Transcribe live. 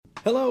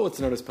Hello, it's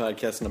Nerdist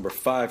Podcast number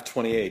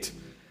 528.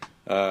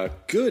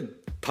 Good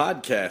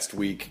podcast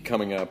week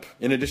coming up.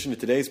 In addition to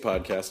today's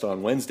podcast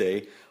on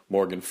Wednesday,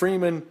 Morgan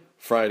Freeman.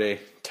 Friday,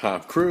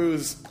 Tom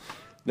Cruise.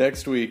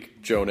 Next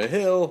week, Jonah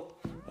Hill.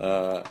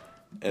 And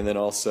then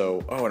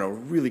also, and a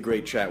really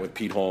great chat with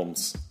Pete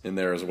Holmes in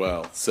there as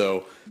well.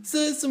 So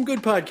some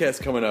good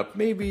podcasts coming up.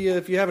 Maybe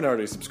if you haven't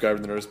already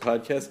subscribed to the Nerdist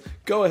Podcast,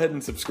 go ahead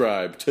and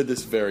subscribe to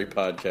this very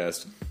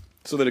podcast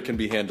so that it can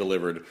be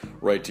hand-delivered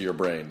right to your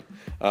brain.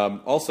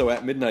 Also,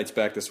 At Midnight's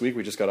back this week.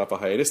 We just got off a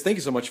hiatus. Thank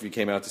you so much if you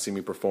came out to see me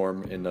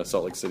perform in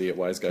Salt Lake City at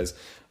Wise Guys.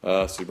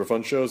 Super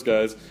fun shows,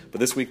 guys. But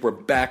this week we're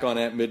back on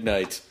At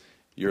Midnight.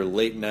 Your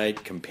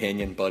late-night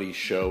companion buddy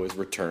show is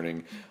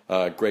returning.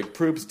 Greg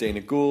Proops,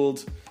 Dana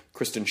Gould,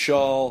 Kristen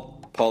Shaw,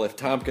 Paul F.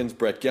 Tompkins,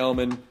 Brett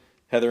Gelman,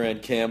 Heather Ann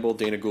Campbell,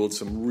 Dana Gould.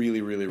 Some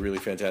really, really, really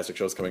fantastic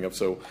shows coming up.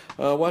 So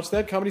watch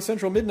that, Comedy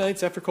Central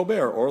midnights after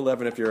Colbert, or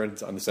 11 if you're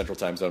on the Central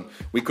Time Zone.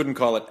 We couldn't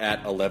call it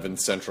at 11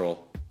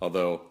 Central,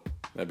 although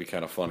that'd be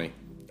kind of funny.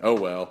 Oh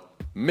well.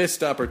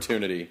 Missed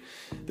opportunity.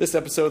 This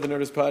episode of the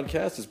Nerdist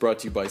Podcast is brought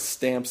to you by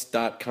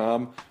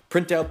Stamps.com.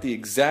 Print out the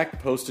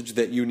exact postage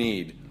that you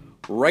need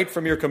right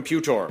from your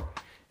computer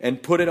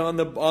and put it on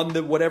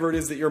the whatever it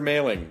is that you're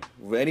mailing.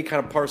 Any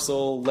kind of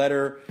parcel,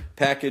 letter,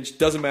 package,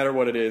 doesn't matter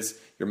what it is.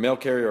 Your mail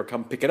carrier will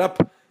come pick it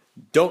up.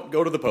 Don't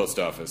go to the post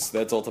office.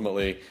 That's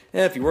ultimately,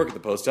 if you work at the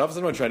post office,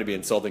 I'm not trying to be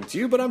insulting to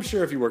you, but I'm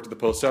sure if you worked at the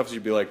post office,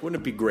 you'd be like,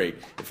 wouldn't it be great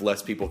if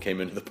less people came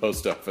into the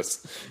post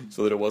office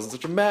so that it wasn't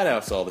such a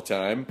madhouse all the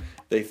time?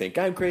 They think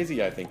I'm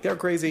crazy. I think they're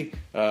crazy.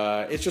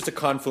 It's just a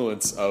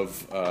confluence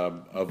of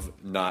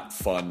not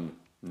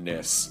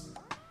funness.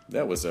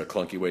 That was a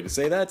clunky way to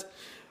say that.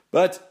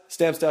 But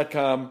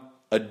Stamps.com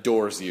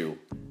adores you.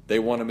 They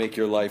want to make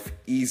your life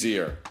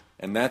easier.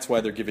 And that's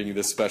why they're giving you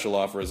this special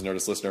offer as a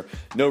Nerdist listener.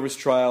 No risk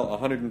trial,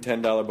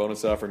 $110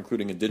 bonus offer,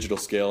 including a digital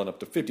scale and up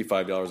to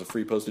 $55 of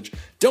free postage.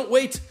 Don't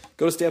wait!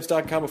 Go to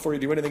Stamps.com before you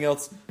do anything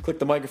else. Click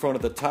the microphone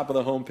at the top of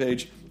the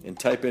homepage and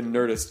type in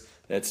Nerdist.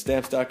 That's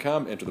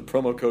Stamps.com. Enter the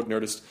promo code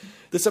Nerdist.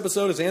 This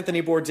episode is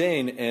Anthony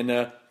Bourdain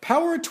and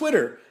Power of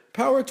Twitter.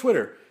 Power of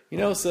Twitter. You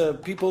know, so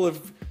people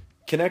have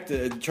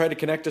tried to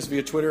connect us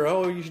via Twitter.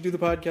 Oh, you should do the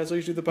podcast. Oh,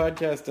 you should do the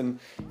podcast. And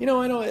you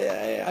know,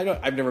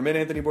 I've never met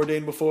Anthony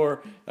Bourdain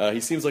before. He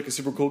seems like a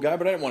super cool guy,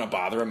 but I didn't want to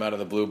bother him out of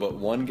the blue. But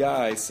one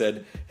guy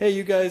said, "Hey,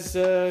 you guys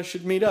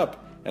should meet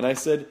up." And I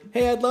said,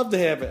 "Hey, I'd love to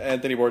have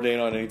Anthony Bourdain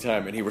on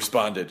anytime." And he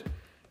responded.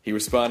 He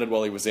responded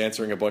while he was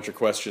answering a bunch of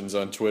questions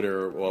on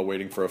Twitter while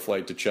waiting for a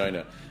flight to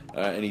China.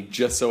 And he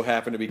just so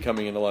happened to be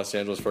coming into Los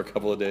Angeles for a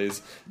couple of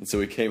days. And so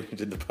he came and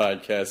did the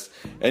podcast.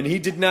 And he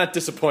did not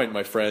disappoint,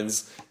 my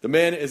friends. The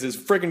man is as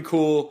friggin'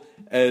 cool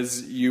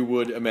as you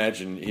would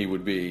imagine he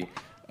would be.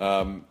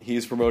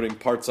 He's promoting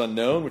Parts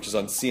Unknown, which is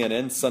on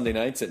CNN Sunday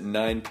nights at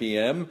 9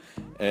 p.m.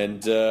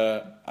 And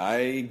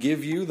I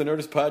give you the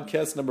Nerdist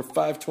Podcast number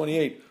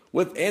 528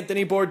 with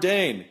Anthony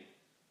Bourdain.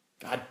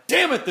 God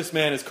damn it, this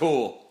man is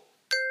cool.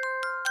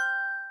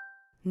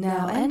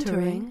 Now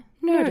entering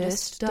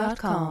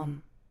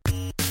Nerdist.com.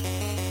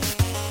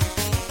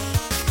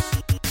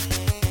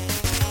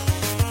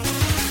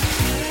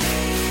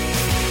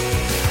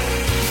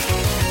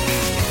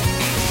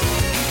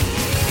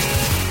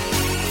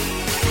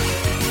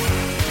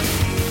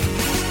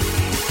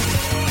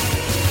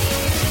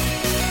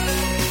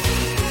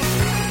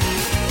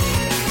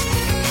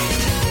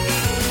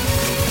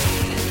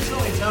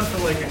 For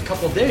like a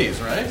couple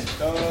days, right?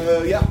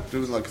 Yeah. It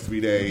was like a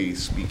 3-day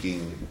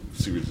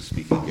series of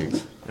speaking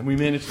gigs. And we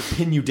managed to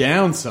pin you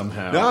down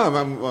somehow. No,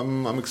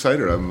 I'm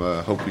excited.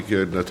 Hope we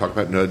could talk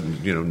about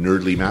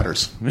nerdly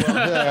matters.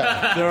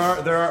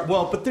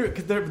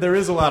 There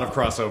is a lot of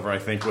crossover, I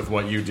think, with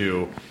what you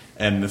do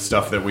and the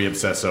stuff that we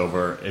obsess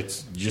over.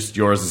 It's just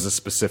yours is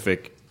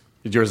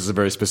a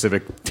very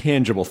specific,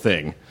 tangible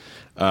thing.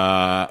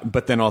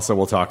 But then also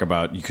we'll talk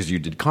about, because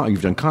you've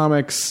done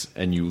comics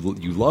and you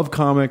love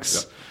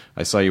comics. Yep.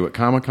 I saw you at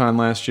Comic-Con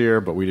last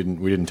year, but we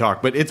didn't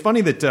talk. But it's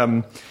funny that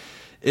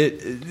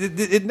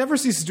it never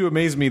ceases to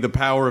amaze me, the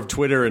power of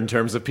Twitter in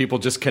terms of people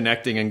just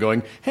connecting and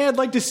going, "Hey, I'd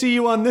like to see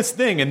you on this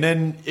thing," and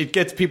then it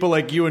gets people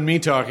like you and me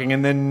talking,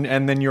 and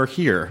then you're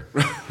here.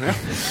 Like,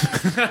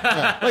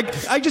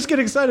 I just get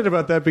excited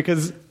about that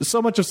because so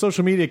much of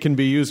social media can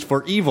be used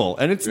for evil,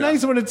 and it's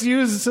nice when it's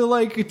used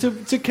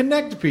to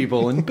connect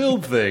people and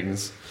build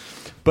things.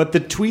 But the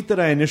tweet that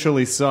I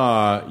initially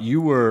saw,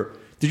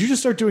 did you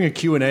just start doing a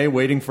Q&A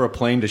waiting for a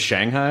plane to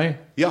Shanghai?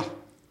 Yeah.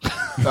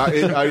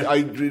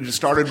 I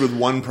started with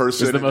one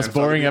person. It's the most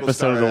boring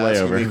episode of the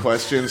layover. Asking me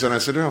questions, and I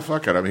said, "No,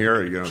 fuck it, I'm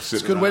here." It's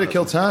a good way to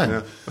kill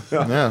time.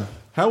 Yeah.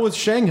 How was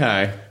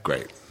Shanghai?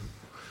 Great.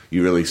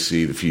 You really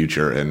see the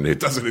future, and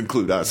it doesn't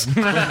include us. It's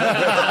like,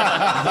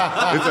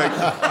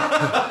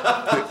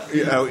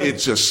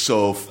 it's just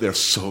they're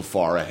so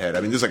far ahead. I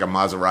mean, there's like a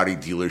Maserati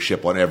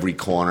dealership on every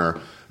corner.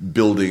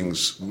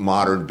 buildings,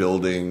 modern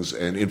buildings,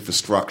 and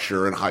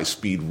infrastructure, and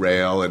high-speed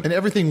rail, and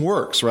everything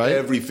works, right?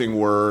 Everything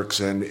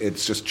works, and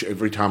it's just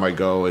every time I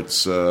go,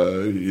 it's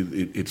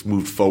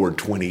moved forward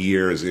 20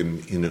 years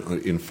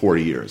in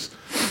 40 years,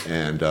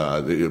 and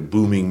the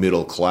booming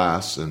middle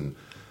class and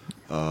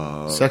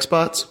sex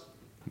bots.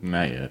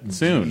 Not yet.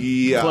 Soon.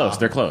 Yeah. Close.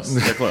 They're close.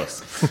 They're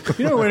close.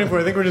 You know what we're waiting for?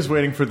 I think we're just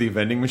waiting for the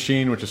vending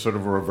machine, which is sort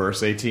of a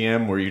reverse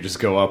ATM, where you just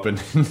go up and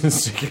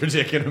stick your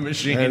dick in a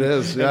machine. It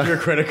is, yeah. And your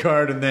credit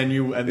card, and then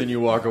you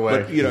walk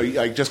away. But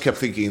I just kept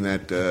thinking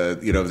that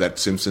that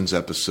Simpsons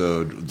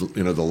episode,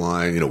 the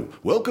line,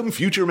 welcome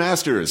future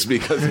masters,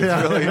 because it's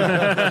really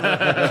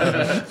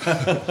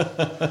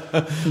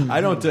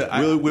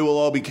we will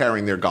all be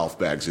carrying their golf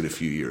bags in a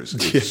few years.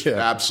 It's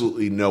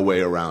absolutely no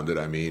way around it.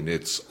 I mean,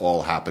 it's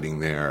all happening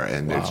there,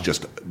 and it's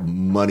just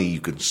money. You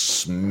can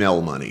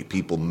smell money.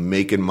 People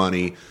making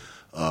money,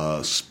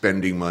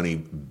 spending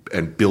money,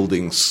 and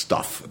building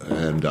stuff,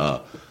 and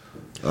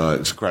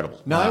it's incredible.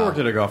 Now, I worked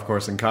at a golf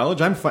course in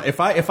college. I'm fine.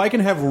 If I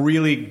can have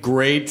really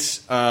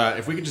great,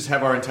 if we could just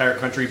have our entire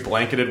country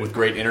blanketed with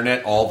great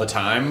internet all the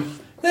time,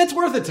 that's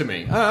worth it to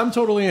me. I'm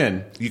totally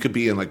in. You could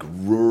be in like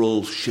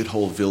rural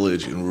shithole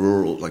village in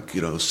rural,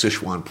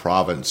 Sichuan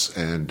province,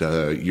 and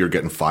you're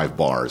getting 5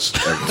 bars.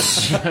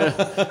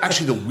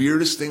 Actually, the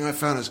weirdest thing I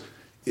found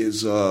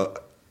is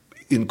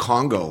in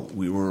Congo,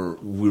 we were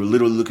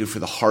literally looking for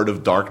the Heart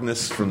of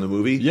Darkness from the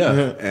movie,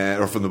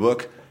 or from the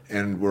book,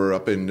 and we're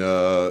up in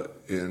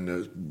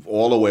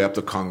all the way up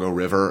the Congo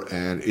River,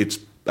 and it's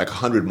like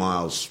 100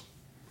 miles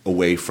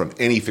away from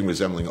anything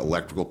resembling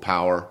electrical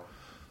power,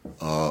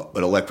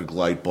 an electric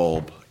light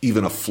bulb,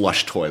 even a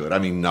flush toilet. I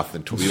mean,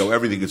 nothing.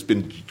 Everything has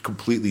been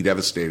completely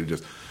devastated.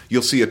 Just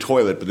you'll see a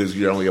toilet, but there's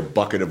only a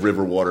bucket of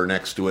river water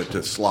next to it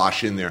to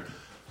slosh in there.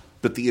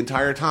 But the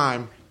entire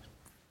time,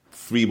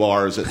 3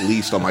 bars at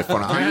least on my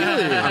phone.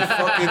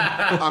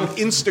 I'm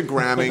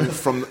Instagramming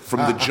from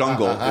the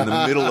jungle in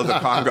the middle of the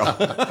Congo.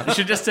 You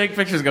should just take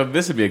pictures and go,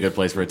 this would be a good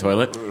place for a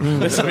toilet.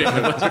 This would be a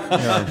good place.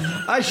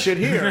 I shit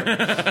here.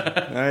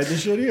 I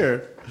just shit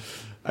here.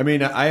 I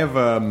mean, I have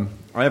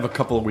a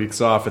couple of weeks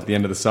off at the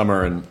end of the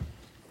summer, and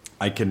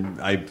I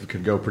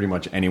could go pretty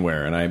much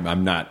anywhere, and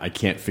I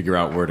can't figure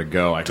out where to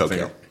go.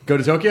 Tokyo. Go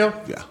to Tokyo?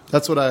 Yeah.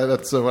 That's what I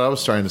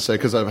was trying to say,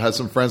 because I've had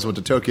some friends who went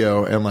to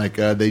Tokyo, and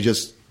they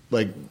just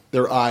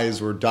their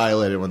eyes were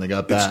dilated when they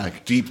got back.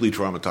 It's deeply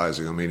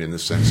traumatizing. I mean, in the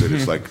sense that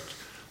it's like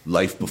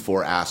life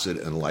before acid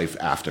and life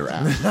after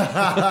acid.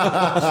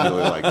 It's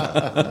really like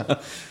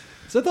that.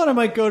 So I thought I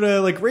might go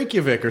to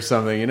Reykjavik or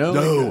something,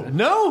 No.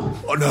 No?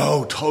 Oh,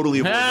 no, totally.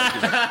 It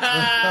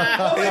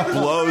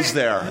blows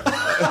there. It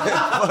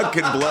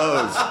fucking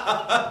blows.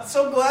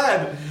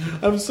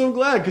 I'm so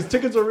glad, because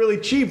tickets are really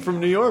cheap from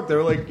New York. They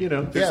were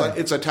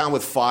It's a town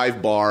with 5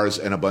 bars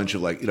and a bunch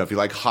of if you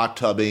like hot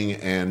tubbing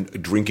and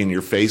drinking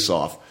your face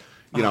off,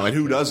 and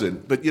who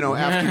doesn't? But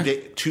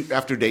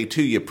after day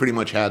 2, you pretty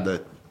much had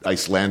the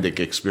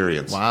Icelandic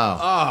experience. Wow.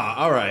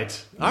 All right,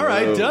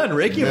 done.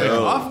 Reykjavik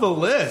off the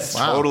list.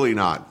 Wow. Totally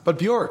not. But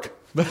Bjork.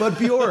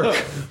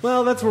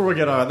 Well, that's where we'll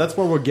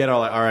get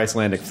our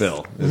Icelandic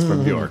fill, is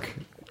from Bjork.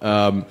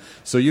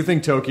 So you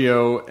think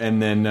Tokyo, and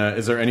then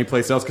is there any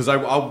place else? Because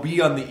I'll be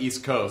on the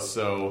East Coast,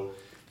 so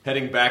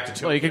heading back to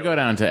Tokyo. Well, you could go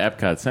down to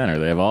Epcot Center.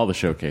 They have all the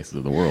showcases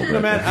of the world. No,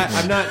 man,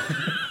 I'm not.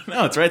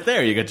 No, it's right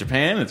there. You got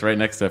Japan. It's right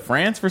next to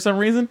France for some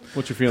reason.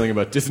 What's your feeling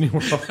about Disney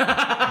World?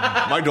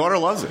 My daughter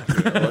loves it.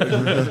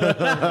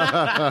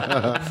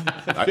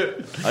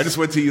 I just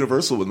went to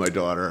Universal with my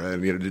daughter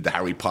and did the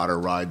Harry Potter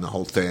ride and the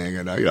whole thing,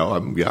 and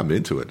I'm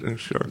into it.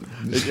 Sure.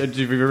 Have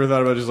you ever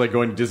thought about just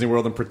going to Disney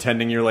World and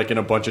pretending you're in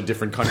a bunch of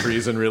different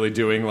countries and really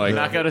doing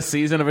knock out a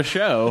season of a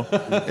show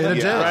in a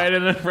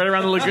day, right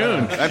around the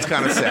lagoon? That's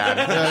kind of sad.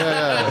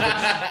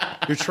 Yeah.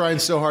 You're trying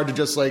so hard to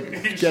just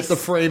get the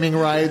framing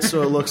right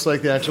so it looks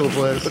like the actual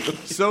place.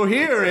 So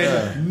here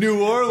in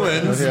New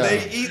Orleans,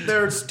 they eat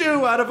their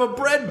stew out of a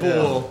bread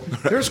bowl.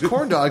 There's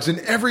corn dogs in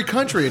every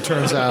country, it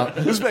turns out.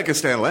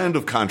 Uzbekistan, land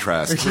of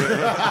contrast.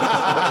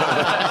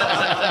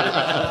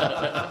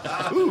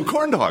 Ooh,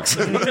 corn dogs.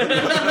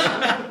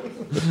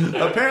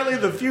 Apparently,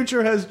 the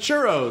future has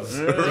churros.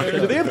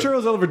 Do they have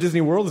churros all over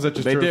Disney World? Is that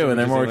just They churros do, over and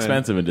they're more Disneyland?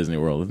 expensive in Disney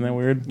World. Isn't that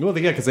weird? Well,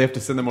 because they have to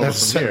send them over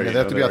from here. They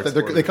have to be out there.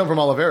 They come from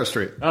Olivera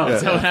Street. Oh,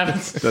 that's how it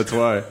happens? That's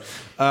why.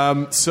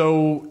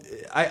 So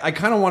I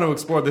kind of want to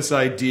explore this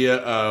idea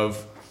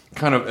of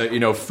kind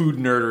of, food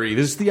nerdery.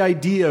 This is the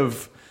idea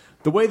of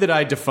the way that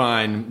I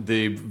define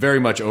the very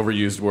much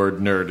overused word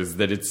nerd is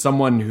that it's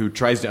someone who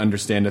tries to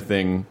understand a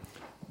thing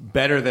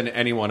better than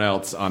anyone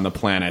else on the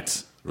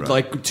planet.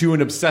 Right. To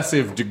an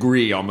obsessive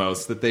degree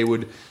almost, that they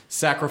would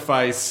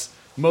sacrifice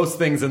most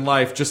things in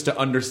life just to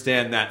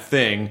understand that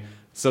thing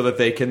so that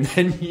they can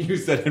then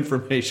use that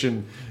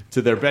information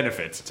to their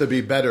benefit. To be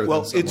better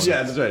than someone.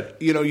 Yeah, that's right.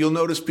 You'll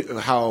notice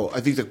how,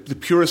 I think the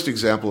purest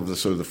example of the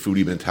sort of the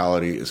foodie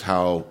mentality is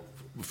how,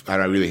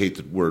 and I really hate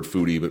the word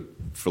foodie, but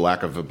for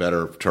lack of a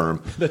better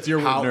term, that's your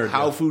word, nerd.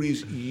 How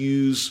foodies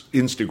use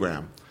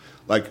Instagram.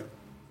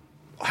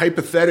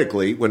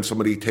 hypothetically, when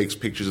somebody takes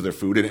pictures of their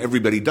food, and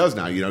everybody does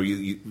now,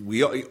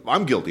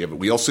 I'm guilty of it.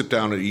 We all sit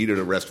down and eat at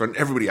a restaurant.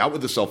 Everybody out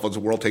with the cell phones,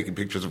 and we're all taking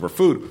pictures of our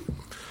food.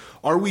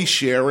 Are we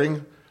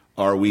sharing?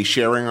 Are we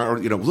sharing our,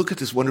 look at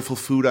this wonderful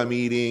food I'm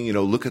eating,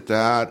 look at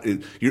that.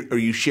 Are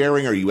you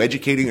sharing? Are you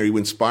educating? Are you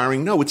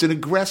inspiring? No, it's an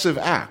aggressive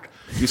act.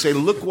 You say,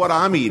 look what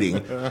I'm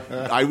eating.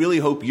 I really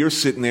hope you're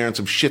sitting there in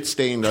some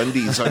shit-stained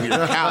undies on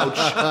your couch,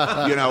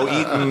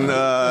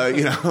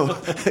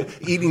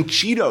 eating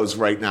Cheetos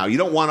right now. You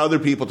don't want other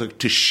people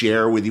to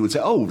share with you and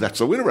say, oh, that's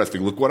so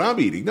interesting. Look what I'm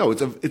eating. No,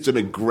 it's an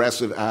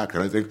aggressive act.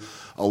 And I think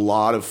a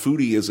lot of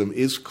foodieism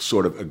is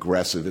sort of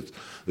aggressive.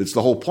 It's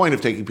the whole point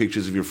of taking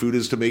pictures of your food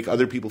is to make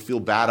other people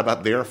feel bad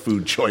about their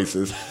food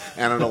choices.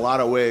 And in a lot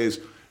of ways,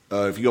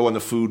 if you go on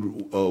the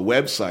food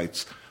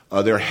websites,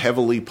 they're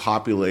heavily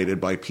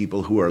populated by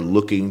people who are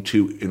looking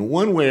to, in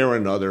one way or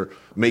another,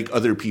 make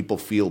other people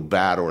feel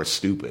bad or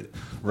stupid.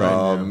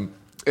 Right.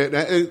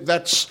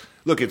 It's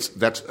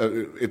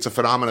a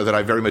phenomenon that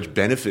I very much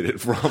benefited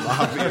from.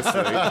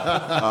 Obviously,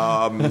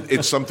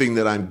 it's something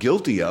that I'm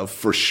guilty of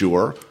for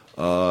sure.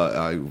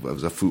 I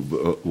was a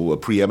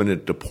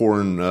preeminent food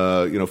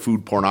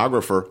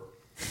pornographer,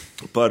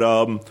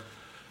 but.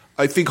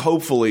 I think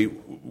hopefully,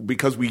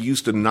 because we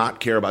used to not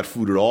care about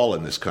food at all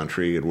in this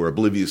country and we're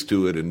oblivious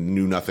to it and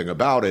knew nothing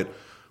about it,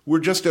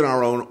 we're just in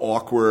our own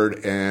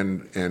awkward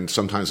and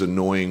sometimes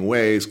annoying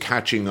ways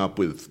catching up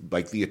with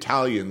like the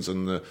Italians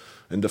and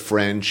the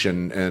French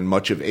and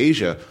much of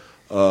Asia,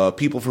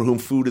 people for whom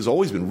food has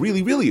always been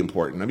really, really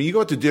important. I mean, you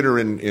go out to dinner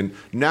in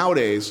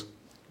nowadays,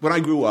 when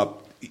I grew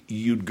up,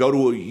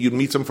 you'd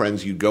meet some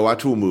friends, you'd go out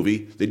to a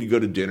movie, then you go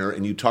to dinner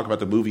and you talk about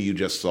the movie you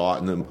just saw,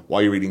 and then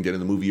while you're eating dinner,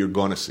 the movie you're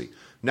going to see.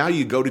 Now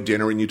you go to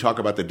dinner and you talk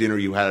about the dinner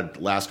you had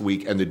last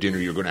week and the dinner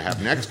you're going to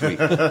have next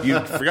week. You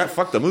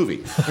fuck the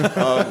movie.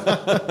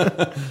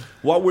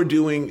 What we're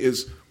doing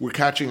is we're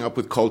catching up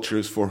with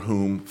cultures for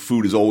whom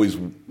food is always,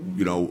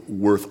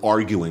 worth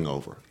arguing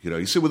over.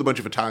 You sit with a bunch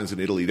of Italians in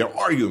Italy, they're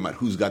arguing about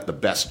who's got the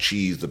best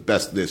cheese, the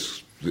best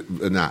this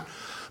and that.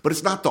 But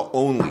it's not the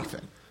only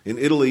thing. In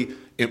Italy,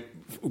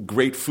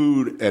 great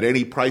food at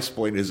any price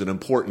point is an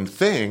important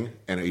thing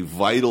and a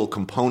vital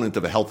component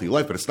of a healthy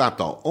life, but it's not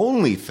the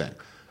only thing.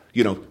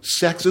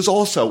 Sex is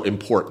also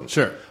important.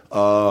 Sure.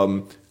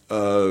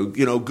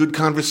 Good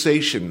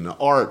conversation,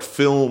 art,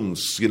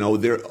 films,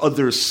 there are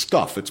other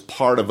stuff. It's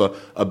part of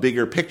a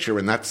bigger picture,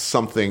 and that's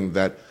something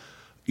that,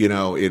 in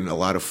a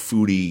lot of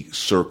foodie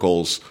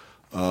circles,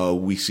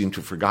 we seem to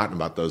have forgotten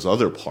about those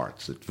other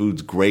parts. That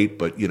food's great,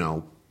 but,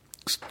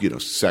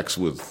 sex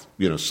with,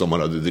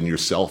 someone other than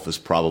yourself is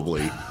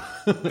probably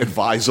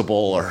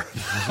advisable or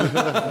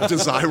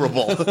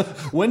desirable.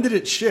 When did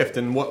it shift,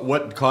 and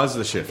what caused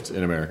the shift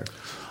in America?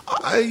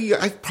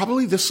 I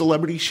probably the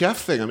celebrity chef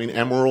thing. I mean,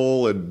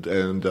 Emeril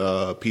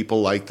and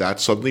people like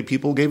that. Suddenly,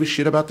 people gave a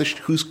shit about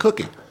who's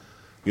cooking.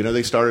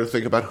 They started to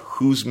think about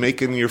who's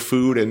making your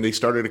food, and they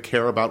started to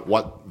care about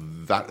what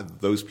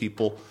those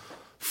people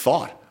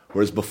thought.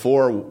 Whereas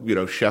before,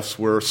 chefs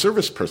were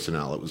service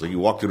personnel. It was like you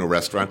walked into a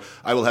restaurant.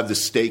 I will have the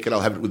steak, and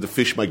I'll have it with the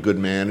fish, my good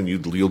man. And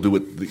you'll do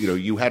it.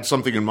 You had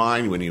something in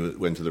mind when you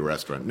went to the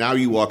restaurant. Now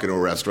you walk into a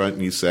restaurant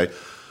and you say,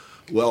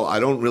 well, I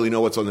don't really know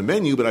what's on the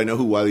menu, but I know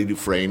who Wiley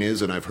Dufresne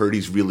is, and I've heard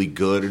he's really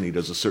good, and he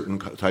does a certain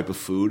type of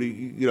food.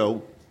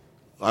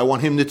 I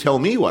want him to tell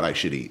me what I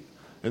should eat,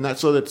 and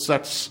that's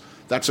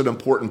an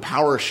important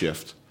power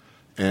shift,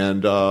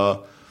 and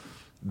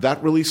that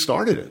really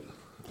started it.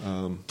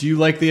 Do you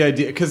like the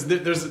idea? Because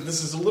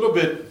this is a little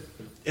bit.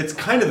 It's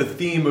kind of the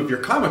theme of your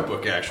comic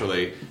book,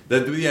 actually.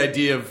 The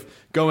idea of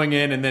going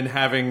in and then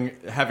having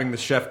the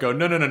chef go,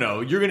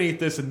 no, you're going to eat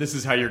this, and this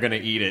is how you're going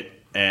to eat it,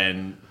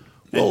 and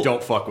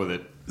don't fuck with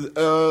it.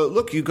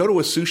 Look, you go to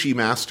a sushi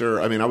master.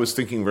 I mean, I was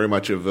thinking very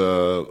much of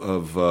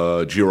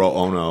Jiro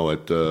Ono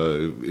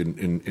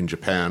in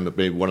Japan,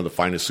 maybe one of the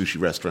finest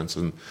sushi restaurants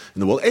in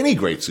the world. Any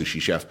great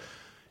sushi chef.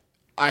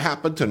 I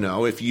happen to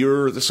know if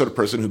you're the sort of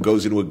person who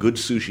goes into a good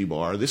sushi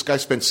bar, this guy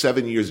spent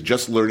 7 years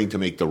just learning to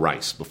make the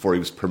rice before he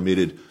was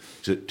permitted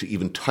to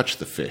even touch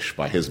the fish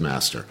by his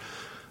master.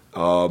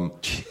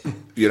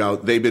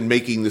 They've been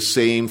making the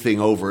same thing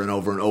over and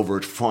over and over,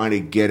 trying to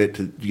get it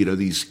to,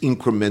 these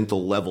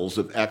incremental levels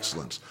of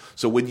excellence.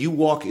 So when you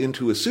walk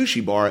into a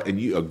sushi bar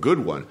a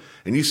good one,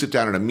 and you sit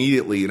down and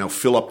immediately,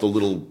 fill up the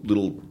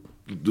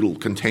little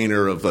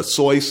container of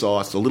soy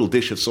sauce, a little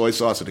dish of soy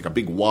sauce, and take a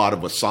big wad of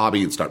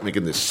wasabi and start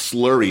making this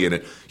slurry in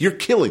it, you're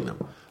killing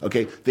them.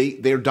 Okay,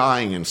 they're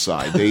dying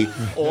inside.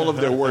 All of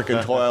their work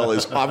and toil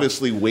is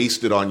obviously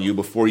wasted on you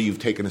before you've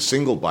taken a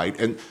single bite,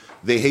 and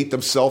they hate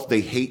themselves.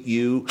 They hate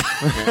you.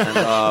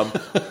 And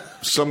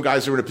some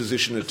guys are in a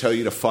position to tell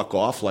you to fuck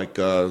off. Like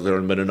there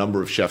have been a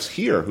number of chefs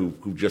here who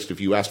just, if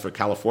you ask for a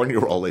California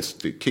roll, they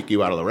kick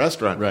you out of the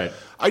restaurant. Right.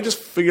 I just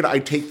figured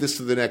I'd take this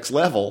to the next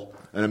level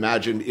and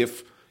imagine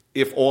if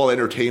all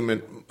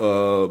entertainment,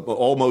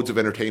 all modes of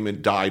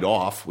entertainment died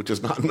off, which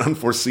is not an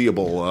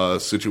unforeseeable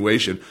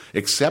situation,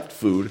 except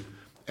food,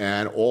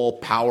 and all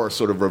power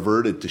sort of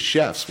reverted to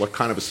chefs, what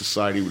kind of a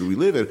society would we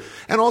live in?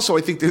 And also,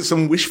 I think there's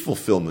some wish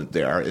fulfillment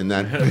there in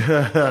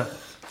that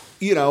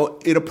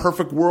in a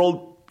perfect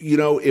world,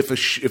 if a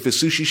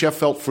sushi chef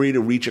felt free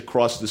to reach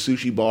across the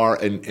sushi bar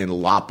and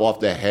lop off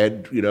the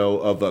head,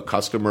 of a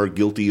customer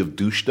guilty of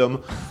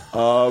douchedom,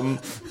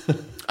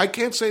 I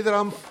can't say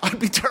that I'd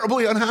be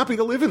terribly unhappy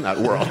to live in that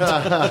world.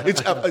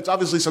 It's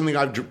obviously something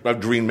I've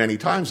dreamed many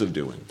times of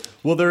doing.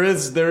 Well, there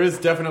is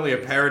definitely a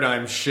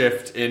paradigm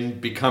shift in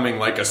becoming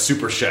like a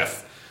super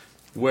chef,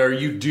 where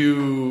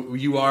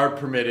you are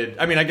permitted.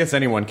 I mean, I guess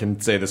anyone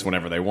can say this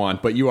whenever they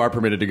want, but you are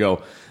permitted to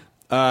go,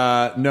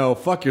 no,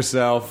 fuck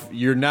yourself.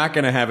 You're not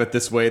going to have it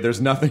this way. There's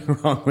nothing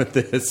wrong with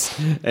this,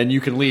 and you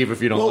can leave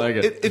if you don't like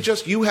it. It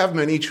just, you have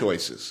many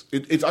choices.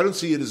 I don't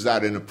see it as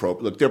that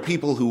inappropriate. Look, there are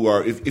people who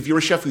are, if you're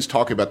a chef who's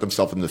talking about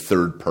themselves in the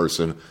third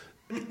person,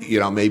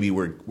 maybe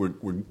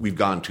we've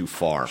gone too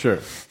far. Sure.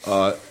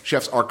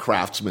 Chefs are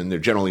craftsmen. They're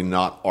generally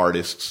not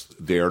artists.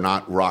 They're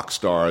not rock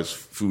stars.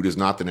 Food is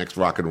not the next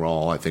rock and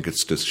roll. I think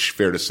it's just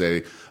fair to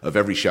say of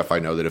every chef I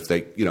know that if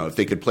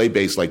they could play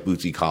bass like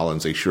Bootsy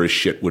Collins, they sure as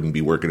shit wouldn't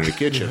be working in a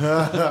kitchen.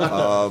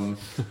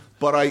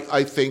 But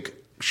I think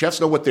chefs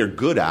know what they're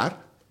good at,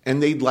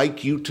 and they'd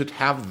like you to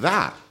have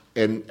that.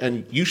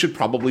 And you should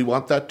probably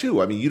want that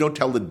too. I mean, you don't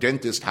tell the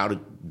dentist how to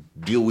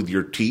deal with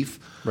your teeth.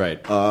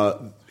 Right.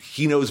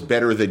 He knows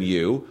better than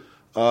you.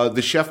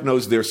 The chef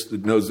knows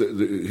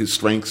his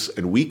strengths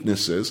and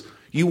weaknesses.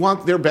 You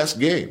want their best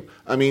game.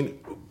 I mean,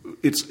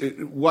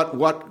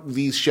 what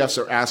these chefs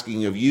are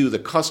asking of you, the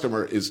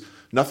customer, is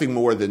nothing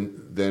more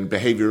than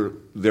behavior,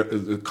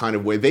 the kind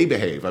of way they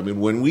behave. I mean,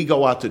 when we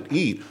go out to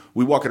eat,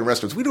 we walk into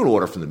restaurants. We don't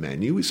order from the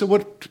menu. We say,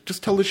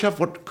 just tell the chef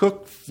what to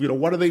cook.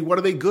 What are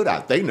they good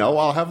at? They know.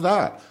 I'll have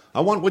that. I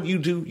want what you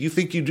do. You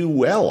think you do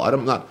well.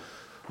 I'm not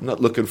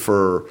looking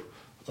for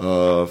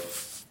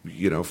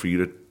for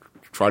you to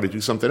try to do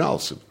something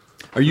else.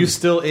 Are you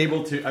still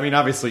able to? I mean,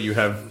 obviously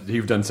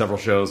you've done several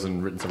shows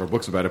and written several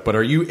books about it, but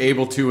are you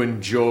able to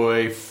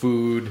enjoy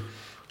food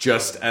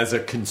just as a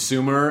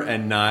consumer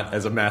and not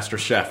as a master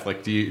chef?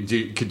 Like,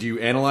 could you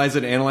analyze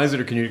it,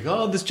 or can you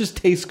go, this just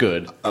tastes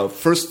good?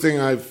 First thing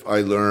I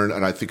learned,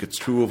 and I think it's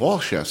true of all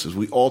chefs, is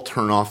we all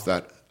turn off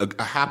that.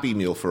 A happy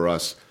meal for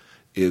us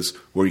is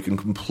where you can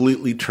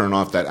completely turn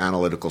off that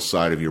analytical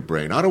side of your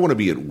brain. I don't want to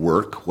be at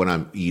work when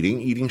I'm eating.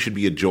 Eating should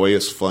be a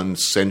joyous, fun,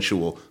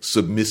 sensual,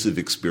 submissive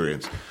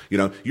experience.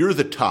 You're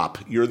the top.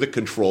 You're the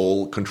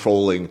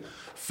controlling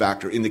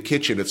factor. In the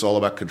kitchen, it's all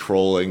about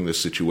controlling the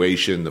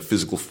situation, the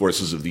physical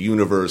forces of the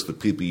universe, the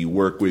people you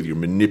work with. You're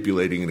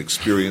manipulating an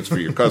experience for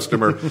your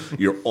customer.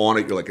 You're on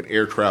it. You're like an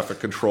air traffic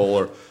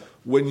controller.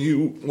 When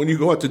you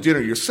go out to dinner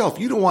yourself,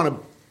 you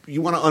want to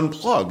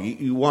unplug.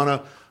 You want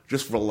to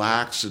just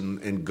relax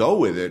and go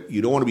with it.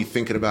 You don't want to be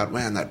thinking about,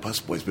 man, that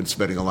busboy's been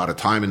spending a lot of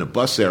time in the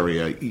bus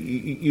area.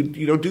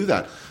 You don't do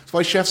that. That's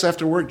why chefs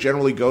after work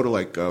generally go to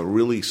like a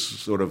really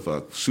sort of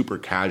a super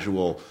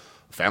casual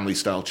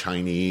family-style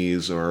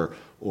Chinese or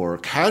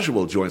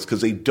casual joints,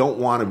 because they don't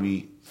want to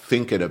be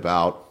thinking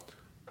about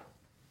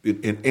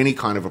it in any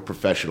kind of a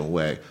professional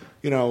way.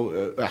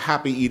 A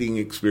happy eating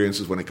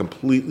experience is when I can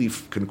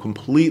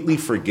completely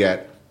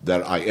forget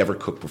that I ever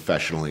cook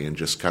professionally and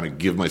just kind of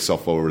give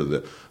myself over to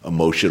the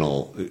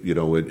emotional,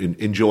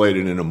 enjoy it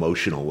in an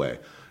emotional way,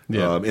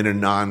 in a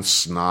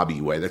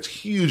non-snobby way. That's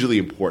hugely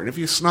important. If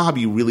you're snob,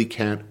 you really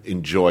can't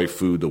enjoy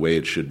food the way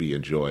it should be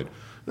enjoyed.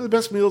 The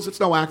best meals,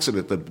 it's no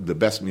accident that the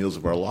best meals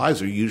of our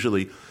lives are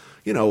usually,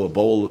 a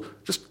bowl,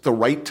 just the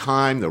right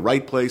time, the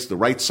right place, the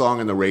right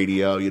song on the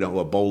radio,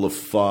 a bowl of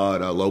pho,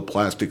 a low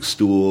plastic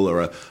stool,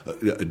 or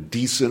a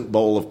decent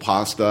bowl of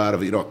pasta out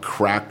of, a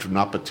cracked,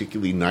 not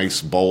particularly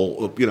nice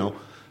bowl,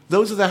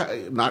 Those are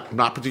the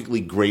not particularly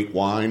great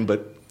wine,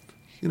 but,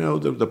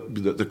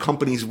 the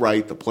company's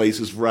right, the place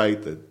is right,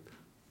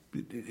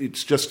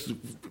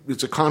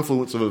 it's a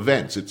confluence of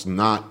events. It's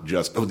not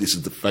just, this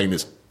is the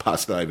finest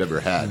pasta I've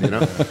ever had,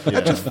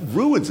 That just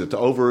ruins it to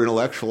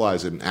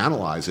over-intellectualize it and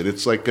analyze it.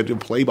 It's like a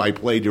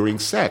play-by-play during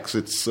sex.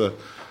 It's, that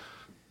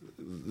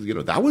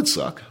would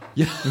suck.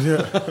 Yeah.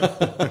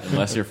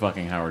 Unless you're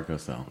fucking Howard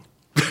Cosell.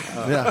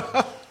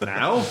 Yeah.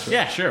 Now?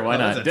 Yeah, sure. Why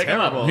not? Dick him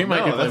terrible- up. He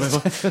might no,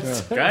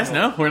 be Guys,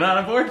 no? We're not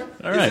on board?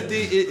 All right.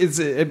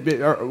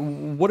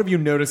 What have you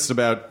noticed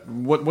about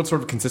what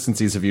sort of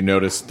consistencies have you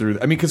noticed through?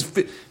 I mean, because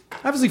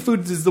obviously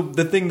food is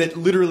the thing that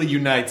literally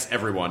unites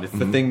everyone. It's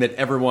the thing that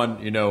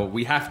everyone,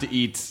 we have to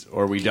eat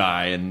or we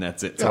die, and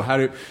that's it.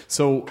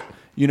 So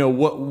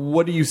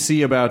what do you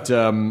see about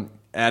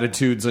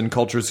attitudes and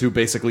cultures who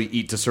basically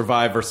eat to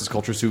survive versus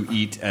cultures who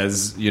eat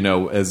as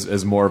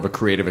as more of a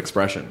creative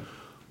expression?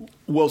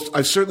 Well,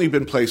 I've certainly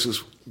been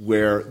places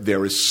where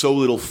there is so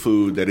little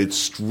food that it's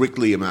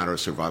strictly a matter of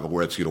survival,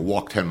 where it's,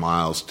 walk 10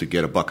 miles to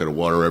get a bucket of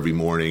water every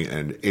morning,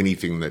 and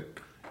anything that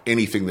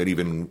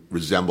even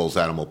resembles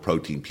animal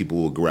protein, people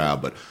will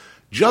grab. But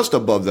just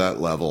above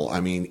that level, I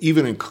mean,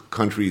 even in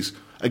countries,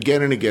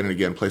 again and again and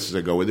again, places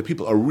I go where the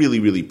people are really,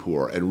 really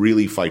poor and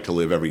really fight to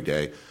live every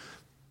day,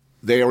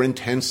 they are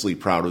intensely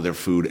proud of their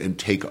food and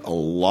take a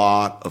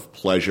lot of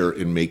pleasure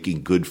in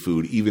making good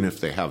food, even if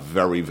they have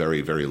very,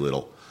 very, very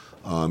little.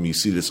 You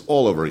see this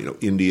all over,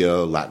 India,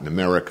 Latin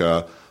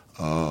America,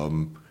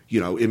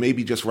 it may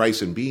be just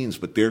rice and beans,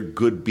 but they're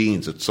good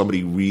beans that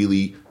somebody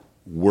really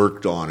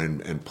worked on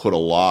and put a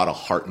lot of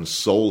heart and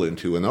soul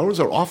into, and those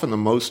are often the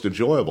most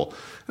enjoyable.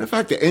 And in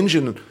fact, the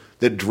engine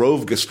that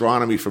drove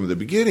gastronomy from the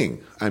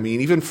beginning, I mean,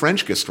 even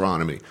French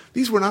gastronomy,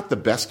 these were not the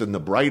best and the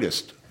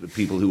brightest, the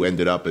people who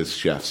ended up as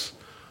chefs.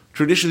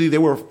 Traditionally, they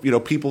were,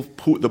 people,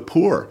 the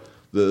poor,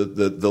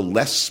 the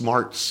less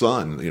smart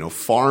son,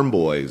 farm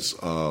boys,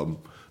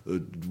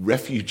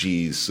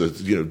 refugees,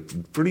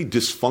 pretty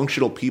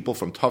dysfunctional people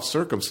from tough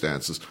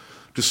circumstances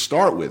to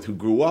start with, who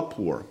grew up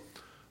poor.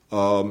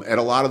 And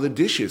a lot of the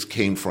dishes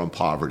came from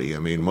poverty. I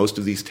mean, most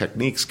of these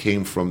techniques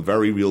came from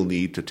very real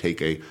need to take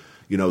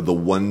the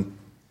one,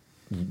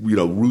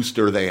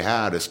 rooster they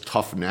had, this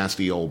tough,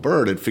 nasty old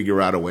bird, and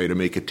figure out a way to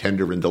make it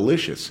tender and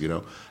delicious.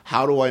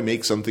 How do I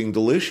make something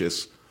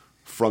delicious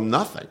from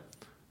nothing?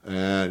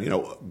 And,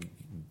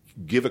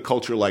 give a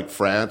culture like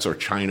France or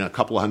China a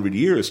couple of hundred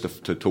years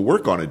to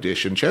work on a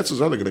dish, and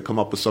chances are they're going to come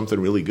up with something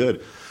really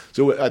good.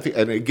 So I think,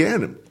 and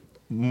again,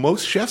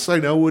 most chefs I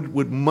know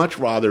would much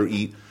rather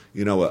eat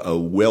a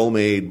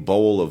well-made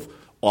bowl of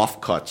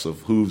offcuts of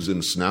hooves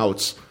and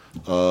snouts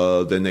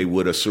than they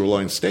would a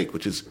sirloin steak,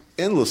 which is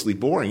endlessly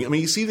boring. I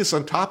mean, you see this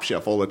on Top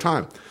Chef all the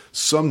time.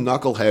 Some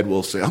knucklehead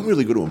will say, I'm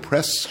really going to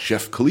impress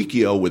Chef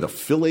Colicchio with a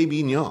filet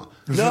mignon.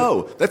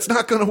 No, that's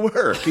not going to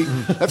work.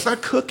 That's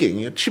not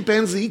cooking. A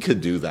chimpanzee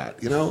could do that,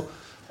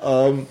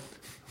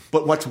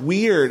 But what's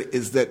weird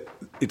is that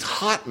it's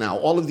hot now.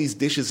 All of these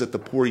dishes that the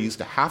poor used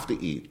to have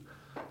to eat,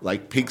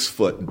 like pig's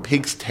foot and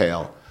pig's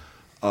tail,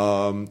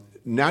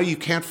 now you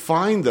can't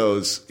find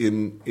those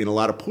in a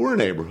lot of poor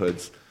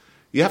neighborhoods.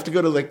 You have to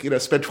go to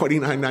spend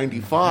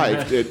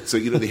 $29.95 so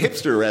the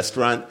hipster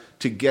restaurant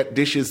to get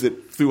dishes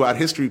that throughout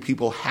history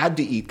people had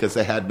to eat because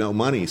they had no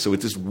money. So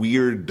it's this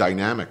weird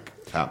dynamic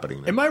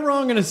happening there. Am I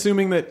wrong in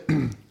assuming that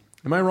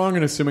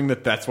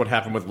that's what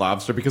happened with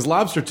lobster? Because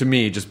lobster to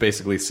me just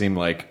basically seemed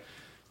like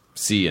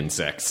sea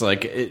insects.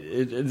 Like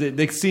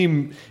they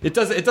seem. It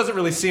doesn't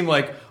really seem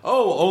like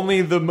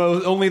only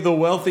the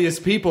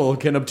wealthiest people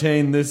can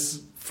obtain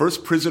this.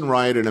 First prison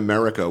riot in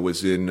America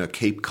was in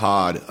Cape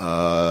Cod.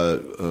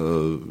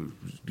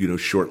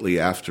 Shortly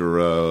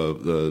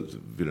after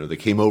they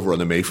came over on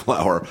the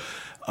Mayflower.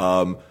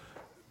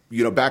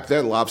 Back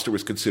then lobster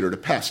was considered a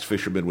pest.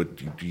 Fishermen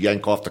would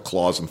yank off the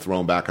claws and throw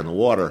them back in the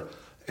water.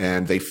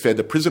 And they fed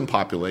the prison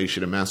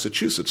population in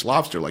Massachusetts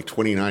lobster like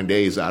 29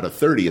 days out of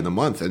 30 in the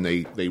month. And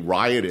they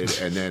rioted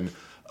and then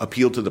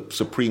appealed to the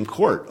Supreme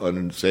Court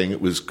on saying it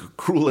was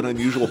cruel and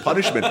unusual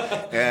punishment.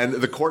 And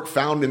the court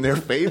found in their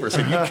favor,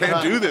 said, you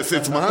can't do this,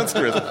 it's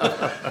monstrous.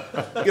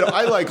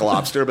 I like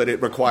lobster, but it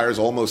requires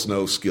almost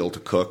no skill to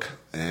cook.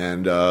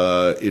 And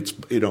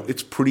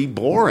it's pretty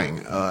boring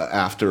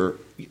after,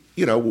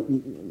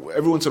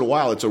 every once in a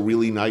while it's a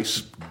really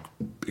nice,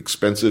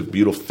 expensive,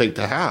 beautiful thing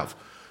to have.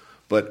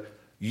 But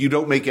you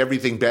don't make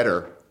everything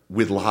better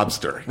with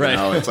lobster.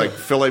 Right. It's like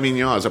filet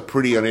mignon is a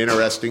pretty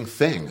uninteresting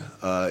thing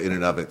in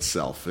and of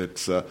itself.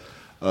 It's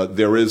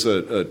there is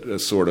a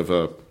sort of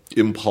a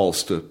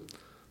impulse to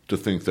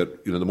think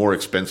that the more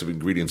expensive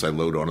ingredients I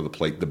load onto the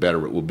plate, the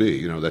better it will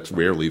be. That's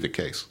rarely the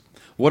case.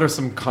 What are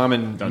some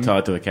common? Don't tell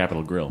it to the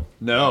Capitol Grill.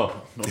 No,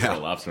 Don't put a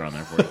lobster on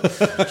there for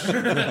you.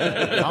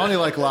 I only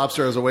like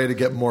lobster as a way to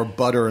get more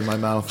butter in my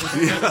mouth.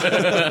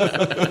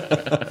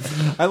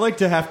 I like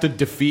to have to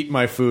defeat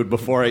my food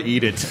before I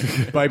eat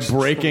it by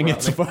breaking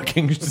its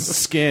fucking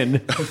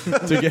skin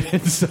to get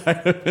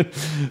inside of it.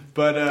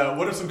 But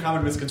what are some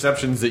common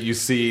misconceptions that you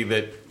see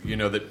that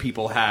that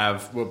people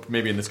have, well,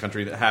 maybe in this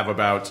country, that have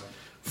about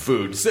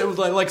food? So,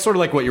 sort of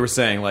like what you were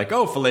saying, like,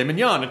 filet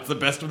mignon, it's the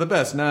best of the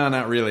best. No,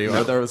 not really.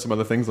 Or there are some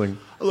other things like...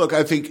 Look,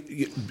 I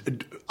think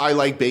I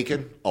like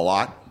bacon a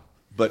lot,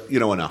 but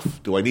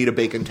enough. Do I need a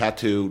bacon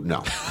tattoo?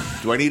 No.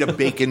 Do I need a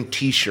bacon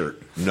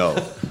T-shirt? No.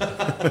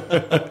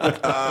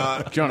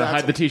 Jonah,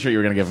 hide the T-shirt you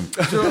were going to give him.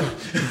 It's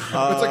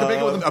like a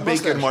bacon with a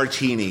bacon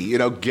martini.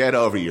 Get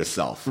over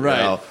yourself.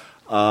 Right.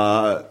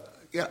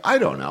 I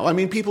don't know. I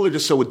mean, people are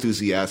just so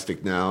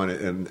enthusiastic now,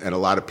 and a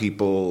lot of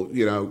people,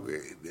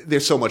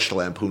 there's so much to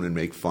lampoon and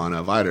make fun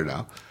of. I don't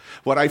know.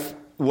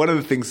 One of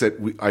the things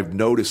that I've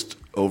noticed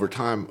over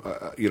time,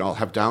 I'll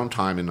have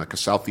downtime in like a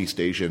Southeast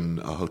Asian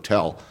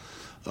hotel,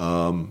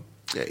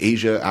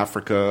 Asia,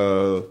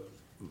 Africa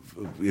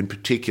in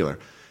particular,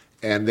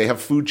 and they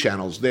have food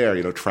channels there,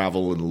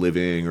 travel and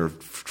living or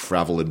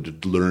travel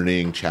and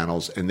learning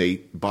channels, and they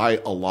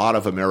buy a lot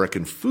of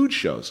American food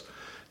shows,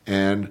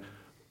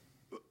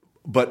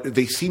 but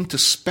they seem to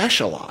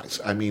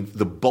specialize. I mean,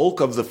 the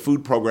bulk of the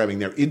food programming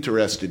they're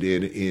interested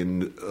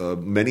in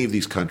many of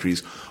these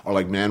countries are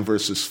like Man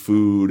versus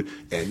Food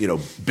and,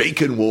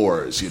 bacon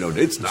wars.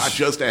 It's not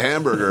just a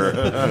hamburger.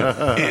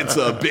 It's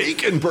a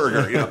bacon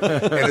burger,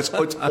 And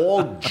it's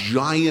all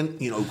giant,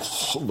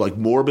 like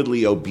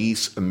morbidly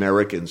obese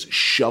Americans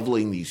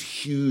shoveling these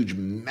huge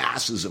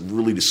masses of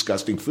really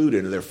disgusting food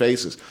into their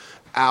faces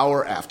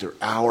hour after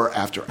hour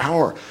after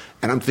hour.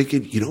 And I'm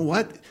thinking, you know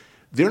what?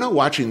 they're not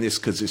watching this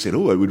because they said,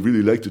 "Oh, I would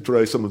really like to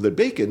try some of their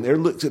bacon." They're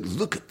look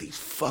at these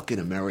fucking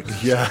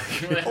Americans. Yeah.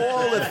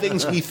 All the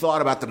things we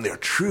thought about them, they're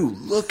true.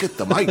 Look at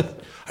them.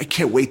 I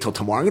can't wait till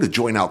tomorrow. I'm going to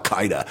join Al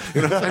Qaeda.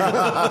 You know?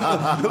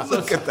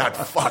 Look at that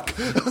fuck.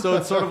 So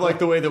it's sort of like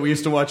the way that we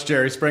used to watch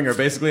Jerry Springer.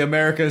 Basically,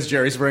 America is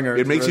Jerry Springer.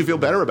 It makes you feel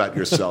better about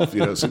yourself.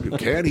 You know, so you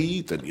can't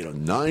eat and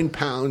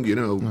 9-pound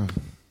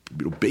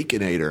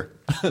baconator.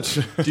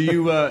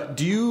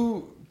 Do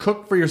you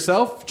cook for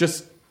yourself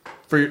just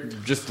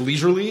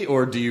leisurely,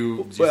 or do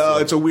you? Well,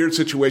 it's a weird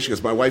situation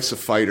because my wife's a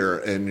fighter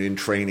and in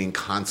training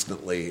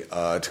constantly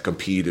to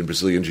compete in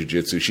Brazilian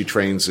Jiu-Jitsu. She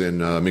trains in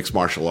mixed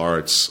martial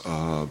arts,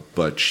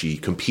 but she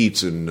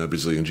competes in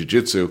Brazilian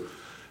Jiu-Jitsu.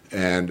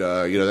 And,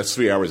 that's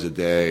 3 hours a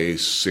day,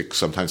 6,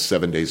 sometimes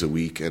 7 days a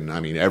week, and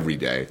I mean every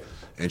day.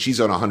 And she's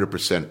on a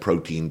 100%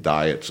 protein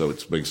diet, so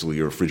it's basically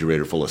a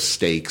refrigerator full of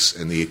steaks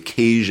and the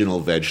occasional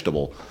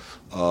vegetable.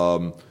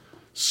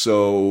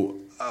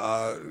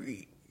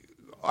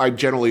 I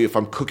generally, if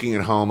I'm cooking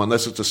at home,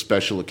 unless it's a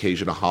special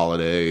occasion, a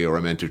holiday, or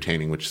I'm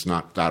entertaining, which is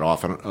not that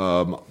often,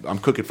 I'm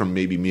cooking for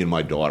maybe me and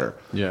my daughter.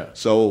 Yeah.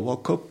 So I'll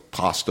cook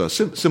pasta,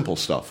 simple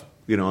stuff.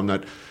 I'm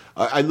not.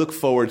 I look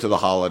forward to the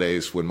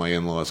holidays when my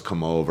in-laws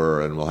come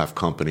over and we'll have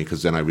company,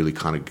 because then I really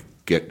kind of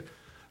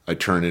I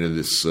turn into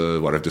this,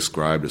 what I've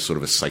described as sort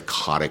of a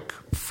psychotic,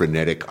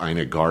 frenetic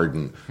Ina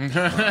Garden. My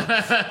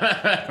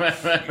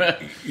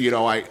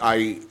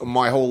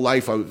whole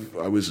life, I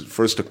was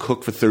first a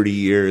cook for 30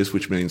 years,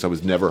 which means I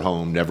was never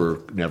home,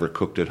 never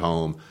cooked at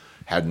home,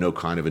 had no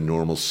kind of a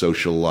normal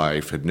social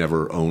life, had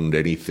never owned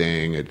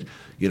anything,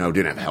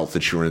 didn't have health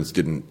insurance,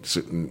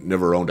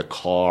 never owned a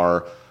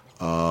car.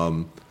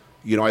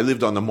 I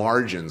lived on the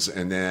margins,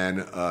 and then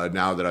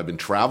now that I've been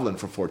traveling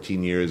for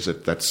 14 years,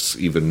 that's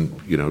even,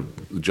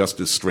 just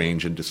as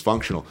strange and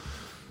dysfunctional.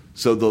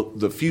 So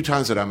the few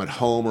times that I'm at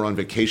home or on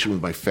vacation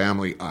with my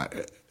family,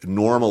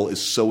 normal is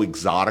so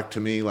exotic to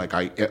me. Like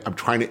I'm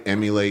trying to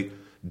emulate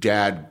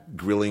Dad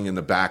grilling in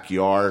the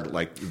backyard,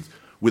 like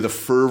with a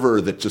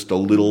fervor that's just a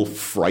little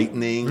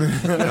frightening.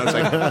 It's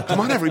like, come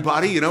on,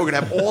 everybody, we're going to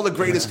have all the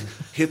greatest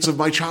hits of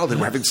my childhood.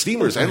 We're having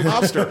steamers and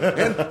lobster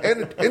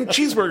and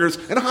cheeseburgers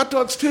and hot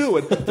dogs too.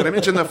 And did I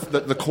mention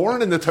the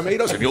corn and the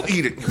tomatoes? And you'll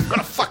eat it. You're going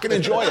to fucking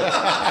enjoy it.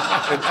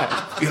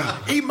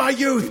 Eat my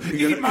youth.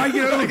 Eat my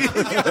youth.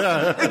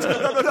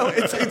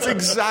 It's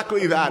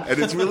exactly that.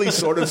 And it's really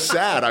sort of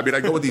sad. I mean, I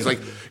go with these, I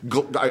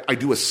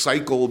do a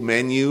cycle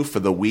menu for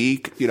the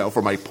week,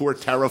 for my poor,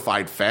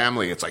 terrified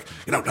family. It's like,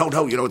 no,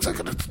 it's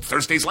like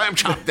Thursday's lamb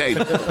chop day.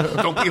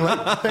 Don't be late.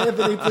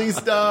 Anthony, please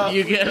stop.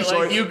 You get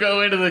you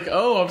go into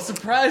I'm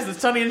surprised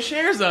that Sonny and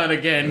Cher's on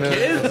again,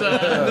 kids.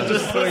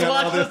 Let's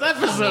watch this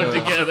episode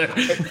together.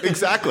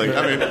 Exactly.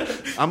 I mean,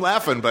 I'm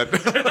laughing, but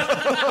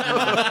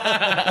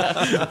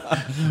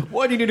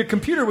why do you need a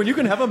computer when you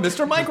can have a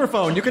Mr.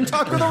 Microphone? You can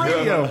talk with a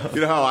radio.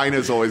 You know how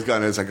Ina's always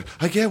gone. It's like,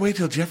 I can't wait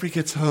till Jeffrey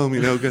gets home,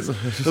 because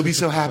he'll be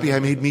so happy I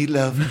made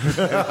meatloaf.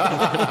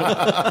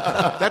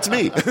 That's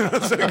me.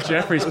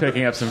 Jeffrey's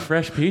picking up some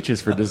fresh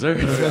peaches for dessert.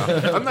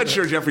 I'm not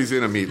sure Jeffrey's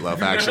in a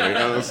meatloaf, actually.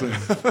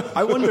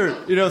 I wonder,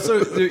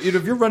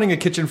 if you're running a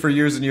kitchen for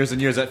years and years and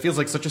years, that feels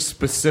like such a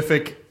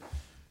specific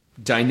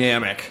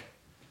dynamic.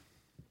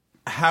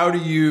 How do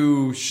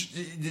you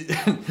shed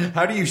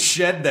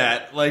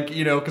that?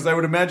 Because I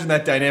would imagine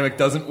that dynamic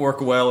doesn't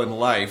work well in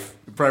life.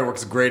 It probably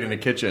works great in a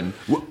kitchen.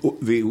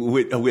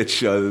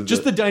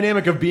 Just the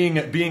dynamic of being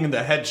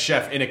the head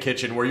chef in a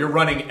kitchen where you're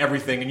running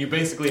everything and you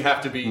basically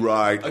have to be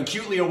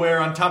acutely aware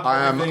on top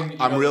of everything.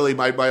 Really,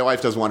 my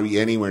wife doesn't want to be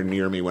anywhere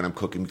near me when I'm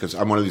cooking because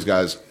I'm one of these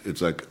guys.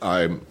 It's like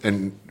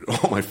and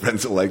all my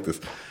friends are like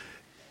this.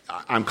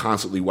 I'm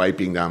constantly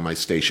wiping down my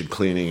station,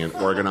 cleaning and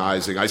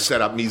organizing. I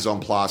set up mise en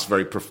place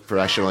very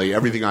professionally.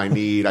 Everything I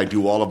need, I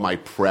do all of my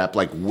prep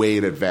way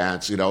in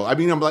advance.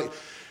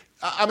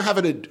 I'm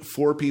having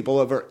 4 people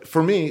over.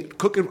 For me,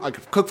 cooking, I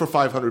cook for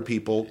 500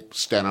 people,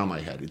 stand on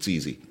my head. It's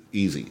easy,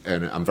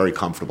 and I'm very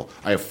comfortable.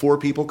 I have 4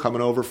 people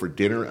coming over for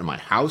dinner in my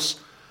house.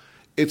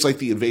 It's like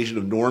the invasion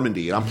of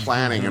Normandy, and I'm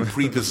planning and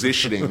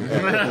pre-positioning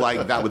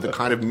like that with the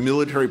kind of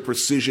military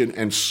precision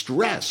and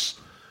stress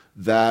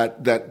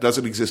that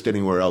doesn't exist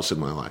anywhere else in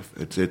my life.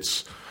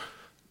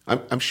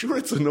 I'm sure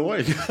it's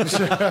annoying.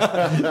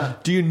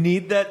 Do you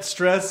need that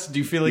stress? Do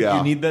you feel like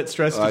you need that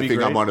stress to be great? I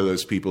think I'm one of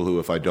those people who,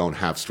 if I don't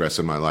have stress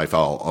in my life,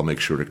 I'll make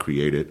sure to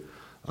create it.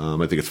 I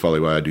think it's probably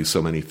why I do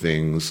so many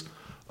things.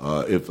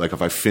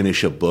 If I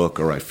finish a book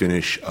or I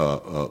finish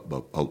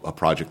a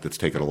project that's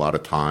taken a lot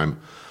of time,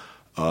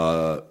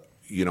 I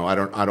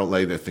don't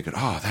lay there thinking,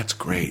 oh, that's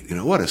great.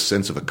 What a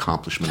sense of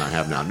accomplishment I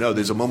have now. No,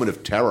 there's a moment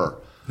of terror.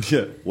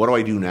 Yeah. What do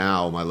I do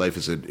now? My life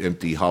is an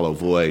empty, hollow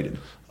void.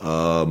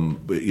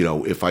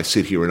 If I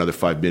sit here another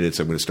 5 minutes,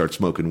 I'm going to start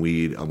smoking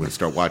weed. I'm going to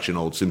start watching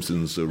old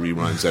Simpsons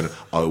reruns, and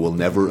I will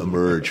never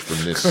emerge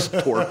from this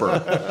torpor.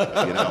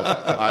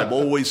 I'm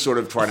always sort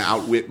of trying to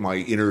outwit my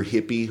inner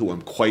hippie, who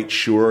I'm quite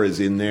sure is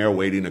in there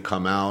waiting to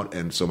come out.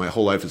 And so my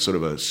whole life is sort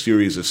of a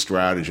series of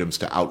stratagems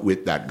to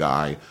outwit that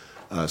guy.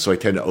 So I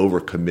tend to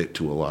overcommit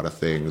to a lot of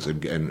things,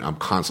 and I'm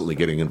constantly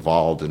getting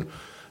involved in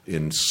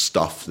in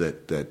stuff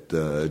that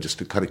just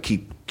to kind of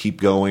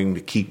keep going,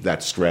 to keep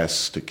that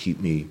stress, to keep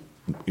me,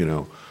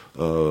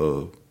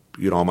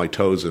 on my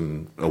toes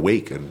and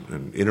awake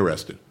and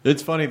interested.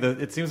 It's funny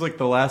that it seems like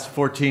the last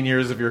 14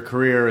 years of your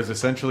career is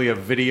essentially a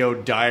video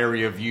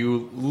diary of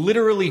you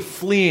literally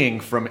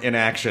fleeing from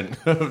inaction.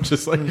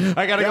 Just like,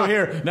 I gotta go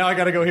here, now I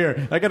gotta go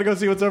here, I gotta go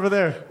see what's over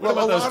there. What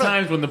about those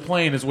times when the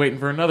plane is waiting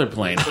for another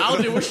plane? I'll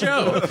do a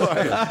show.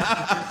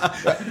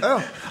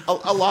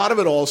 A lot of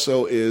it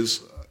also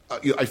is,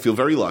 I feel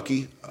very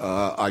lucky.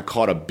 I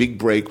caught a big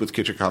break with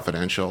Kitchen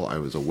Confidential. I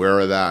was aware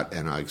of that,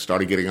 and I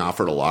started getting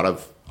offered a lot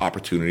of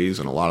opportunities,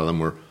 and a lot of them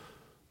were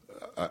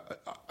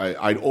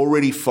I'd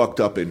already fucked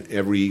up in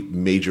every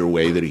major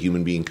way that a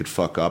human being could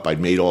fuck up. I'd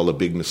made all the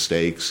big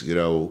mistakes,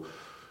 heroin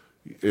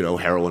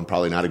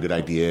probably not a good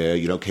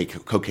idea,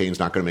 cocaine's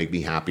not going to make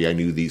me happy. I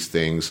knew these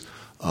things.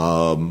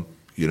 But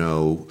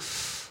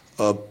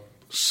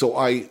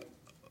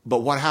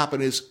what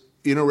happened is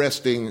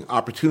interesting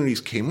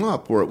opportunities came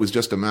up where it was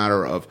just a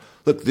matter of,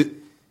 look,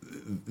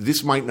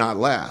 this might not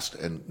last,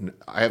 and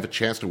I have a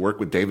chance to work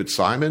with David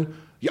Simon.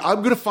 Yeah, I'm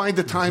going to find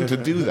the time to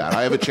do that.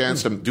 I have a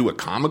chance to do a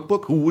comic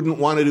book. Who wouldn't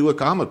want to do a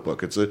comic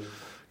book? It's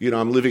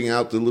I'm living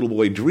out the little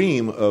boy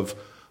dream of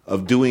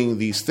doing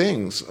these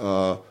things.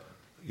 I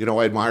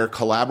admire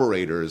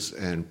collaborators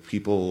and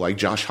people like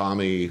Josh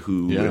Homme,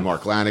 and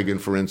Mark Lanigan,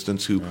 for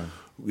instance, who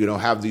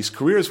have these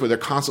careers where they're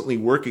constantly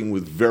working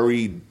with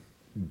very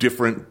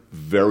different,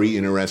 very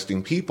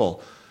interesting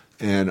people.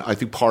 And I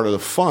think part of the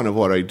fun of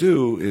what I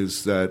do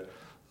is that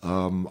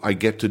I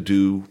get to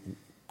do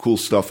cool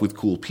stuff with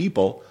cool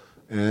people.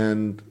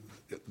 And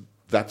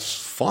that's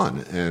fun.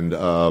 And,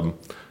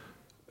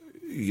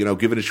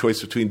 given a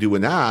choice between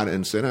doing that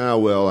and saying,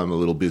 I'm a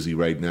little busy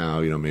right now,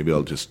 maybe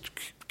I'll just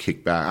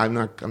kick back. I'm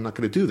not going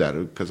to do that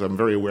because I'm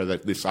very aware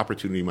that this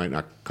opportunity might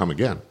not come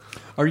again.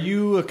 Are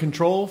you a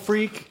control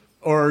freak,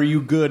 or are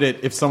you good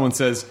at if someone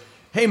says,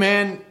 hey,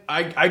 man,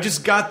 I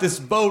just got this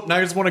boat and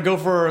I just want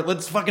to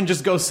let's fucking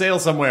just go sail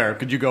somewhere.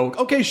 Could you go,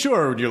 okay,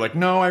 sure? And you're like,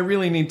 no, I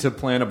really need to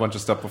plan a bunch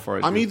of stuff before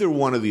I do. I'm either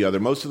one or the other.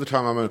 Most of the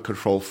time I'm a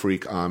control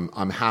freak.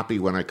 I'm happy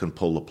when I can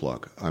pull the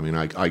plug. I mean,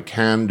 I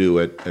can do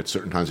it at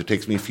certain times. It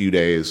takes me a few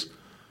days.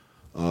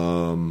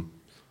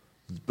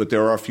 But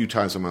there are a few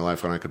times in my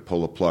life when I could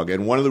pull the plug.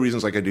 And one of the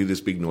reasons I do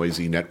this big,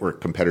 noisy network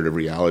competitive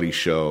reality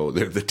show,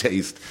 The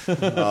Taste,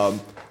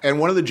 and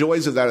one of the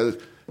joys of that is,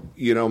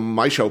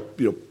 my show,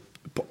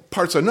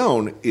 Parts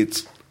Unknown,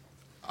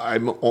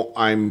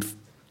 I'm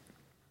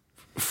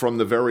from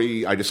the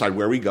very, I decide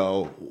where we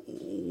go,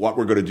 what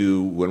we're going to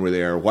do when we're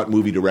there, what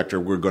movie director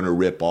we're going to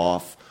rip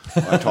off.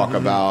 I talk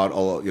about,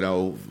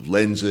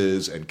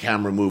 lenses and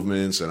camera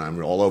movements, and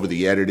I'm all over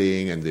the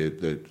editing and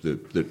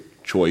the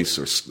choice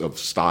of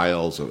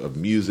styles of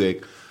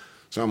music.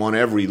 So I'm on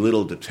every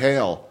little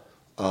detail.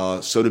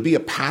 So to be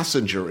a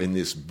passenger in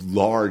this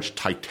large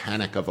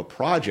Titanic of a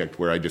project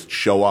where I just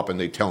show up and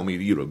they tell me,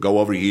 go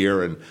over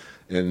here and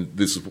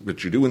this is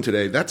what you're doing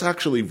today, that's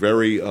actually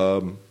very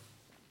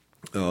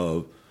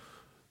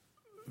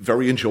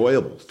very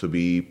enjoyable to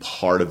be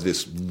part of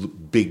this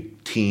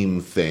big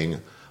team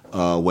thing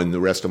when the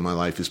rest of my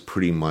life is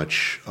pretty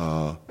much,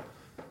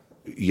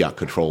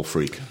 control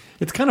freak.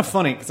 It's kind of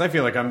funny because I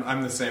feel like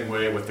I'm the same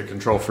way with the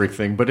control freak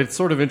thing, but it's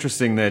sort of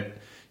interesting that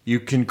you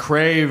can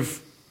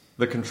crave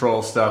the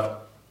control stuff,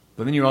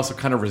 but then you also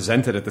kind of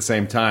resent it at the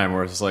same time,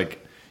 where it's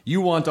like, you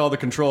want all the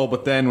control,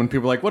 but then when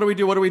people are like, what do we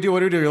do?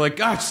 You're like,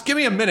 gosh, just give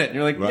me a minute. And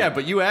you're like, yeah,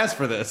 but you asked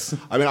for this.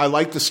 I mean, I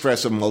like the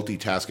stress of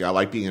multitasking. I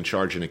like being in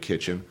charge in a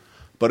kitchen.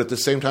 But at the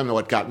same time,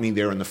 what got me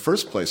there in the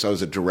first place, I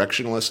was a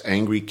directionless,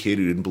 angry kid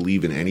who didn't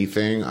believe in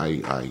anything.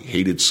 I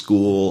hated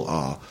school.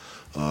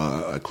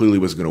 I clearly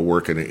wasn't going to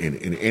work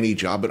in any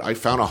job. But I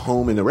found a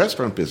home in the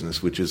restaurant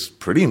business, which is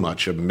pretty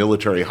much a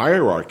military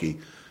hierarchy.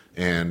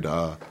 And,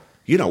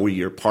 where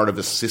you're part of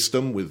a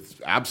system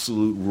with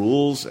absolute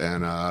rules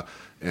and a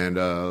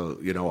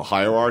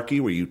hierarchy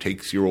where you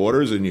take your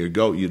orders and you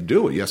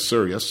do it. Yes,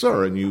 sir. Yes,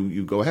 sir. And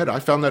you go ahead. I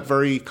found that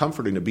very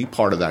comforting to be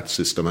part of that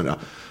system. And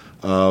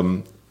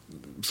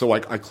so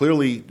I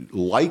clearly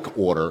like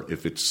order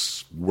if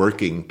it's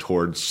working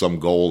towards some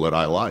goal that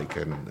I like.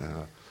 And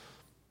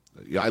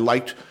I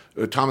liked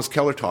Thomas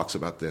Keller talks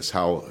about this,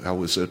 how it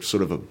was a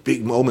sort of a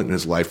big moment in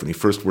his life when he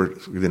first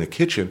worked within a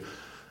kitchen,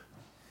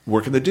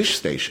 working the dish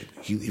station.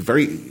 He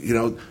very,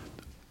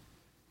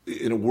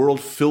 in a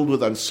world filled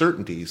with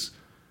uncertainties,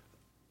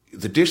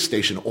 the dish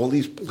station, all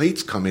these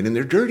plates come in and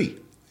they're dirty.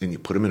 And you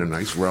put them in a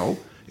nice row,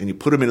 and you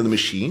put them into the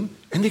machine,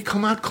 and they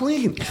come out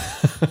clean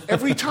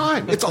every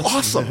time. It's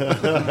awesome.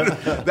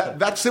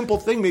 That simple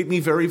thing made me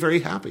very, very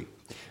happy.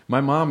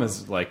 My mom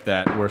is like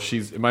that, where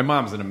my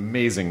mom's an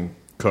amazing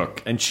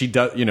cook, and she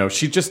does,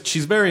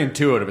 she's very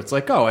intuitive. It's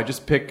like, I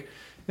just pick,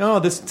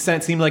 this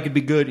seemed like it'd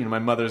be good. Her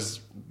family's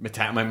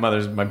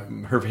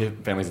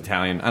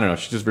Italian. I don't know.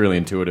 She's just really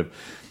intuitive.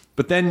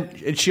 But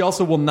then she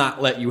also will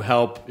not let you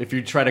help if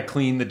you try to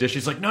clean the dish.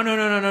 She's like, no.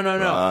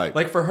 Right.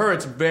 Like for her,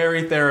 it's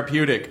very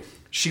therapeutic.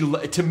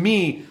 To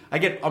me, I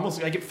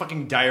get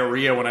fucking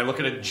diarrhea when I look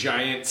at a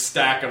giant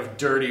stack of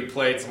dirty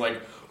plates. I'm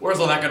like, where's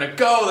all that going to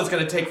go? That's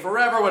going to take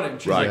forever. And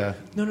she's Right.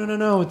 like,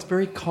 no. It's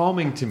very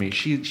calming to me.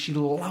 She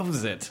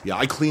loves it. Yeah,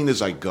 I clean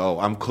as I go.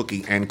 I'm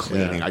cooking and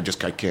cleaning. Yeah.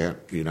 I can't.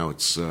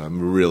 It's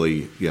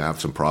really. I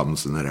have some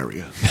problems in that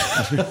area.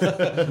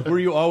 Were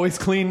you always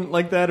clean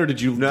like that, or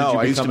did you? No, did you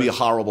I used to become be a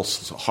horrible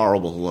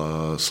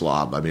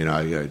slob. I mean,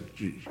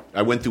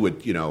 I went through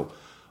it.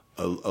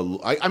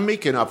 I'm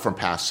making up from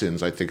past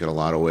sins. I think in a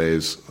lot of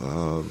ways.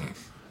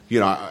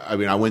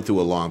 I went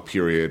through a long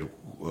period.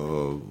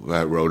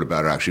 I wrote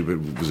about it actually.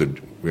 It was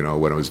when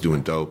I was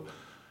doing dope.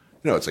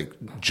 It's like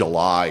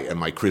July and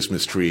my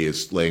Christmas tree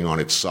is laying on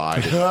its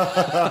side. In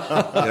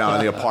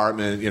the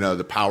apartment,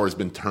 the power's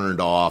been turned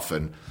off,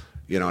 and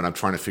and I'm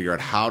trying to figure out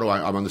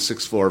I'm on the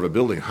 6th floor of a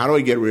building. How do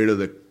I get rid of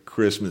the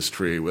Christmas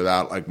tree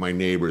without like my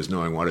neighbors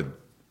knowing what a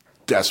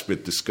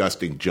desperate,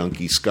 disgusting,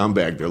 junky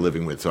scumbag they're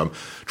living with? So I'm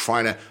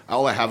trying to.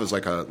 All I have is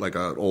like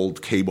an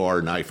old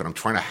K-bar knife, and I'm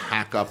trying to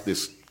hack up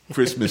this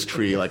Christmas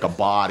tree like a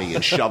body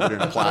and shove it in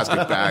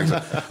plastic bags.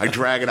 I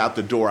drag it out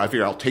the door. I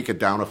figure I'll take it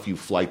down a few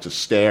flights of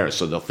stairs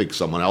so they'll think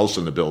someone else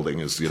in the building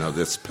is,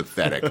 this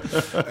pathetic.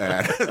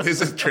 And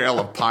there's a trail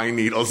of pine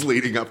needles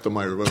leading up to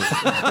my room.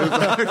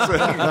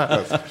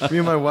 Me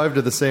and my wife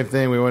did the same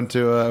thing. We went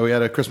to we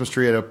had a Christmas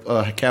tree at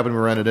a cabin we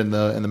rented in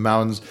the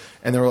mountains,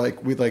 and they're like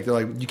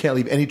you can't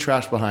leave any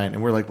trash behind.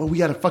 And we're like, well, we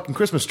had a fucking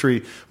Christmas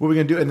tree. What are we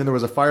gonna do? And then there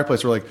was a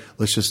fireplace. We're like,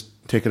 let's just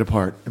take it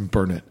apart and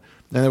burn it.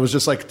 And it was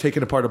just like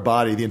taking apart a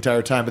body the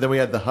entire time. But then we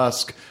had the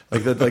husk,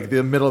 like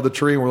the middle of the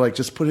tree, and we're like,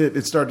 just put it.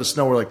 It started to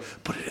snow. We're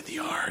like, put it in the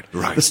yard.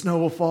 Right. The snow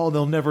will fall. And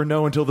they'll never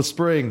know until the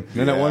spring.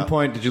 And at one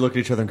point, did you look at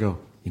each other and go,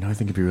 I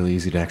think it'd be really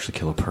easy to actually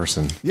kill a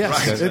person?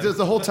 Yes, Right. It's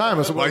the whole time.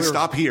 Why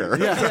stop here?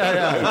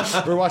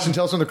 Yeah. We were watching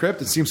Tales from the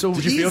Crypt. It seemed so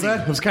Did you feel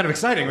that? It was kind of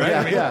exciting,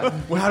 right? Yeah.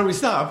 Well, how do we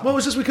stop? Well, it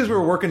was just because we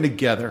were working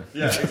together.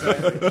 Yeah,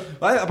 exactly.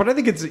 But I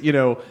think it's,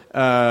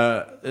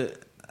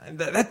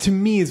 that to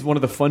me is one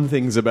of the fun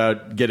things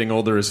about getting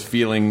older is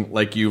feeling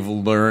like you've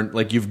learned,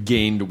 like you've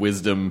gained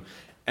wisdom,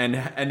 and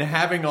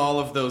having all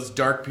of those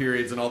dark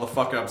periods and all the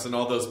fuck ups and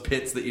all those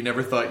pits that you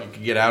never thought you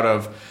could get out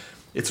of.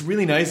 It's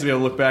really nice to be able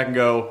to look back and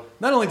go,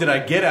 not only did I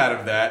get out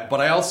of that, but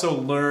I also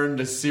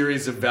learned a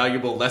series of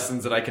valuable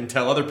lessons that I can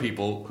tell other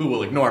people who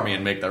will ignore me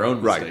and make their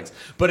own mistakes.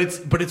 Right.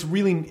 But it's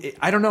really,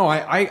 I don't know,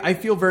 I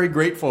feel very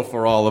grateful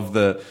for all of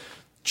the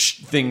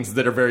things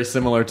that are very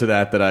similar to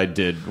that I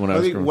did when I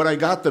was growing up. When I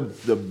got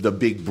the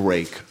big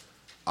break,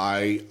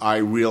 I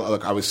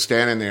was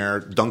standing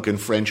there, Dunkin'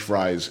 French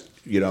fries,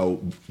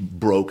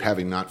 broke,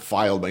 having not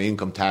filed my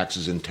income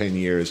taxes in 10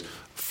 years,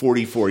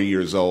 44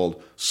 years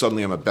old.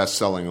 Suddenly I'm a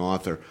best-selling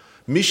author.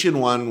 Mission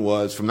one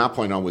was, from that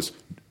point on, was,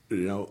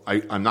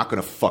 I'm not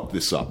going to fuck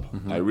this up.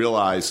 Mm-hmm. I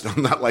realized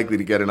I'm not likely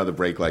to get another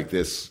break like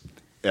this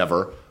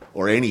ever,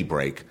 or any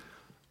break.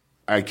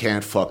 I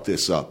can't fuck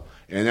this up.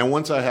 And then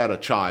once I had a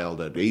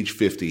child at age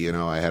 50,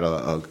 I had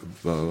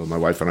my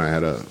wife and I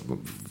had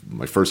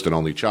my first and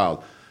only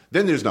child.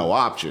 Then there's no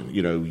option.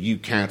 You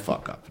can't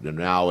fuck up. And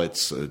now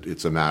it's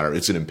a matter.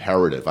 It's an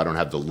imperative. I don't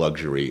have the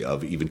luxury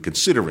of even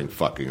considering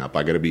fucking up.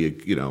 I got to be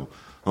I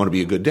want to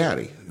be a good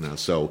daddy.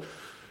 So.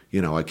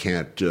 I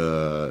can't.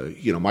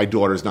 My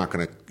daughter's not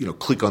going to,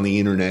 click on the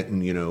internet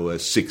in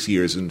 6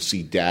 years and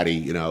see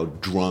daddy,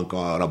 drunk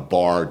on a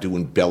bar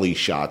doing belly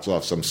shots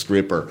off some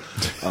stripper.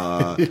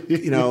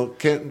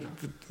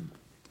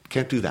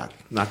 Can't do that.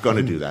 Not going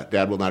to do that.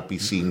 Dad will not be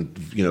seen,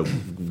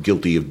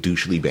 guilty of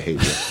douchely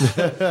behavior.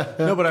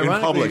 No, but in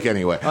public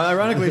anyway.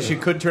 Ironically, she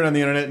could turn on the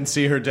internet and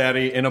see her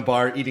daddy in a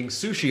bar eating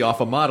sushi off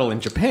a model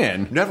in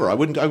Japan. Never. I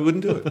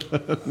wouldn't do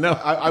it. No,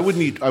 I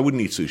wouldn't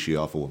eat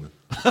sushi off a woman.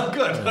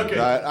 Good. Okay.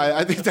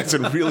 I think that's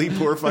a really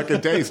poor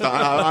fucking taste.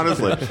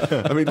 Honestly,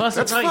 I mean, Plus,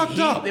 that's fucked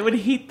up. They would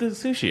heat the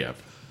sushi up,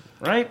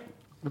 right?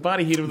 The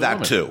body heat of the That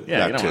woman. too. Yeah,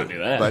 that you don't too. want to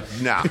do that. But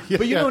nah.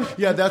 But you don't.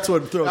 Yeah, that's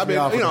what throws me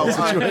off in this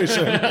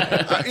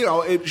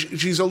situation.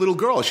 She's a little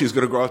girl. She's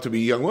going to grow up to be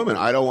a young woman.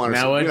 I don't want to.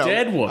 Now say, a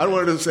dead woman. I don't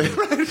want her to say,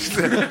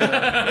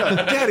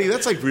 "Daddy,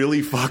 that's like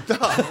really fucked up."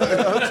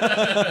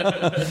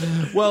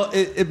 Well,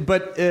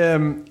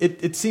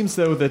 it seems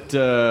though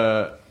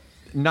that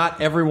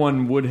not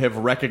everyone would have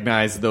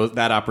recognized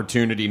that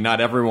opportunity. Not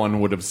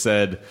everyone would have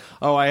said,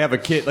 "Oh, I have a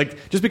kid."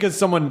 Like just because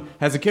someone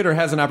has a kid or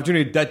has an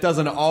opportunity, that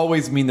doesn't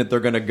always mean that they're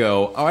going to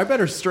go, "Oh, I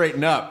better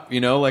straighten up."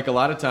 Like a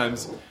lot of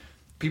times,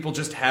 people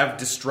just have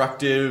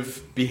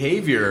destructive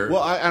behavior.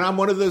 Well, and I'm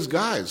one of those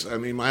guys. I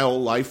mean, my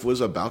whole life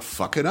was about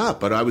fucking up.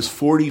 But I was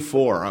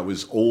 44. I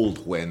was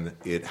old when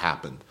it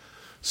happened.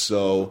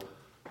 So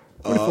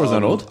 44 is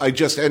not old.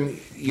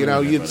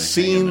 You'd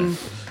seen.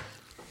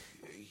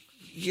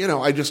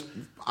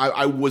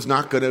 I was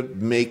not going to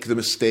make the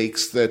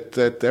mistakes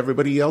that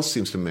everybody else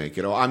seems to make.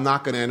 I'm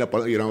not going to end up,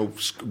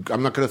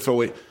 I'm not going to throw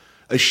away.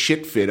 a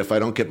shit fit if I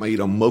don't get my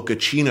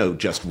mochaccino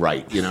just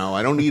right.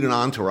 I don't need an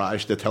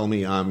entourage to tell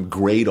me I'm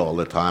great all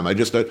the time. I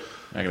just.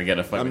 Not gonna get in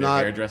a fight with your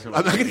hairdresser.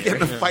 I'm not gonna get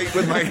in a fight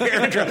with my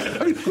hairdresser.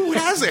 I mean, who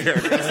has a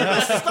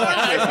hairdresser?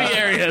 Guy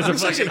Fieri has a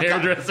fucking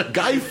hairdresser.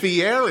 Guy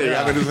Fieri.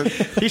 Yeah. I mean,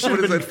 he should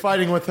have been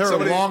fighting with her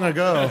long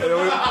ago.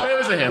 It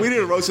was a him. We did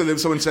a roast of him.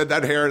 Someone said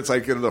that hair. It's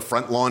like the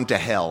front lawn to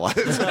hell. What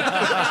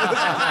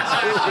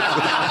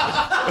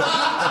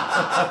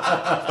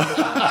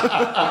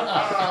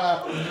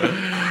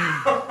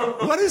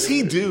does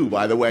he do,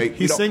 by the way?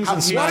 He sings in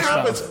what Smash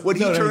happens Mouth. when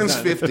he turns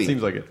 50? That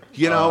seems like it.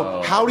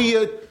 How do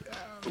you...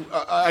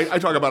 I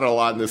talk about it a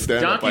lot in this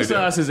stand-up. Donkey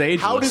sauce is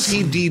ageless. How does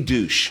he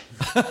de-douche?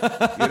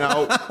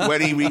 How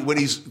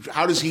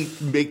does he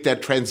make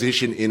that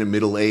transition in a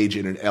middle age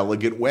in an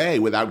elegant way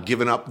without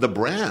giving up the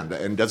brand?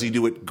 And does he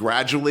do it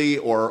gradually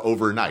or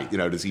overnight?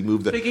 Does he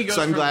move the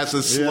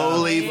sunglasses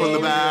slowly from the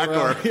back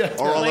or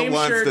all at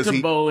once? Shirt Does to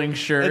he bowling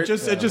shirt?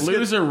 It just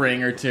lose a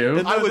ring or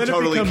two. I would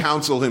totally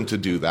counsel him to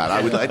do that.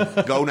 I would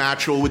go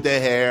natural with the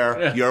hair.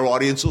 Yeah. Your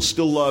audience will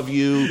still love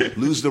you.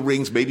 Lose the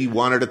rings maybe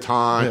one at a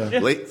time.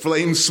 Yeah.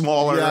 Flame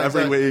smaller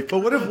every week.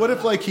 But what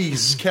if like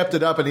he's kept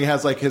it up and he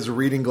has like his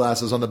reading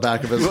glasses on the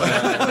back of his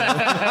head?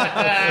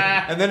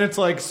 And then it's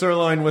like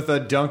sirloin with a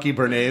donkey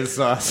béarnaise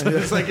sauce.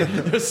 It's like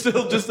there's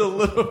still just a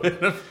little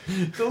bit of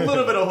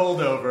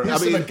holdover.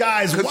 The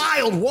guy's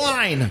wild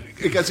wine.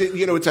 Because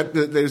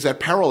there's that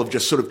peril of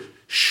just sort of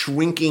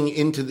shrinking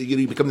into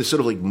you become this sort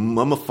of like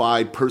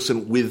mummified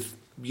person with.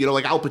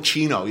 Like Al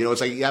Pacino. It's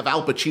like you have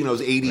Al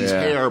Pacino's 80s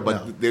hair,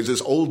 but there's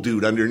this old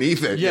dude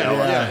underneath it.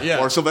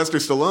 Or Sylvester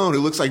Stallone, who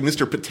looks like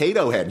Mr.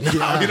 Potato Head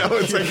now.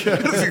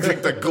 It's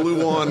like the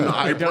glue-on eyebrows.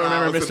 I don't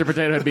remember Mr.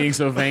 Potato Head being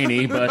so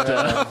veiny, but...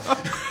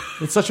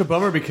 It's such a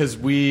bummer because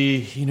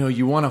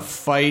you want to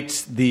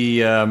fight the...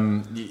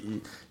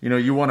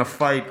 you want to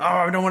fight,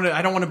 I don't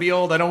want to be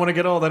old, I don't want to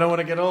get old,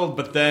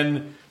 but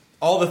then...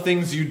 all the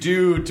things you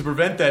do to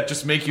prevent that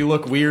just make you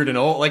look weird and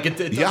old. Like it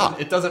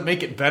doesn't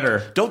make it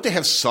better. Don't they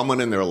have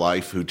someone in their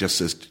life who just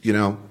says,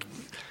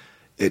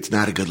 it's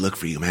not a good look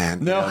for you,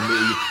 man. No,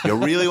 you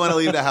really want to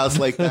leave the house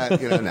like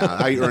that? No,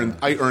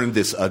 I earned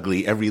this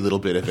ugly, every little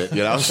bit of it.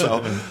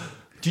 So,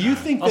 do you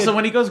think? Also,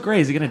 when he goes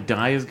gray, is he going to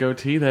dye his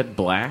goatee that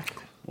black?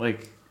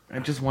 Like. I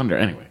just wonder.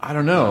 Anyway, I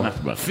don't know.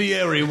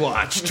 Fieri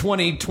Watch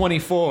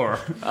 2024.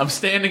 I'm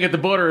standing at the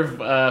border of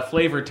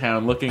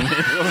Flavortown looking at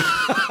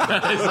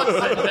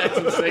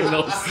his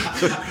signals.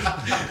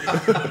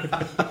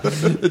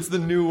 It's the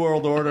New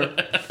World Order.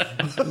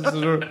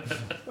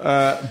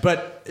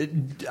 But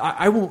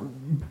I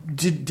won't.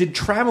 Did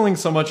traveling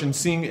so much and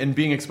seeing and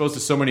being exposed to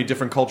so many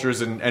different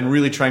cultures and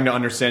really trying to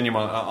understand them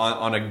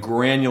on a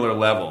granular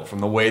level from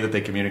the way that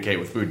they communicate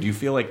with food, do you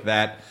feel like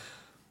that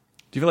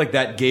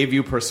gave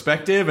you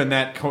perspective and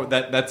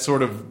that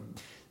sort of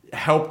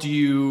helped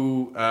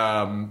you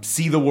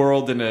see the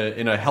world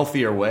in a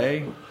healthier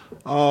way?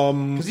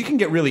 Because you can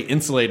get really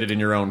insulated in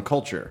your own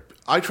culture.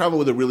 I travel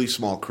with a really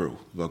small crew,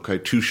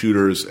 2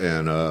 shooters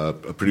and a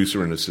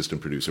producer and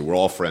assistant producer. We're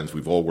all friends.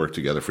 We've all worked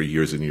together for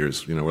years and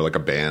years. We're like a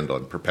band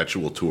on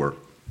perpetual tour.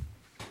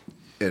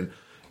 And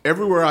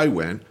everywhere I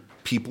went,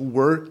 people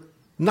were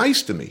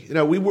nice to me.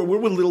 We're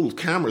with little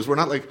cameras. We're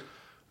not like...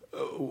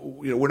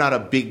 we're not a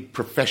big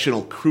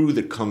professional crew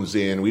that comes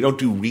in. We don't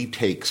do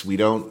retakes. We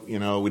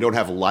don't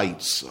have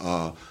lights.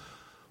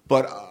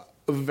 But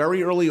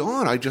very early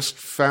on, I just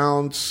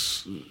found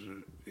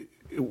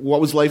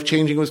what was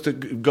life-changing was to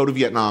go to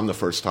Vietnam the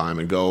first time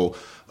and go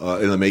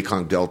in the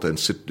Mekong Delta and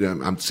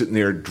I'm sitting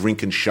there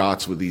drinking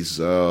shots with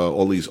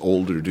all these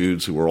older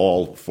dudes who were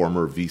all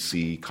former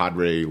VC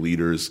cadre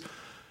leaders.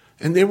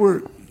 And they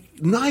were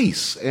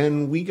nice.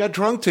 And we got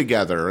drunk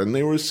together. And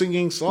they were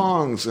singing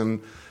songs.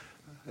 And...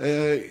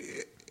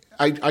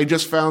 I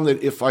just found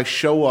that if I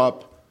show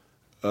up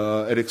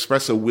and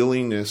express a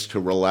willingness to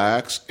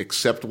relax,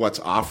 accept what's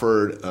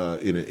offered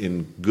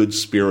in good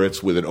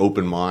spirits with an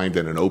open mind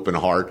and an open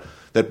heart,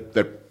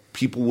 that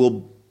people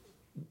will,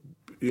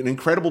 in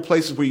incredible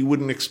places where you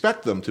wouldn't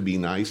expect them to be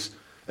nice,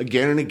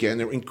 again and again,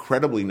 they're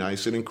incredibly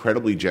nice and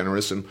incredibly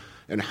generous and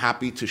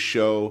happy to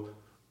show.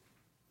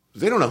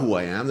 They don't know who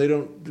I am. They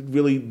don't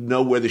really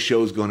know where the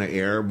show is going to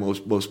air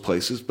most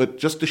places, but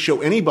just to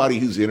show anybody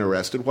who's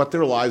interested what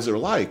their lives are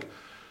like.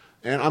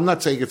 And I'm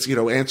not saying it's,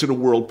 answer to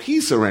world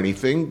peace or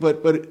anything,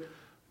 but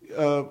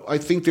I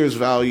think there's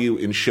value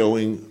in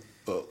showing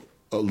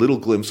a little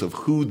glimpse of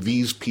who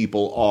these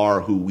people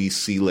are who we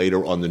see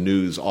later on the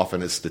news,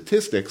 often as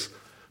statistics,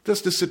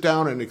 just to sit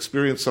down and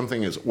experience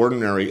something as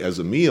ordinary as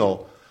a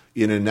meal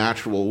in a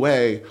natural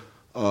way.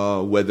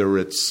 Whether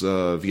it's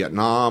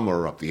Vietnam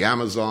or up the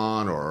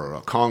Amazon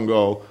or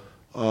Congo,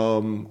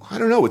 I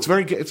don't know. It's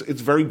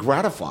very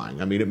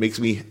gratifying. I mean, it makes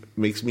me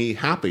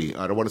happy.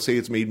 I don't want to say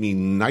it's made me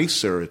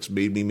nicer. It's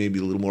made me maybe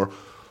a little more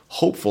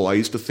hopeful. I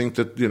used to think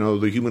that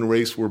the human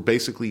race were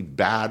basically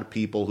bad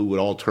people who would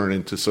all turn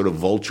into sort of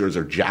vultures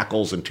or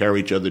jackals and tear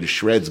each other to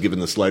shreds given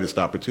the slightest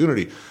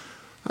opportunity.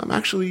 I'm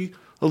actually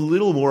a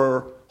little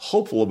more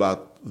hopeful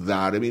about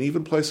that. I mean,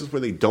 even places where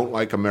they don't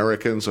like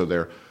Americans or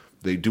they're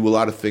They do a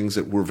lot of things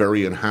that we're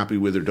very unhappy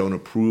with or don't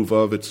approve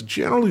of. It's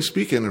generally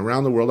speaking,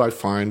 around the world, I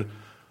find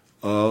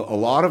a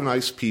lot of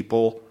nice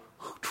people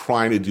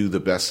trying to do the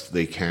best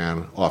they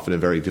can, often in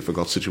very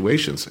difficult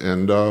situations.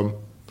 And I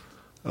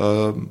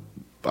find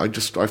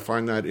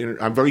that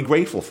I'm very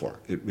grateful for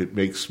it. It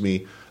makes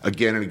me,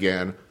 again and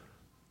again,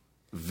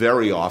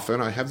 very often,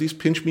 I have these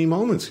pinch me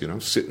moments,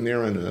 sitting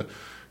there in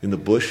the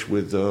bush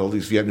with all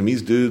these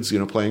Vietnamese dudes,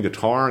 playing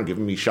guitar and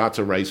giving me shots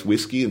of rice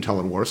whiskey and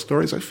telling war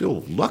stories. I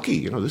feel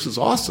lucky. This is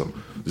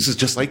awesome. This is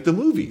just like the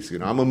movies.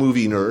 I'm a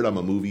movie nerd. I'm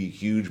a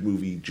huge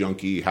movie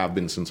junkie, have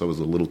been since I was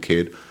a little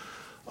kid.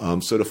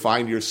 So to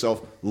find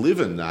yourself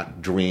living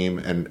that dream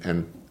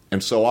and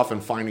so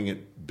often finding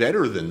it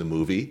better than the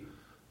movie,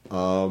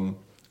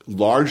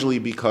 largely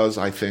because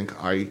I think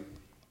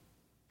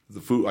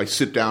the food I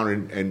sit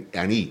down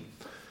and eat.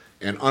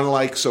 And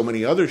unlike so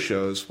many other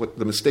shows, what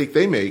the mistake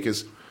they make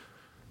is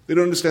they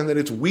don't understand that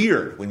it's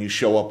weird when you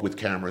show up with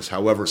cameras,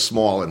 however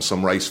small, in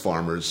some rice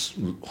farmer's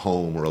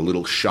home or a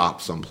little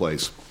shop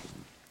someplace.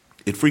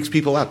 It freaks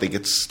people out. They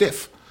get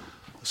stiff.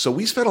 So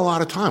we spend a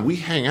lot of time. We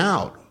hang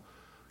out.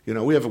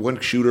 We have one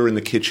shooter in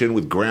the kitchen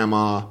with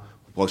grandma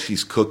while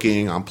she's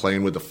cooking. I'm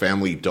playing with the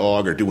family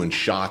dog or doing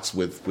shots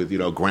with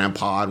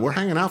grandpa. And we're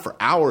hanging out for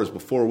hours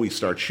before we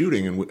start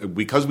shooting. And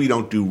because we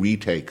don't do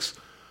retakes,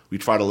 we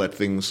try to let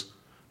things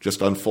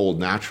just unfold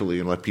naturally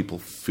and let people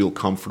feel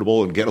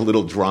comfortable and get a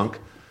little drunk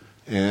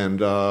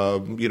and,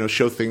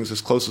 show things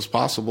as close as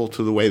possible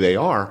to the way they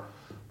are.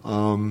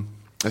 I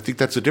think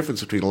that's the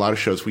difference between a lot of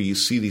shows where you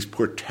see these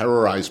poor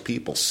terrorized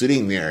people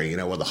sitting there,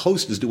 while the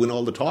host is doing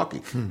all the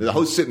talking. The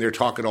host sitting there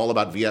talking all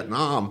about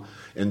Vietnam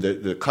and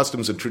the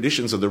customs and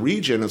traditions of the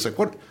region. It's like,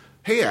 what?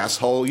 Hey,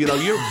 asshole, you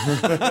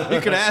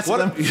could ask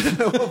them.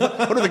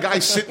 What are the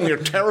guys sitting there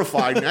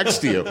terrified next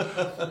to you?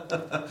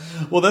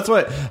 Well, that's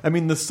what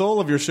the soul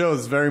of your show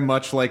is very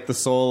much like the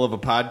soul of a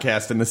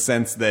podcast in the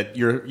sense that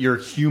you're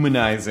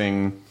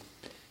humanizing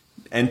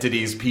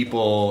entities,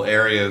 people,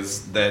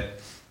 areas that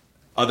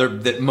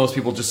most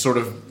people just sort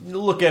of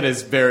look at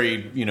as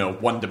very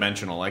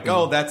one-dimensional, like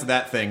oh, that's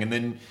that thing, and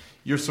then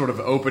you're sort of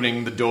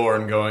opening the door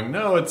and going,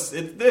 no, it's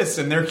this,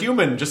 and they're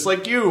human, just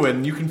like you,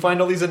 and you can find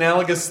all these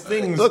analogous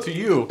things to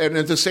you. And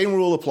the same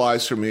rule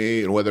applies for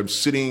me, whether I'm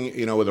sitting,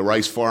 with a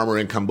rice farmer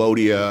in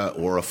Cambodia,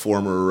 or a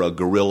former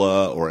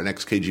guerrilla, or an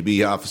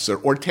ex-KGB officer,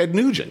 or Ted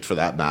Nugent, for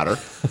that matter.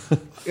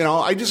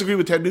 I disagree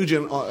with Ted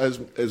Nugent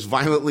as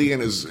violently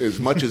and as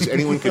much as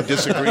anyone could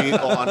disagree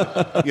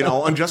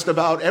on just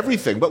about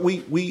everything. But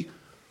we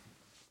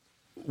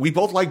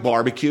both like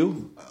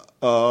barbecue.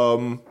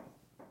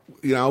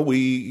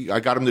 I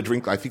got him to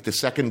drink, I think, the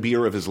second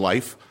beer of his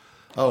life.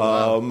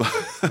 Oh,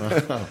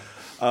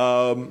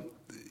 wow.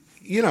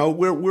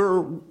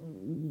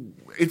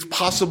 It's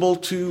possible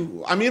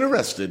to, I'm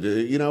interested.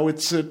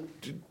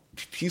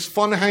 He's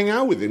fun to hang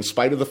out with in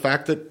spite of the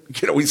fact that,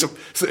 he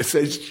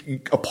says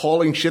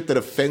appalling shit that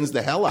offends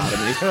the hell out of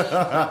me.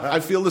 I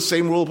feel the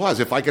same rule applies.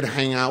 If I could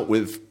hang out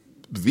with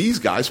these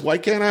guys, why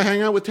can't I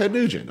hang out with Ted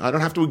Nugent? I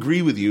don't have to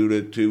agree with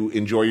you to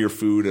enjoy your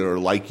food or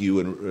like you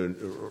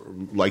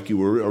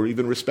or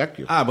even respect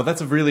you. Well,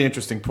 that's a really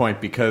interesting point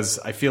because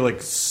I feel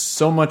like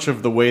so much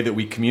of the way that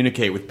we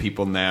communicate with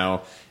people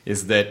now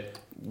is that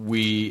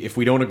if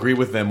we don't agree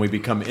with them, we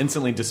become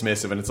instantly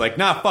dismissive, and it's like,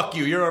 nah, fuck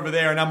you, you're over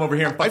there, and I'm over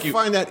here, and fuck you. I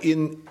find that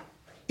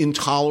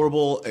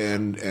intolerable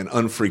and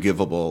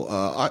unforgivable.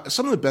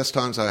 Some of the best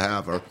times I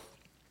have are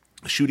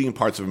shooting in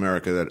parts of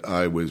America that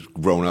I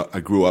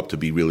grew up to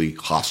be really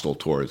hostile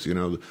towards.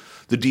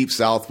 The Deep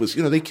South was,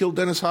 they killed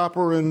Dennis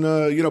Hopper and,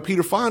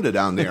 Peter Fonda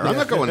down there. I'm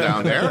not going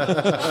down there.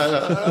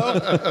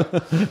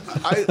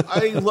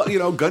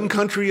 Gun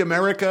country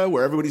America,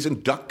 where everybody's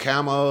in duck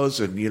camos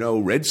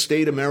and, red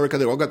state America,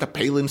 they all got the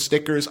Palin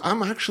stickers.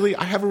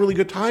 I have a really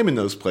good time in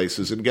those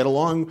places and get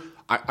along.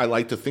 I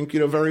like to think,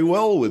 very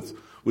well with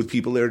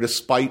people there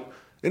despite.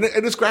 And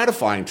it's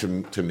gratifying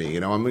to me.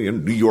 I'm a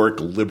New York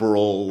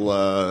liberal,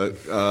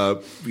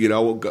 go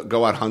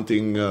out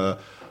hunting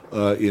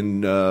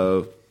in,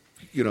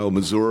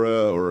 Missouri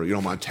or,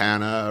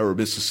 Montana or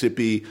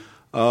Mississippi.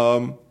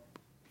 I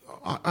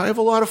have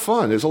a lot of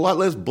fun. There's a lot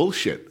less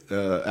bullshit,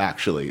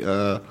 actually.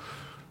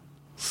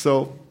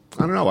 So, I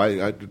don't know.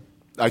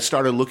 I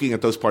started looking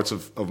at those parts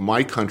of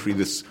my country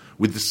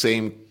with the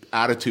same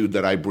attitude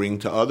that I bring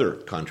to other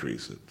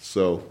countries.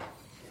 So...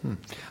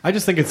 I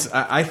just think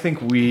I think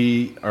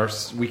we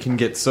can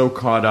get so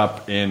caught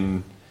up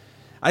in.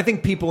 I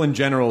think people in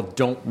general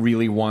don't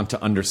really want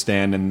to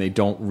understand, and they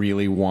don't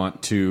really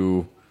want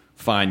to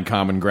find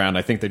common ground.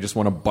 I think they just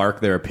want to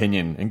bark their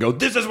opinion and go,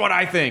 "This is what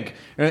I think."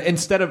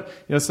 Instead of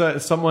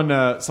someone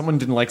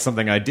didn't like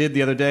something I did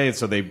the other day,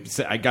 so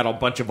I got a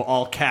bunch of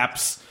all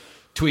caps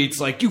tweets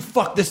like, "You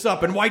fucked this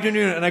up," and why didn't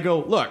you? And I go,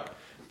 "Look.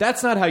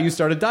 That's not how you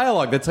start a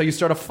dialogue. That's how you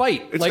start a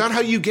fight. It's not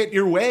how you get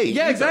your way.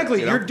 Yeah, either,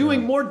 exactly. You're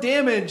doing more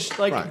damage,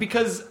 right.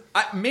 Because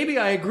maybe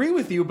I agree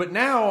with you, but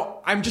now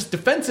I'm just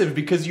defensive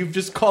because you've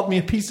just called me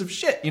a piece of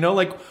shit.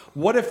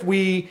 What if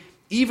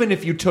even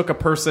if you took a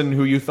person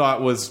who you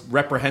thought was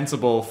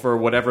reprehensible for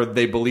whatever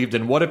they believed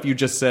in, what if you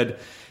just said,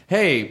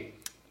 hey,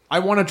 I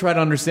want to try to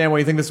understand why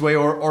you think this way,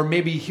 or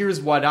maybe here's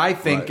what I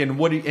think, and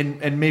what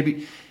and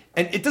maybe.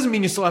 And it doesn't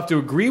mean you still have to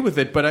agree with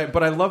it, but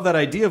I love that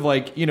idea of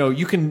like,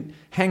 you can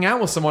hang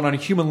out with someone on a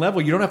human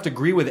level. You don't have to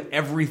agree with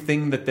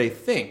everything that they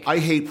think. I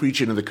hate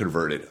preaching to the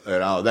converted.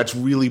 That's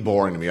really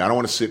boring to me. I don't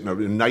want to sit in a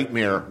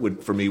nightmare.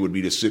 For me would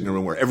be to sit in a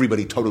room where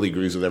everybody totally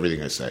agrees with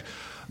everything I say.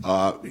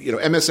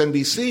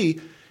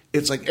 MSNBC.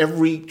 It's like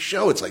every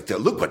show, it's like,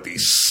 look what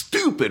these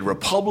stupid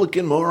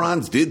Republican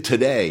morons did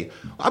today.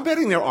 I'm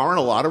betting there aren't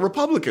a lot of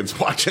Republicans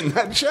watching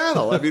that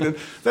channel. I mean,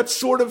 that's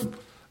sort of,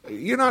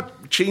 you're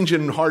not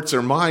changing hearts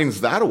or minds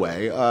that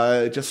way.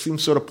 It just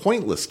seems sort of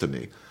pointless to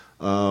me,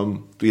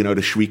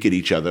 to shriek at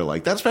each other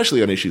like that,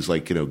 especially on issues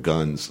like,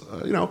 guns.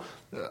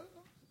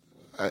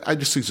 I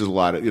just think there's a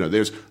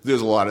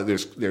lot of,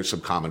 there's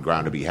some common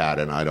ground to be had,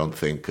 and I don't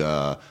think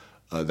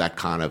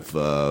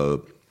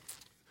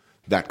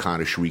that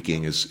kind of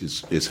shrieking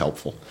is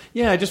helpful.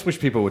 Yeah, I just wish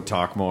people would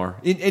talk more.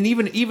 And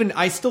even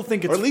I still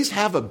think it's... Or at least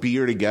have a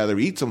beer together,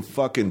 eat some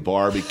fucking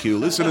barbecue,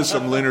 listen to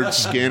some Lynyrd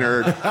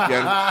Skynyrd,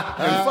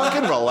 and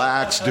fucking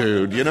relax,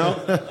 dude,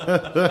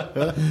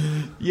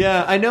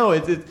 Yeah, I know.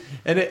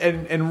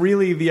 And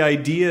really the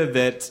idea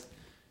that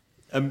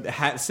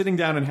sitting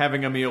down and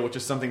having a meal, which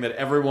is something that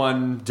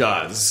everyone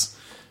does,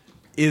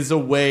 is a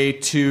way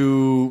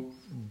to...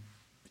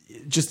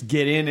 just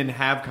get in and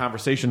have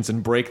conversations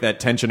and break that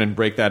tension and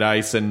break that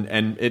ice, and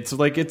it's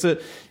like it's a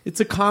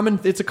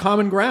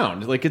common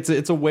ground. Like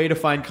it's a way to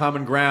find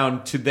common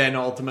ground to then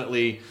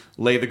ultimately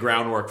lay the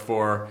groundwork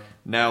for.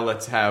 Now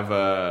let's have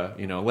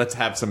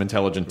some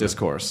intelligent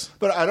discourse.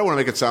 But I don't want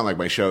to make it sound like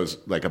my show's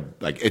like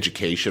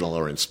educational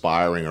or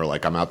inspiring, or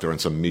like I'm out there on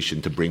some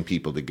mission to bring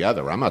people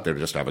together. I'm out there to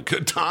just have a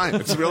good time.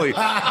 It's really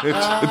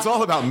it's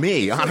all about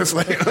me,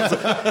 honestly.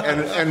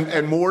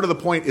 and more to the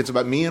point, it's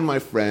about me and my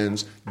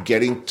friends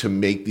getting to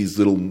make these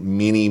little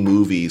mini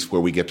movies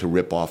where we get to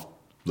rip off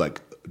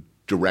like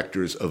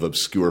directors of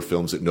obscure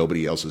films that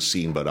nobody else has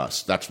seen but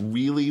us. That's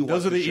really what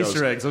those are the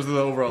Easter eggs. Those are the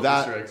overall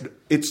Easter eggs.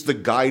 It's the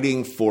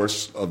guiding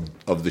force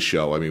of the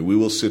show. I mean, we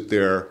will sit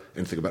there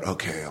and think about,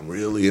 okay, I'm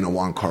really in a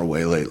Wong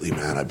Kar-wai lately,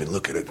 man. I've been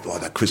looking at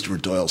that Christopher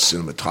Doyle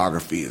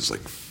cinematography is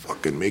like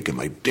fucking making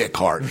my dick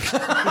hard.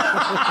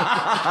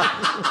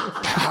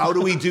 How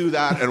do we do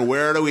that, and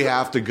where do we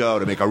have to go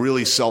to make a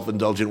really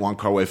self-indulgent Wong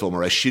Kar-wai film,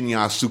 or a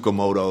Shinya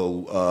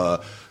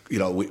Tsukamoto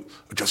we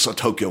just saw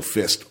Tokyo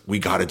Fist. We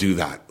got to do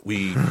that.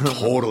 We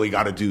totally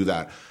got to do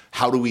that.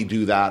 How do we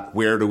do that?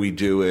 Where do we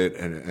do it?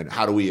 And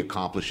how do we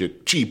accomplish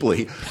it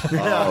cheaply?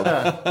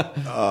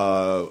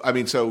 I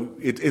mean, so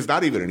it's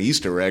not even an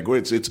Easter egg.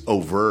 It's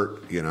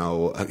overt.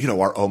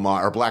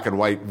 Our black and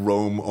white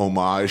Rome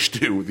homage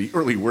to the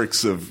early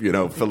works of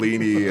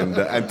Fellini and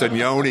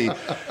Antonioni.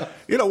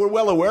 We're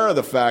well aware of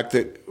the fact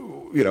that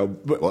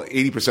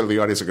 80% of the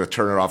audience are going to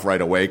turn it off right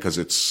away because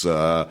it's.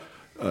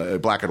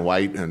 Black and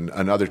white, and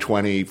another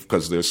 20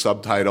 because there's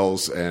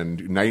subtitles,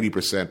 and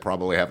 90%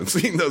 probably haven't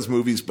seen those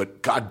movies.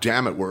 But God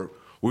damn it, we're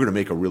going to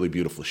make a really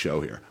beautiful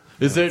show here.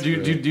 Is there? Do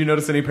you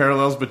notice any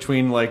parallels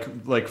between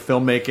like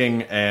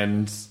filmmaking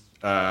and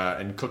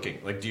cooking?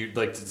 Like, do you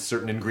like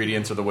certain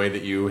ingredients or the way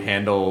that you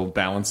handle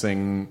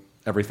balancing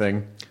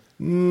everything?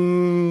 Not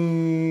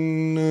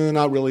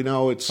really.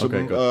 No, it's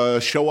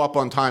show up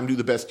on time, do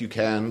the best you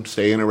can,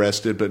 stay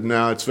interested. But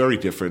no, it's very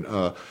different.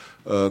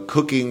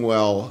 Cooking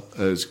well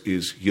is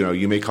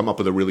you may come up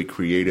with a really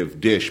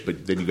creative dish,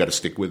 but then you got to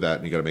stick with that,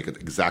 and you got to make it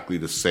exactly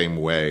the same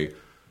way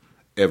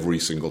every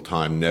single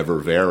time, never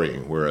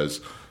varying. Whereas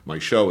my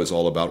show is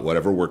all about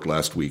whatever worked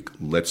last week.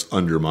 Let's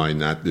undermine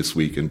that this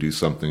week and do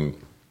something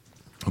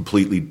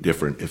completely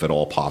different, if at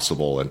all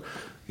possible. And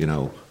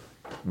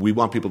we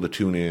want people to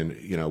tune in,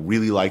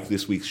 really like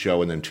this week's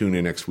show, and then tune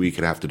in next week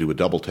and have to do a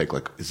double take.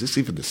 Like, is this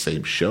even the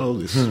same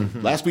show?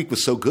 Last week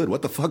was so good.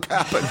 What the fuck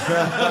happened?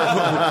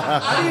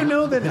 How do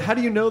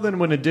you know then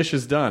when a dish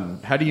is done?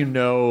 How do you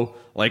know,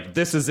 like,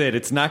 this is it?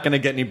 It's not going to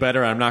get any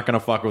better. I'm not going to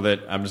fuck with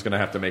it. I'm just going to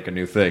have to make a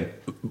new thing.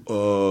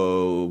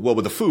 Well,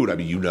 with the food, I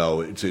mean,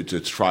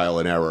 it's trial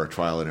and error,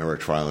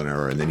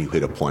 and then you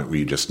hit a point where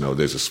you just know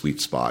there's a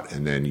sweet spot,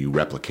 and then you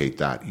replicate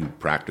that. You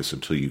practice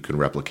until you can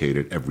replicate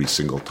it every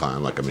single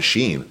time like a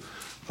machine.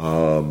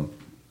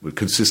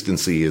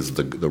 Consistency is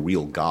the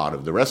real god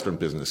of the restaurant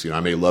business. I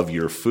may love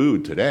your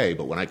food today,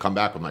 but when I come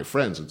back with my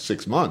friends in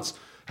 6 months,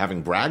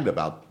 having bragged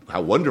about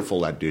how wonderful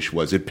that dish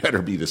was, it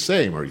better be the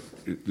same, or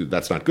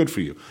that's not good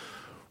for you.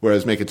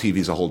 Whereas making TV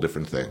is a whole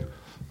different thing.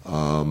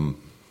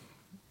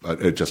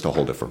 It's just a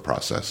whole different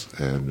process.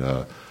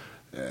 And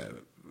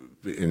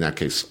in that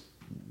case,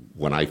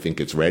 when I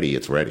think it's ready,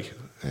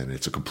 and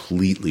it's a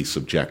completely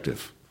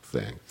subjective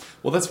thing.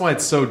 Well, that's why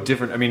it's so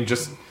different. I mean,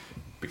 just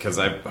because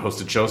I've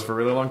hosted shows for a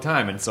really long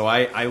time, and so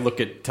I look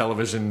at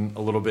television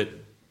a little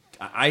bit.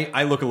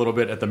 I look a little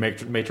bit at the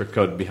matrix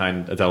code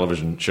behind a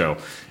television show,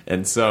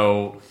 and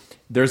so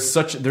there's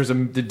a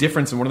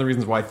difference. And one of the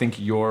reasons why I think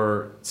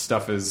your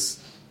stuff has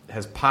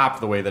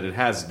popped the way that it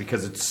has is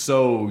because it's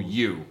so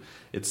you.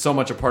 It's so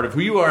much a part of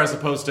who you are, as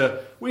opposed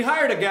to we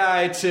hired a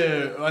guy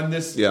to on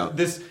this. Yeah.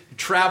 This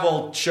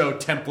travel show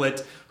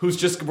template who's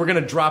just we're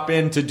going to drop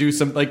in to do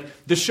some like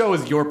the show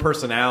is your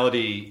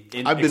personality.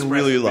 I've been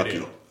really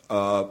lucky.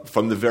 Video.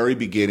 From the very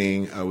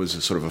beginning, I was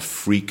a sort of a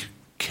freak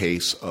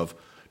case of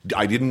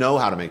I didn't know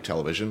how to make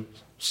television.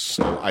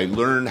 So I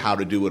learned how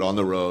to do it on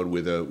the road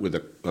with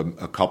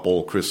a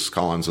couple, Chris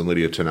Collins and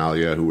Lydia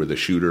Tenalia, who were the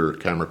shooter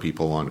camera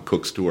people on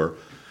Cook's tour.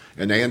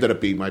 And they ended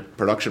up being my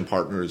production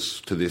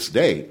partners to this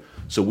day.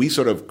 So we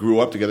sort of grew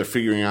up together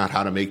figuring out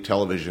how to make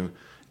television.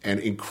 And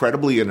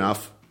incredibly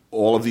enough,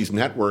 all of these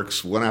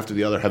networks, one after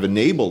the other, have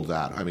enabled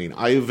that. I mean,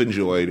 I have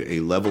enjoyed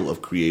a level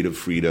of creative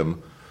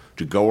freedom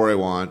to go where I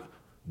want,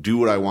 do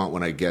what I want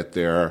when I get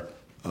there,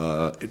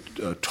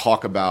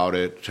 talk about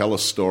it, tell a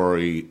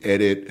story,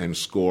 edit and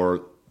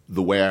score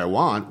the way I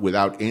want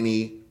without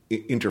any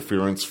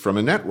interference from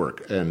a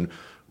network. And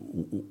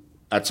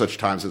at such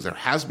times as there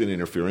has been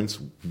interference,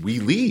 we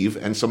leave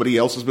and somebody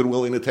else has been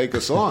willing to take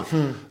us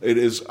on. It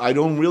is, I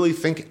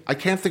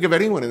can't think of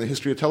anyone in the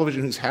history of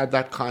television who's had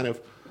that kind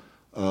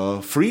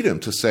of freedom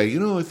to say,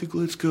 I think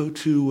let's go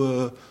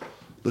to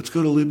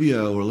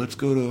Libya, or let's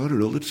go to, I don't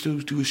know, let's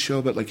do a show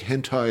about like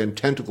hentai and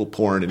tentacle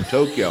porn in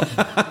Tokyo.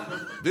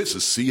 This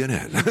is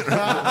CNN.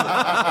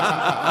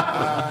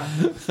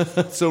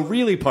 So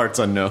really parts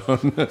unknown.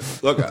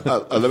 Look,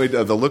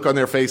 the look on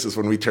their faces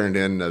when we turned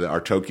in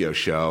our Tokyo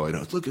show,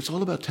 look, it's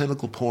all about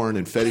tentacle porn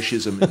and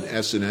fetishism and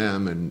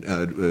S&M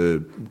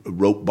and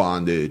rope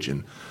bondage,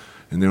 and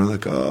they were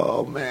like,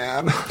 oh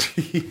man.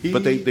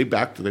 But they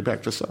backed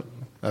us up.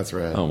 That's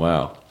right. Oh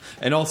wow.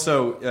 And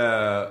also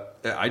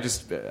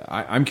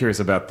I'm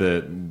curious about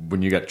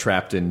when you got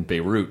trapped in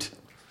Beirut.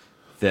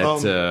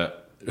 That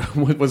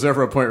was there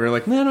ever a point where you're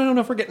like,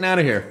 no, we're getting out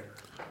of here?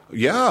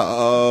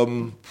 Yeah.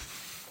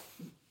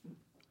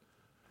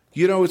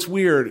 It's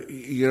weird.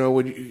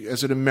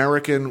 As an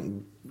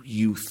American,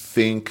 you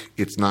think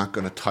it's not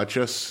going to touch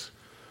us.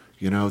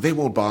 They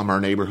won't bomb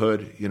our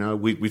neighborhood.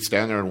 We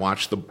stand there and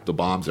watch the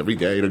bombs every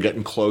day. They're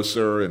getting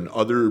closer, and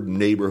other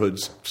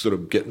neighborhoods sort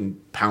of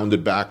getting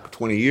pounded back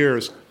 20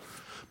 years.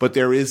 But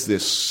there is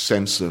this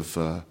sense of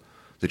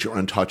that you're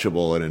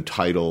untouchable and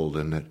entitled,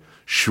 and that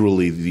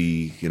surely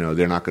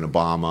they're not going to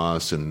bomb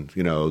us, and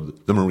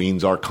the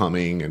Marines are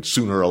coming, and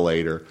sooner or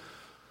later.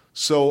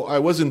 So I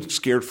wasn't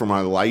scared for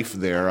my life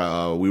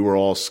there. We were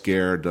all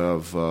scared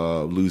of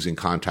losing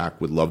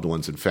contact with loved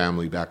ones and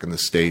family back in the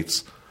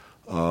States.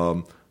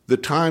 The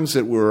times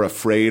that we're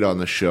afraid on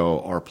the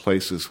show are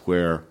places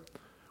where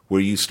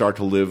you start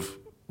to live,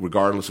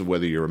 regardless of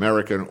whether you're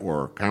American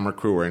or camera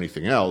crew or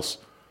anything else.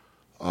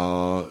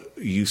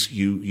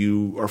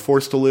 You are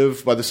forced to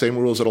live by the same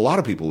rules that a lot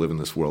of people live in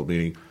this world,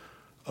 meaning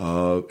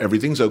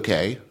everything's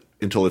okay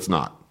until it's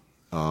not.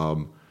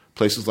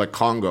 Places like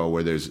Congo,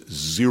 where there's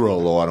zero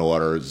law and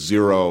order,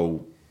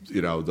 zero,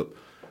 the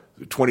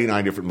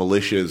 29 different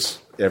militias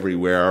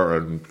everywhere,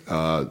 and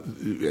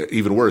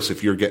even worse,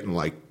 if you're getting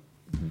like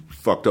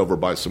fucked over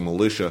by some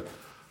militia,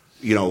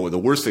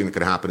 the worst thing that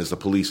could happen is the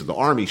police or the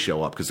army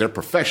show up because they're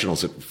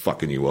professionals at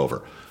fucking you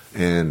over.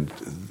 And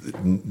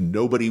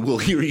nobody will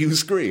hear you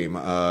scream.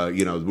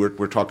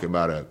 We're talking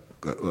about a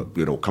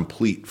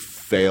complete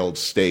failed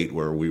state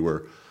where we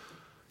were,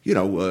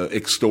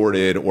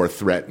 extorted or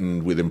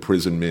threatened with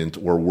imprisonment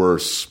or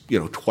worse,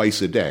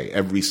 twice a day,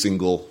 every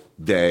single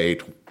day,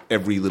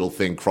 every little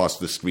thing across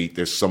the street.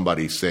 There's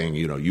somebody saying,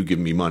 you give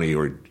me money,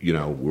 or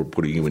we're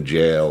putting you in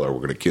jail, or we're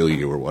going to kill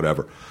you, or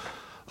whatever.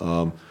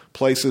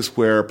 Places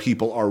where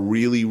people are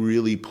really,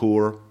 really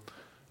poor.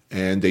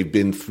 And they've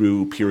been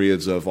through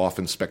periods of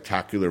often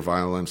spectacular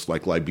violence,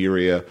 like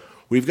Liberia.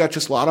 We've got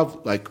just a lot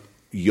of like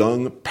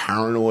young,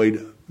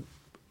 paranoid,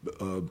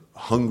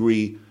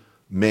 hungry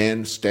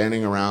men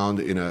standing around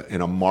in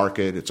a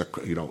market. It's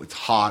it's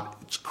hot,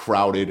 it's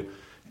crowded,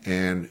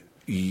 and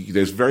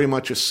there's very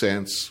much a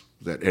sense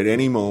that at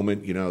any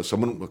moment, a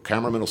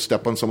cameraman will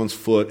step on someone's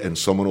foot, and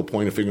someone will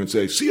point a finger and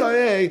say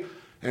CIA,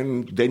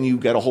 and then you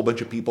get a whole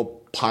bunch of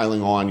people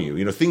piling on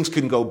you. Things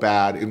can go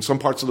bad in some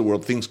parts of the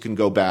world. Things can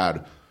go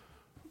bad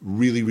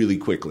really, really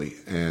quickly.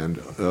 And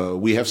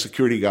we have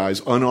security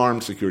guys,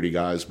 unarmed security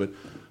guys, but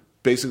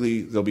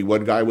basically there'll be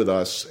one guy with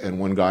us and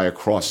one guy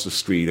across the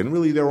street. And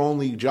really their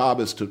only job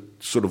is to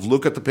sort of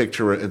look at the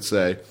picture and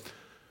say,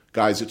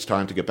 guys, it's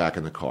time to get back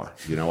in the car.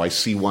 I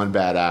see one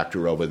bad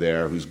actor over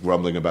there who's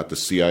grumbling about the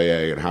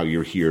CIA and how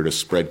you're here to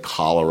spread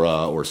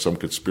cholera or some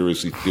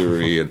conspiracy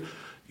theory. And,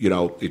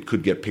 it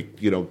could get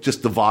picked,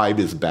 just the vibe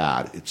is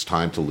bad. It's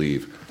time to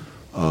leave.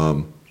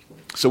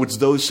 So it's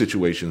those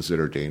situations that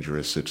are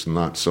dangerous. It's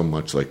not so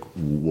much like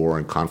war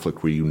and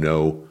conflict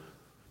where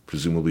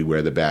presumably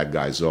where the bad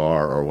guys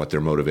are or what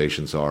their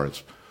motivations are.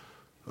 It's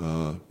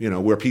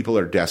where people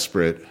are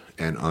desperate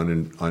and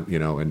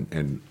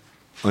and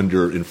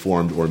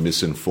underinformed or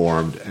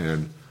misinformed,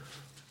 and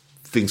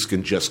things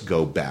can just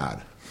go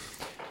bad.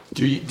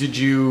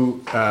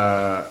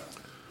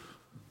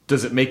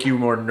 Does it make you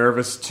more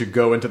nervous to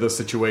go into those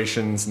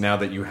situations now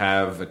that you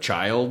have a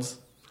child?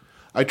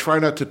 I try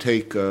not to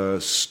take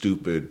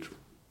stupid,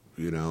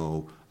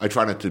 I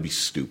try not to be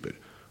stupid.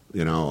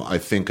 I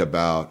think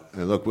about,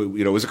 and look,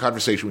 it was a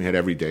conversation we had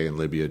every day in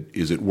Libya.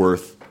 Is it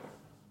worth?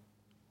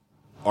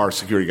 Our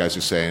security guys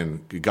are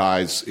saying,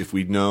 guys, if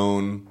we'd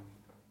known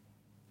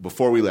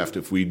before we left,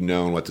 if we'd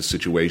known what the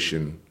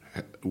situation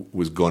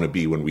was going to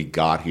be when we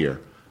got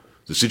here,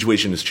 the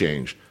situation has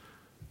changed.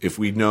 If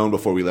we'd known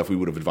before we left, we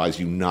would have advised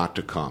you not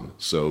to come.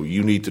 So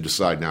you need to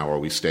decide now, are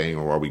we staying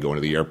or are we going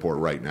to the airport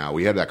right now?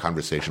 We had that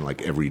conversation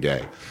like every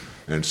day.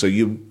 And so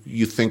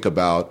you think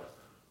about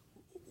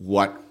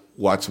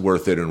what's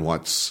worth it and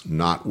what's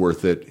not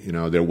worth it.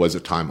 There was a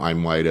time I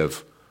might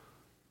have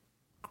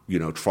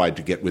tried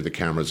to get with the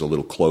cameras a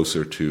little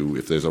closer to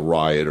if there's a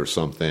riot or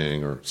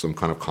something or some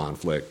kind of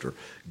conflict, or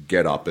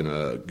get up in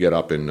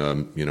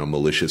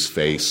malicious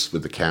face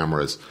with the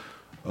cameras.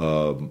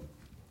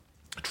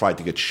 Tried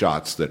to get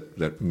shots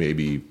that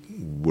maybe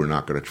we're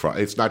not going to try.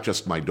 It's not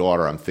just my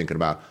daughter. I'm thinking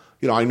about,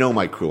 I know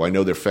my crew. I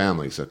know their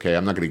families. Okay,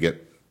 I'm not going to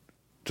get,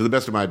 to the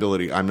best of my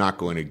ability, I'm not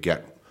going to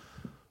get,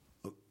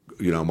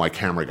 my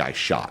camera guy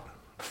shot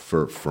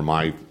for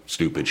my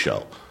stupid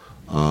show.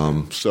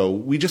 So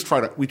we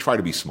try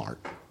to be smart.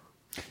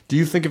 Do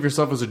you think of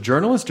yourself as a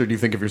journalist, or do you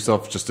think of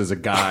yourself just as a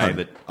guy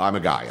that... I'm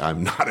a guy.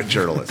 I'm not a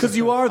journalist. Because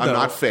you are, though. I'm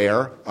not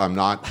fair.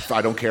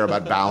 I don't care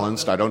about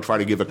balanced. I don't try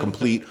to give a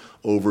complete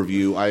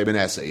overview. I am an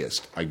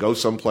essayist. I go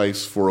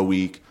someplace for a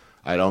week.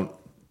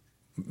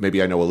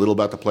 Maybe I know a little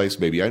about the place.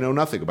 Maybe I know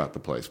nothing about the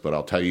place. But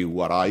I'll tell you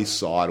what I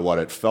saw and what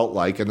it felt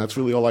like, and that's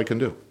really all I can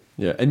do.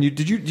 Yeah. And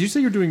did you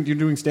say you're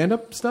doing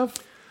stand-up stuff?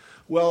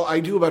 Well, I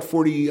do about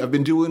 40. I've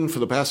been doing for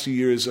the past few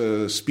years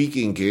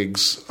speaking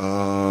gigs,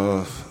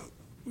 in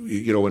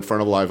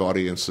front of live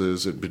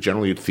audiences, but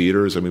generally at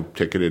theaters.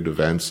 Ticketed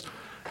events,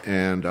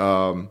 and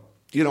I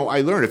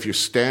learned if you're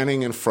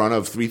standing in front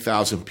of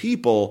 3,000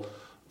 people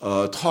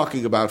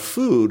talking about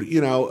food,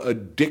 a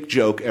dick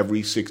joke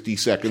every 60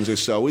 seconds or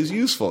so is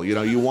useful.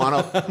 You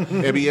want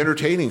to be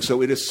entertaining.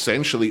 So it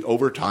essentially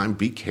over time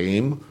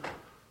became,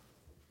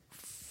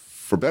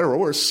 for better or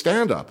worse,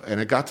 stand-up,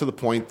 and it got to the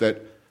point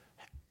that,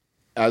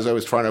 as I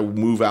was trying to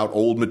move out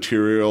old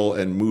material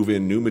and move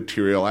in new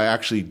material, I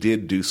actually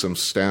did do some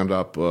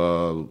stand-up,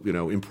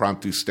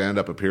 impromptu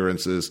stand-up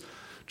appearances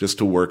just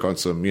to work on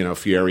some,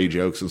 Fieri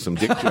jokes and some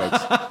dick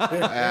jokes.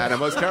 And it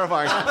was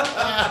terrifying.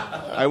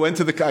 I went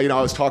to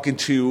I was talking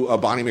to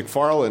Bonnie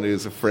McFarlane,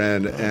 who's a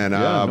friend, and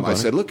I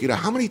said, look,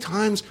 how many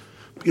times,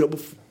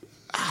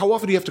 how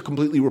often do you have to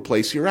completely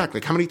replace your act?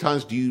 Like, how many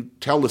times do you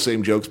tell the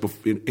same jokes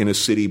in a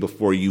city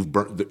before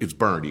it's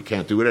burned? You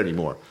can't do it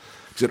anymore.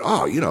 He said,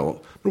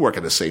 we're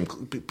working the same.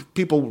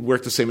 People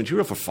work the same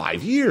material for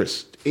 5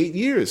 years, 8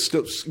 years,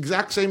 still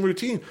exact same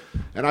routine.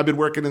 And I've been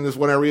working in this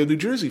one area of New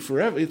Jersey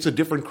forever. It's a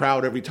different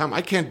crowd every time.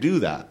 I can't do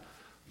that.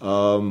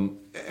 I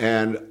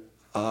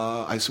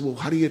said, well,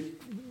 how do you,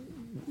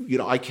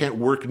 I can't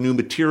work new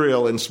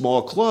material in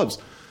small clubs.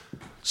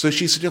 So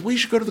she said, well, you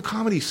should go to the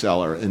Comedy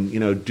Cellar and,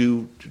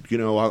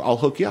 I'll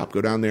hook you up.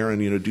 Go down there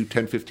and, do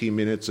 10, 15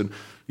 minutes and,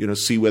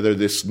 see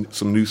whether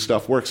some new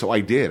stuff works. So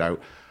I did. I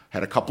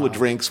had a couple of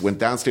drinks, went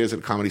downstairs at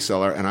the Comedy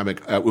Cellar, and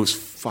it was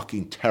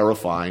fucking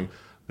terrifying.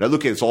 And I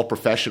look at it, it's all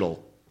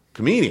professional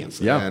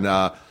comedians. Yeah. And,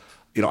 I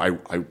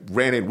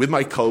ran in with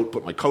my coat,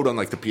 put my coat on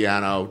like the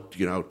piano,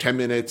 10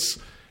 minutes,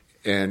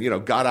 and,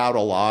 got out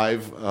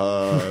alive,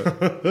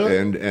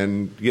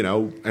 and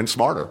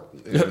smarter.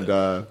 And,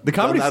 the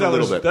Comedy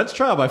Cellar, that's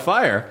trial by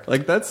fire.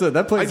 Like, that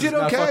place I did is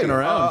not okay. fucking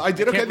around. I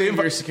did okay.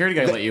 Your security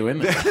guy let you in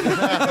there.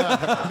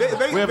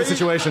 We have a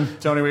situation.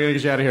 Tony, we're going to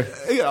get you out of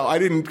here. I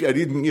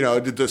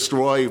didn't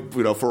destroy,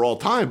 for all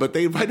time, but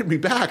they invited me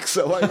back.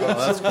 So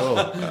that's cool.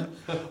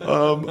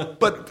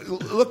 But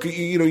look,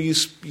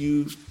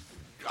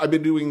 I've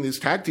been doing these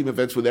tag team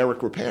events with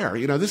Eric Repair.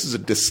 This is a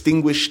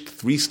distinguished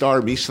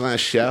 3-star Michelin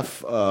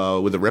chef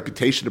with a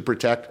reputation to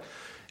protect.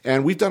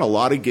 And we've done a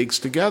lot of gigs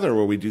together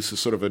where we do some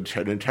sort of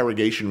an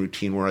interrogation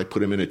routine where I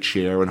put him in a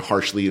chair and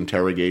harshly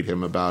interrogate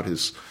him about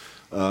his...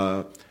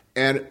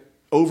 and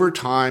over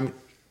time,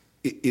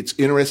 it's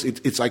interesting.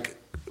 It's like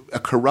a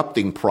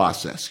corrupting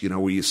process,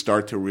 where you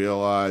start to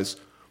realize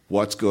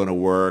what's going to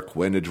work,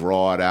 when to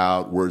draw it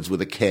out, words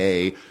with a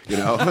K, and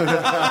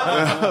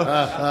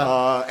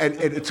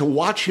to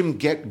watch him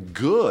get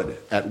good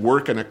at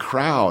work in a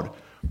crowd,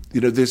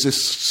 there's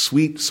this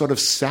sweet sort of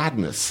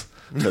sadness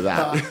to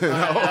that.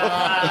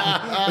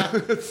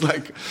 It's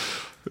like,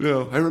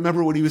 I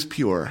remember when he was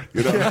pure.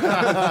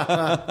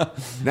 Now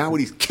when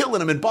he's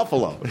killing him in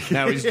Buffalo.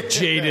 Now he's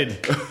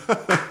jaded.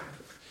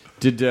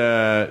 Did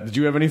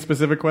you have any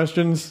specific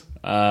questions?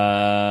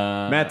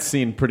 Matt's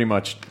seen pretty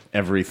much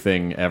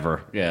everything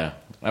ever. Yeah,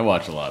 I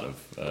watch a lot of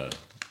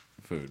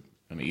food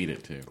and eat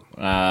it too.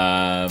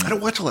 I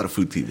don't watch a lot of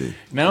food TV.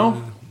 No?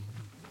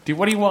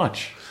 What do you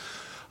watch?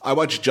 I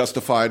watch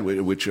Justified,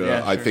 which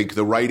I think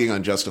the writing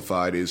on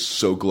Justified is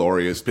so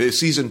glorious.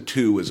 Season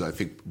 2 is, I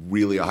think,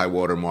 really a high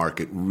water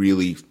mark. It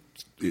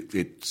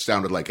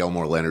sounded like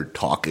Elmore Leonard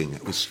talking.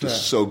 It was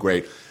just so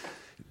great.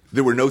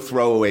 There were no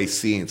throwaway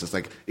scenes. It's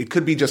like, it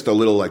could be just a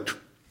little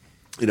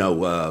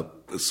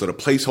sort of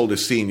placeholder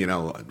scene.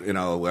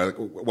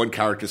 One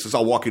character says,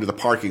 "I'll walk you to the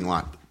parking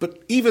lot,"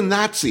 but even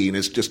that scene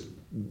is just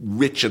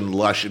rich and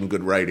lush and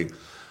good writing.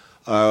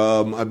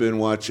 I've been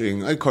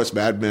watching, of course,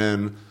 Mad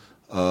Men.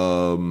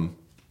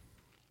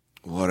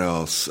 What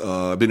else?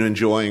 I've been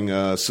enjoying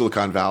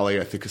Silicon Valley.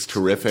 I think it's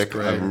terrific.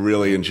 I'm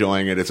really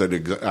enjoying it.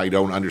 I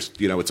don't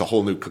understand. It's a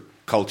whole new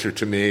culture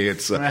to me.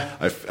 It's been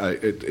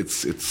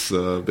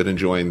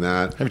enjoying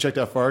that. Have you checked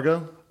out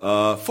Fargo?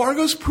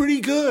 Fargo's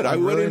pretty good. I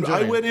really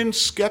went in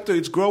skeptical.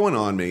 It's growing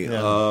on me.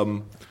 Yeah.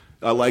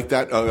 I like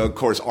that. Of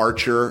course,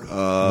 Archer.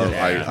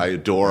 I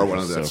adore one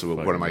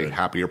of my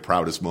happier,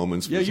 proudest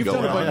moments. Yeah, you've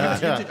done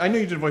I know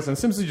you did a voice on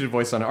Simpsons. You did a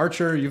voice on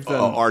Archer. You've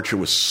done Archer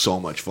was so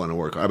much fun to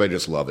work on. I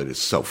just love it.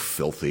 It's so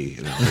filthy.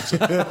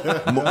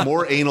 It's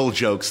more anal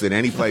jokes than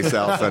any place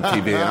else on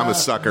TV. And I'm a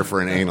sucker for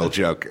an anal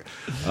joke.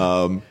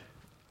 Love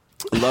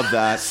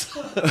that.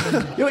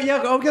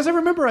 Because I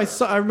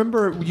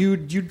remember you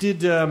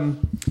did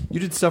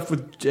stuff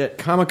with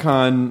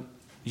Comic-Con.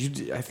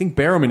 I think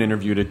Barrowman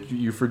interviewed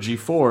you for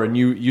G4, and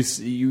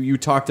you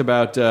talked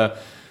about. I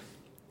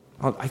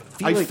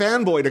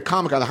fanboyed at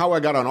Comic-Con. How I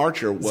got on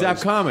Archer was Zap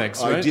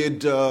Comics. Right? I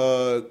did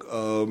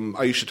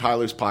Aisha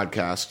Tyler's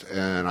podcast,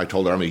 and I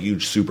told her I'm a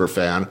huge super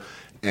fan,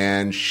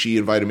 and she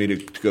invited me to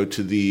go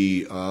to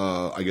the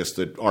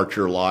the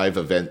Archer Live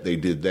event they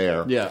did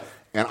there. Yeah,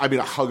 and I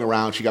hung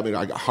around.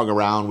 I hung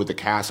around with the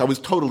cast. I was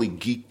totally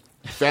geek.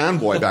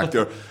 Fanboy back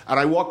there, and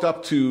I walked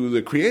up to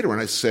the creator and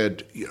I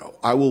said,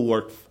 I will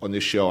work on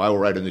this show. I will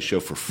write on this show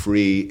for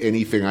free.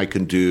 Anything I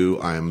can do.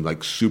 I'm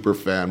like super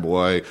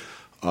fanboy.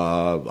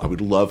 I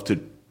would love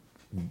to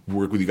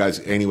work with you guys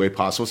any way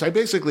possible. So I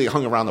basically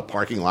hung around the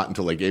parking lot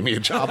until they gave me a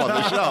job on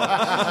the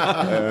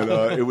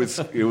show, and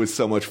it was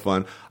so much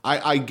fun.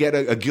 I get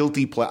a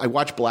guilty pleasure. I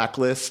watch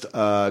Blacklist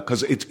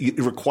because it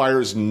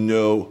requires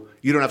no.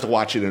 You don't have to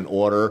watch it in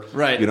order,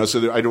 right?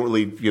 So I don't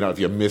really, if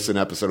you miss an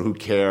episode, who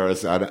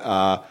cares?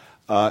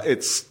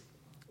 It's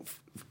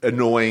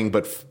annoying,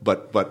 but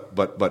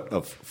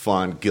a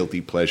fun, guilty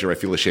pleasure. I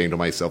feel ashamed of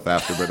myself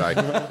after, but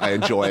I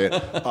enjoy it.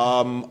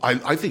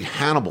 I think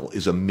Hannibal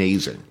is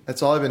amazing.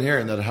 That's all I've been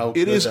hearing.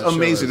 It is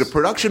amazing. The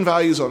production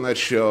values on that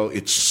show.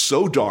 It's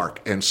so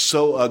dark and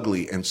so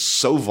ugly and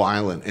so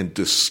violent and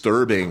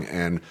disturbing,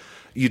 and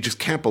you just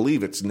can't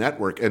believe it's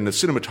network. And the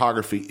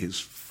cinematography is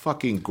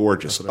fucking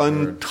gorgeous,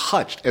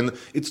 untouched, and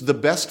it's the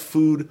best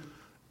food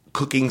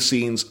cooking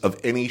scenes of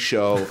any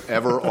show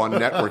ever on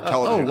network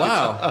television. Oh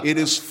wow! It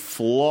is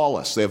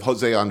flawless. They have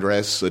Jose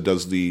Andres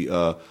does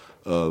the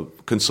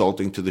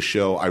consulting to the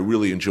show. I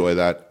really enjoy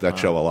that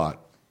show a lot.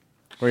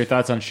 What are your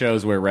thoughts on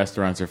shows where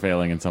restaurants are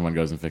failing and someone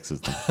goes and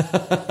fixes them?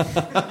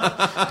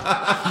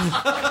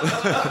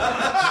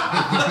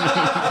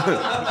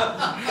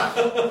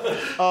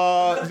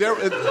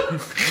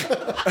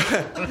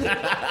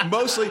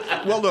 Mostly,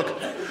 well, look,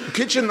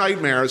 Kitchen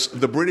Nightmares,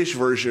 the British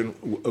version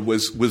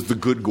was the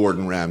good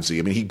Gordon Ramsay.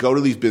 I mean, he'd go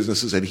to these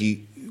businesses and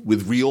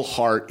with real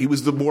heart, he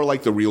was more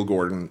like the real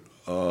Gordon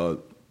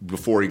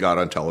before he got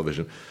on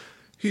television.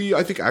 He,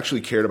 I think,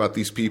 actually cared about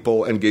these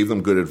people and gave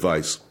them good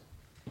advice.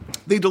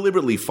 They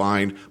deliberately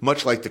find,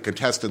 much like the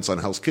contestants on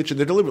Hell's Kitchen,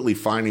 they're deliberately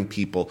finding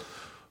people.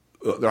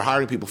 They're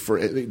hiring people for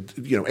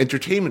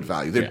entertainment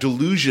value. They're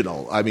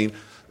delusional. I mean,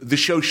 the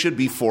show should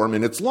be 4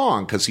 minutes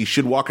long because he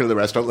should walk into the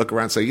restaurant, look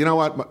around, and say, "You know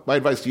what? My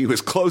advice to you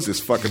is close this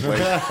fucking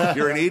place.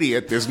 You're an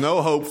idiot. There's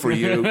no hope for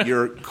you.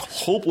 You're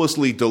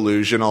hopelessly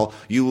delusional.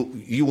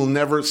 You will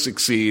never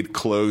succeed.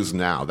 Close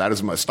now. That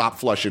is stop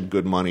flushing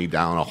good money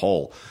down a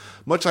hole."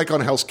 Much like on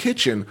Hell's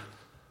Kitchen.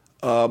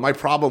 My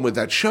problem with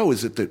that show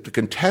is that the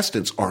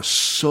contestants are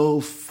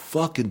so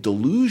fucking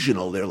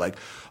delusional. They're like,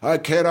 I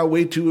cannot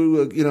wait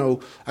to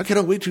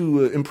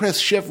impress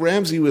Chef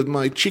Ramsay with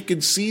my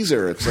chicken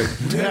Caesar. It's like,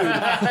 dude,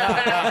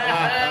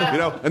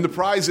 and the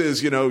prize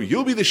is,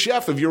 you'll be the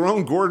chef of your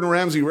own Gordon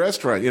Ramsay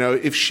restaurant.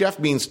 If chef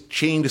means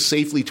chained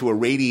safely to a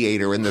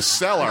radiator in the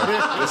cellar,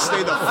 just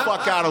stay the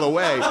fuck out of the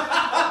way.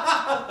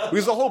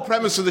 Because the whole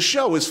premise of the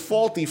show is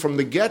faulty from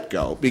the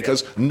get-go,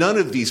 because none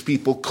of these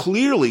people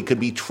clearly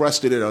could be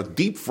trusted in a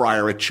deep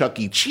fryer at Chuck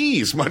E.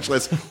 Cheese, much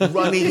less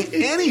running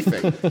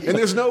anything. And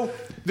there's no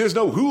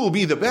who will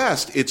be the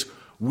best. It's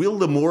will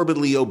the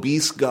morbidly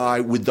obese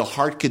guy with the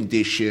heart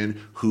condition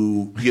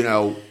who,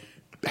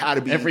 had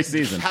to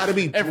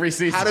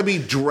be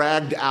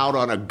dragged out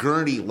on a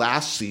gurney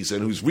last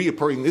season, who's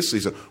reappearing this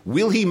season.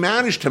 Will he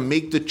manage to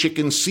make the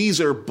chicken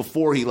Caesar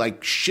before he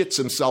shits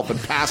himself and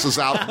passes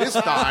out this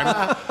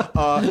time?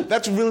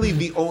 That's really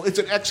it's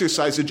an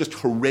exercise in just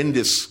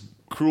horrendous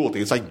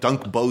cruelty. It's like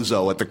Dunk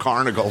Bozo at the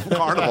carnival.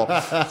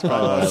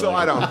 So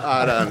I don't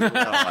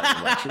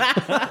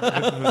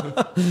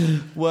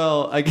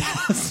Well, I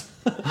guess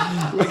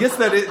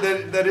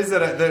there is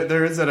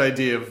that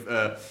idea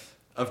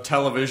of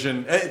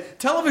television.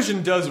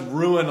 Television does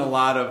ruin a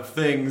lot of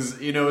things,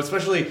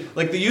 especially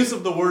the use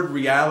of the word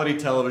reality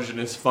television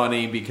is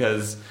funny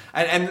because,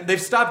 and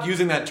they've stopped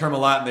using that term a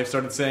lot and they've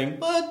started saying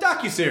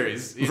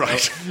docuseries,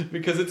 right?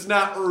 Because it's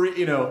not,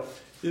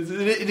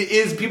 It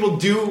is.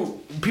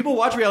 People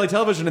watch reality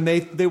television and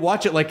they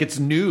watch it like it's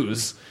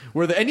news.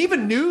 And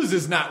even news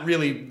is not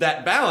really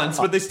that balanced,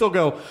 but they still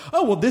go,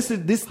 oh well, this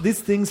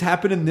things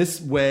happen in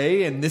this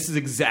way, and this is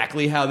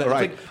exactly how that.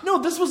 Right. It's like,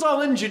 no, this was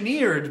all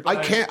engineered.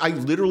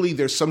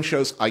 There's some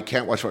shows I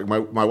can't watch. Like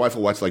my wife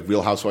will watch like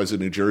Real Housewives of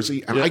New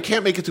Jersey, and I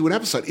can't make it through an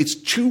episode. It's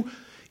too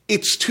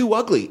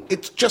ugly.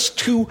 It's just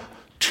too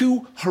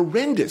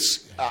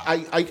horrendous.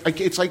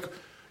 It's like,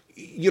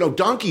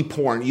 donkey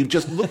porn. You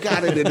just look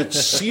at it and it's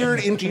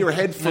seared into your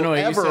head forever. No,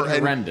 you said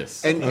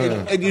horrendous.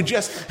 And you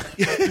just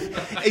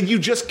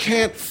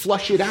can't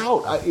flush it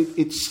out.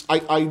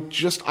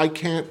 I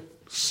can't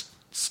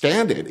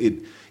stand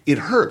it. It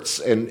hurts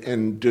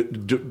and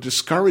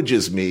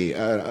discourages me.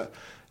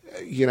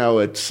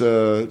 It's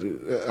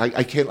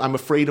I can't. I'm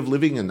afraid of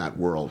living in that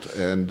world,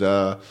 and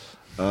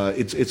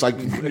it's like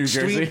New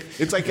Jersey.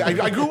 It's like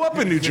I grew up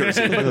in New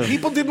Jersey, but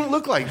people didn't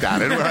look like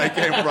that, and where I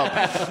came from,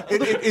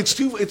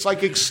 it's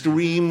like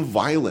extreme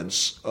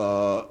violence.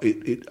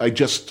 I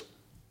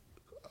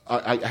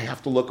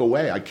have to look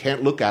away. I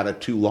can't look at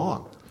it too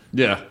long.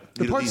 Yeah.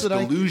 These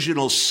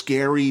delusional,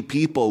 scary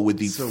people with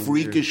these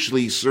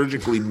freakishly,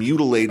 surgically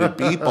mutilated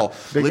people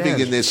living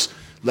in this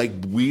like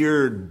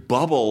weird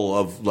bubble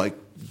of like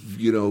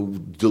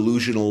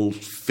delusional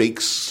fake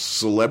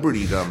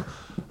celebritydom.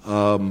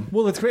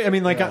 Well, it's great. I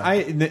mean, like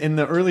in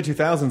the early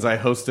 2000s, I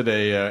hosted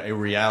a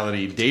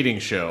reality dating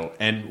show,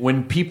 and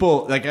when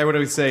people I would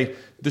always say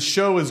the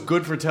show is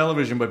good for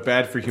television but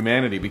bad for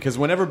humanity, because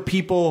whenever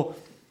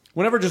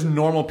just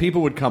normal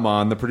people would come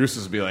on, the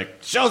producers would be like,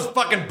 "Show's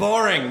fucking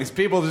boring. These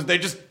people they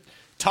just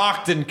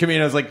talked and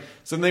comedians." I was like,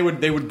 so then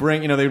they would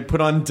bring they would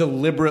put on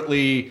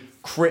deliberately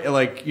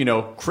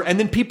and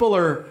then people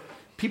are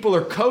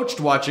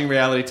coached watching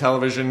reality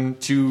television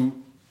to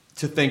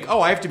think, oh,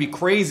 I have to be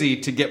crazy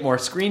to get more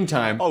screen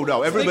time. Oh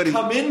no, everybody they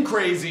come in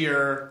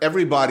crazier.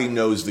 Everybody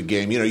knows the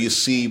game. You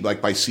see,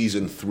 like by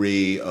season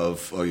 3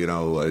 of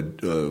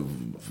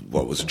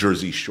what was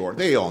Jersey Shore,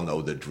 they all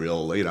know the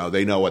drill.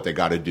 They know what they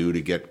got to do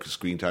to get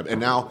screen time. And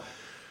now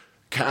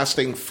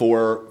casting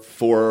for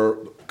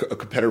a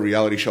competitive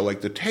reality show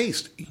like The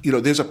Taste,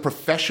 there's a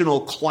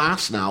professional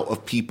class now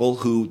of people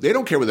who they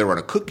don't care whether they're on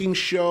a cooking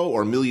show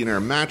or Millionaire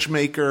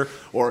Matchmaker,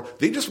 or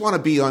they just want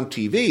to be on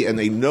TV, and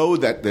they know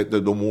that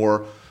the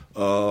more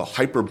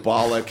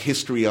hyperbolic,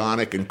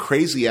 histrionic, and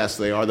crazy ass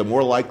they are, the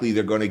more likely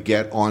they're going to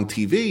get on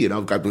TV.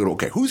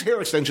 Okay, whose hair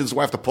extensions do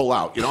I have to pull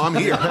out? I'm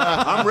here,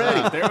 I'm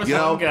ready. There was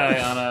one guy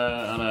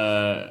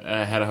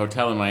had a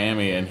hotel in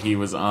Miami, and he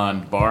was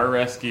on Bar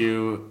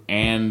Rescue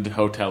and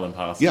Hotel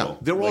Impossible. Yeah,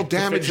 they're all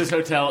damaged. His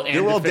hotel and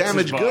they're all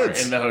damaged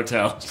goods in the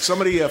hotel.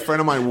 A friend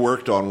of mine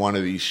worked on one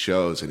of these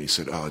shows, and he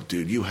said, "Oh,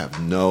 dude, you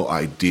have no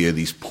idea.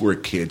 These poor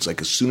kids.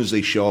 Like as soon as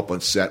they show up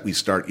on set, we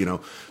start,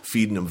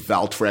 feeding them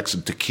Valtrex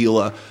and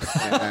tequila."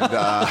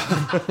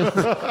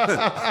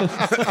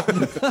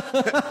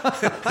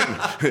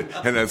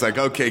 And it's like,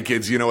 okay,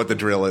 kids, you know what the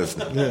drill is.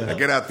 Now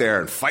get out there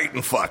and fight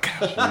and fuck.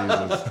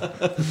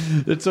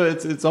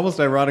 It's almost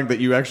ironic that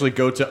you actually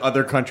go to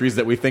other countries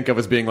that we think of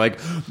as being like,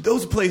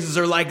 those places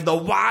are like the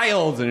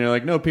wilds, and you're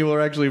like, no, people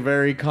are actually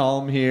very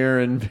calm here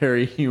and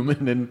very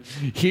human, and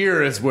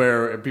here is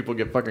where people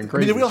get fucking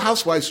crazy. I mean, the Real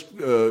Housewives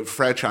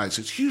franchise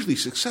is hugely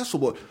successful,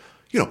 but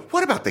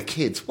what about the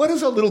kids? What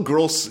does a little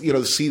girl,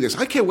 see this?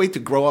 I can't wait to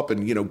grow up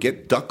and,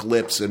 get duck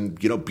lips and,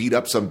 beat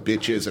up some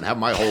bitches and have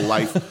my whole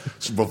life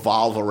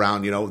revolve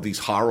around, these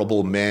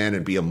horrible men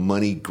and be a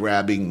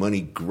money-grabbing,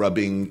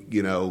 money-grubbing,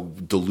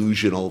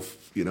 delusional,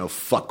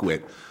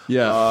 fuckwit.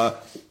 Yeah.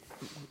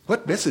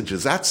 What message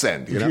does that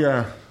send?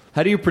 Yeah.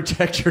 How do you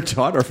protect your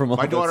daughter from all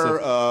my that daughter,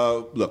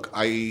 stuff? Look,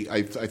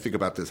 I think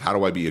about this. How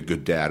do I be a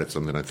good dad? It's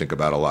something I think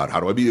about a lot.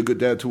 How do I be a good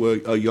dad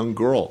to a young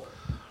girl?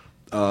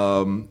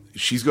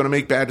 She's going to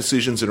make bad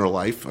decisions in her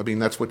life. I mean,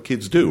 that's what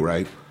kids do,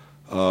 right?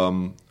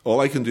 All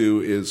I can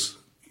do is,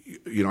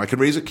 I can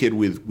raise a kid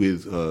with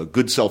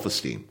good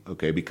self-esteem,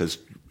 okay? Because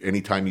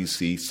anytime you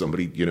see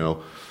somebody,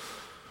 on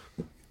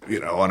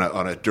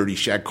a dirty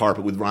shag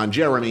carpet with Ron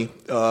Jeremy,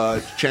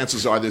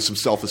 chances are there's some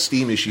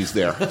self-esteem issues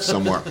there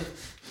somewhere.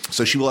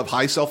 So she will have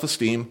high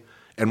self-esteem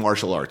and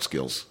martial arts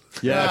skills.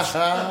 Yes.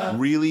 That's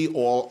really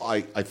all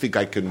I think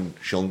I can.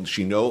 She'll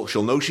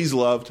know she's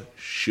loved.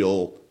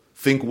 She'll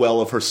think well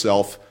of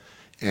herself,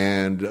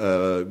 and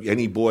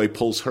any boy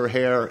pulls her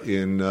hair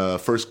in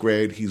first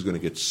grade, he's going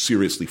to get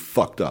seriously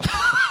fucked up.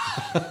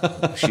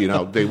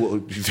 They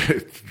will.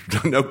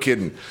 No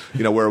kidding.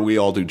 Where we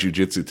all do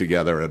jujitsu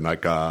together, and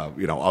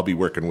I'll be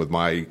working with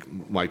my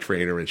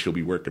trainer, and she'll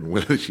be working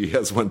with. She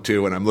has one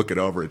too, and I'm looking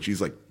over, and she's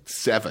like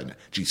 7.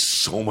 She's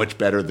so much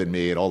better than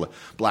me, and all the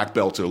black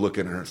belts are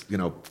looking at her,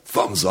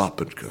 thumbs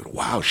up, and go,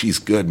 wow, she's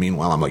good.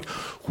 Meanwhile, I'm like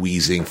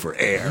wheezing for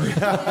air,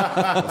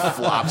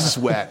 flop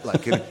sweat,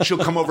 and she'll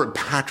come over and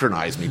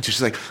patronize me.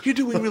 She's like, "You're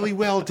doing really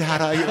well,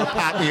 Dada."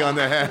 Pat me on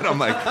the head. I'm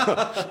like,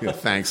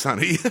 "Thanks,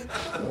 honey."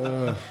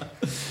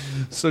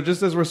 So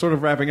just as we're sort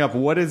of wrapping up,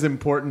 what is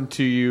important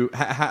to you?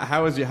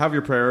 How have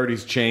your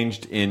priorities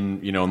changed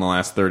in the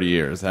last 30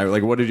 years?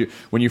 What did you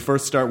when you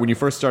first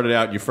started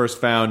out, you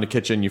first found a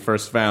kitchen, you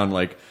first found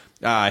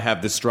I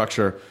have this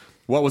structure.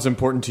 What was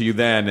important to you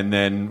then, and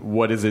then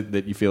what is it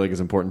that you feel like is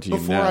important to you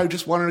Before, now? I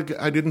just wanted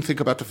to. I didn't think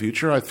about the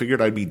future. I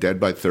figured I'd be dead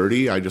by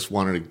 30. I just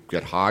wanted to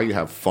get high,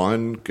 have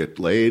fun, get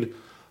laid.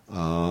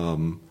 I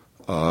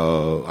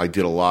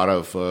did a lot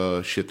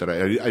of shit that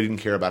I didn't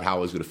care about how I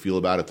was going to feel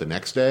about it the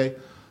next day.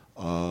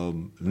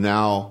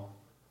 Now,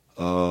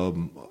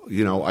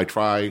 I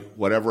try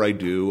whatever I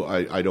do.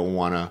 I don't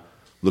want to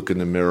look in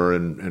the mirror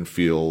and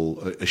feel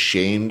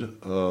ashamed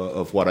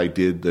of what I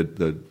did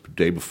the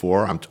day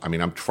before.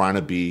 I'm trying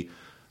to be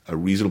a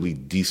reasonably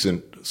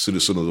decent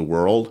citizen of the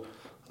world.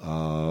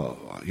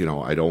 I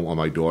don't want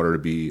my daughter to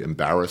be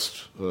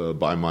embarrassed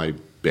by my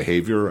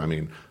behavior.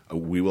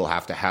 We will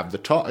have to have the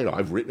talk.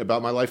 I've written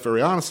about my life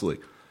very honestly.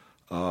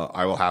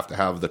 I will have to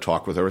have the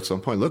talk with her at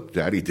some point. Look,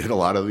 Daddy did a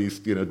lot of these,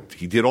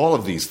 he did all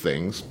of these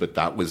things, but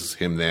that was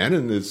him then,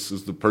 and this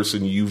is the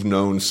person you've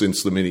known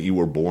since the minute you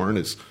were born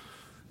is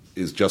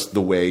just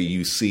the way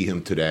you see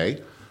him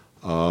today.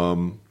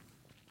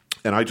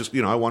 And I just,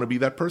 I want to be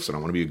that person. I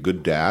want to be a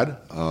good dad.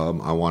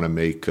 I want to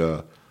make,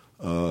 ever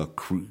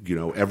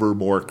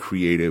more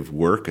creative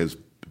work,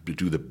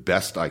 do the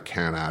best I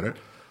can at it,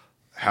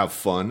 have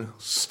fun,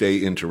 stay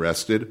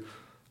interested,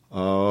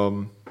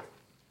 and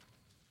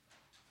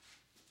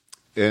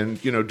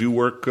do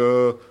work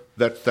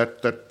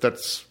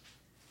that's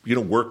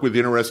work with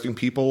interesting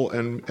people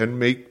and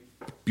make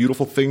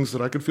beautiful things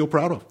that I could feel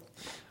proud of.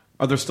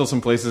 Are there still some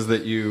places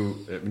that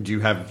do you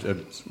have a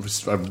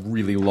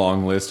really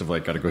long list of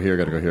gotta go here,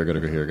 gotta go here,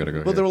 gotta go here, gotta go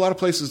here? Well, there are a lot of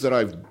places that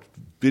I've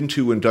been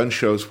to and done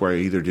shows where I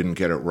either didn't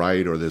get it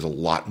right or there's a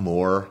lot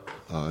more.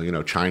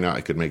 China, I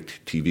could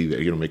make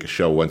TV, make a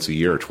show once a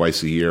year or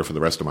twice a year for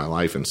the rest of my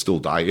life and still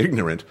die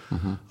ignorant.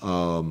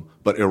 Mm-hmm.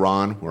 But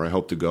Iran, where I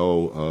hope to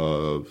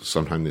go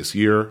sometime this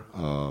year,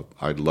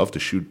 I'd love to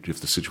shoot,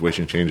 if the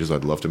situation changes,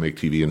 I'd love to make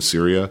TV in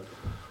Syria.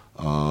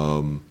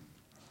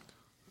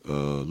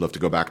 Love to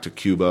go back to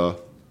Cuba.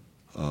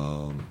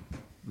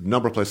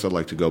 Number of places I'd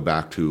like to go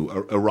back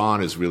to.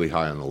 Iran is really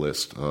high on the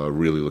list.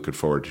 Really looking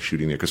forward to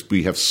shooting there because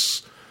we have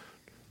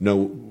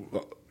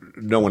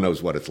no one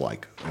knows what it's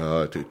like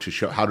to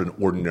show how do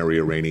ordinary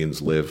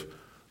Iranians live.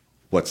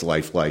 What's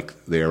life like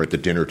there at the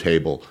dinner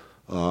table?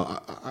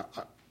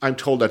 I'm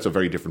told that's a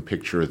very different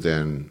picture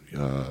than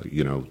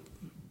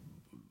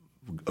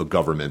a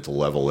governmental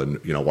level and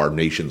our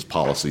nation's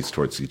policies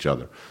towards each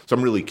other. So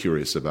I'm really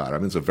curious about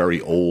it. It's a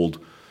very old,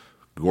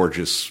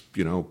 gorgeous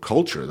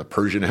culture, the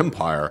Persian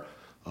Empire.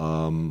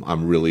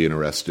 I'm really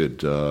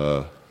interested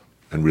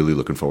and really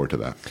looking forward to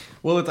that.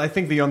 Well, I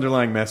think the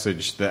underlying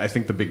message, I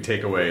think the big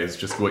takeaway is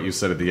just what you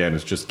said at the end,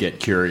 is just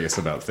get curious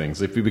about things.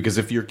 Because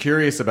if you're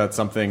curious about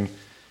something,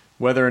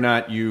 whether or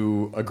not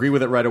you agree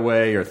with it right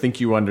away or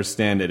think you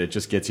understand it, it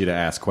just gets you to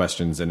ask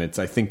questions. And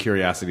I think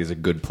curiosity is a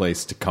good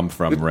place to come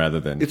from rather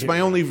than... It's my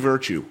only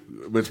virtue.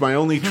 It's my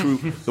only true...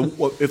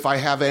 if I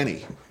have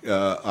any,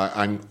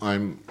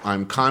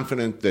 I'm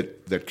confident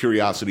that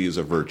curiosity is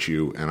a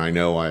virtue, and I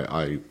know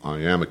I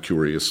am a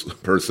curious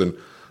person.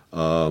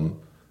 I'm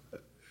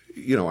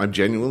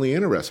genuinely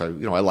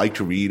interested. I like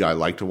to read. I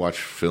like to watch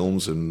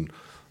films, and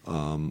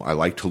I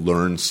like to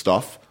learn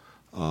stuff.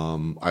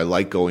 I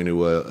like going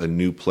to a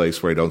new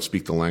place where I don't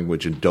speak the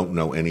language and don't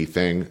know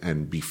anything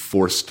and be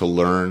forced to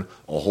learn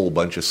a whole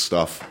bunch of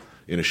stuff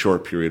in a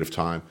short period of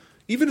time.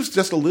 Even if it's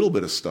just a little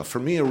bit of stuff. For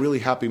me, a really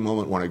happy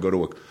moment when I go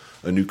to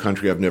a new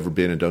country I've never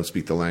been and don't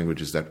speak the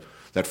language is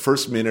that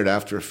first minute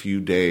after a few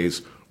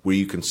days where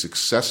you can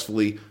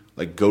successfully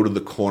go to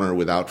the corner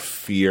without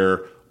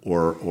fear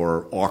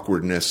or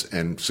awkwardness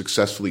and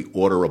successfully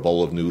order a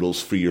bowl of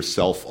noodles for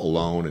yourself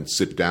alone and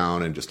sit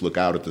down and just look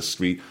out at the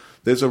street.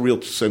 There's a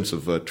real sense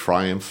of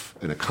triumph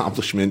and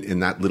accomplishment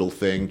in that little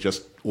thing,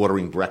 just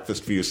ordering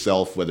breakfast for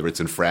yourself, whether it's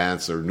in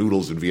France or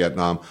noodles in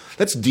Vietnam.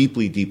 That's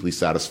deeply, deeply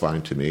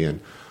satisfying to me.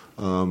 And,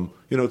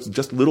 it's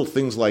just little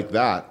things like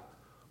that.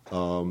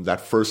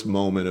 That first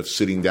moment of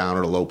sitting down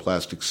at a low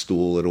plastic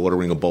stool and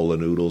ordering a bowl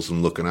of noodles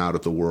and looking out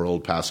at the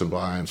world passing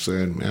by and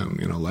saying, man,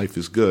 life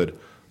is good.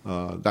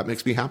 That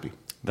makes me happy.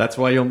 That's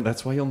why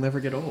you'll never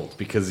get old,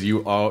 because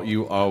you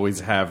always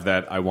have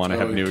that. I want to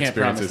have new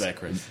experiences. That,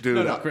 Chris.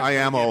 Dude, no, Chris, I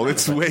am old.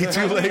 It's way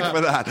too late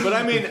for that. But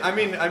I mean,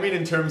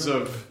 in terms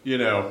of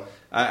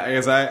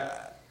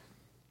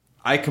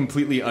I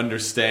completely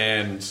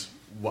understand.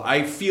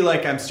 I feel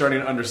like I'm starting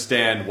to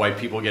understand why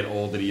people get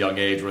old at a young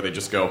age, where they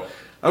just go,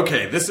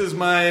 okay, this is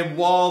my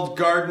walled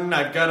garden.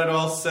 I've got it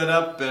all set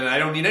up, and I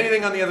don't need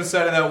anything on the other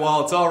side of that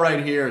wall. It's all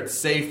right here. It's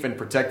safe and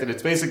protected.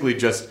 It's basically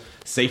just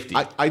safety.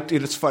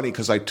 It's funny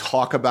because I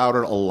talk about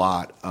it a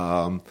lot,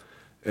 and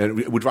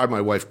it would drive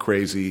my wife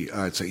crazy.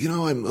 I'd say,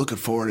 I'm looking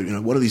forward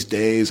to, one of these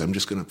days I'm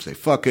just going to say,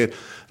 fuck it,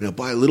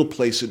 buy a little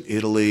place in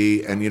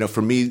Italy. And,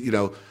 for me,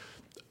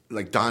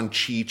 like Don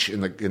Cheech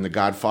in the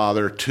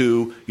Godfather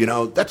 2,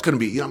 that's going to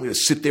be, I'm going to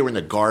sit there in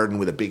the garden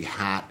with a big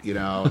hat,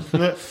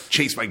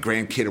 chase my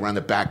grandkid around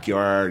the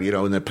backyard,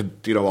 and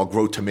then, I'll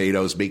grow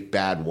tomatoes, make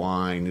bad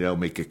wine,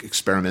 make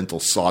experimental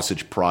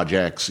sausage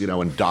projects,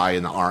 and die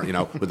in the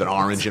with an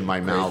orange in my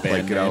mouth,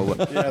 like,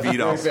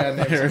 Vito.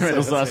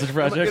 Experimental sausage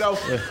project.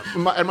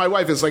 And my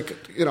wife is like,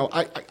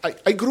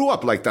 I grew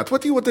up like that.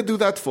 What do you want to do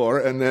that for?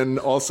 And then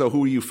also,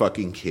 who are you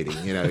fucking kidding?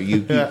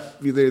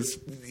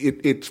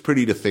 It's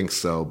pretty to think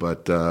so.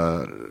 But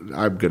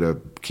I'm going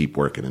to keep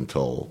working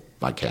until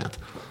I can't.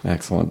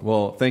 Excellent.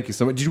 Well, thank you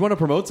so much. Do you want to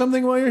promote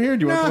something while you're here?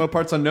 Do you want to promote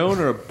Parts Unknown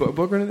or a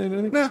book or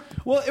anything? Nah.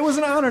 Well, it was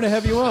an honor to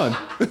have you on.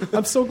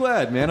 I'm so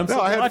glad, man.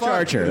 Watch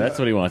Archer. That's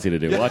what he wants you to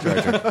do. Watch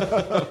Archer.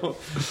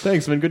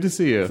 Thanks, man. Good to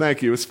see you.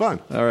 Thank you. It was fun.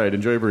 All right.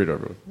 Enjoy your burrito,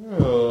 everyone.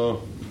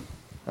 Oh,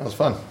 that was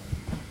fun.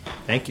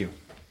 Thank you.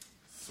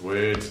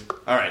 Sweet.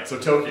 All right. So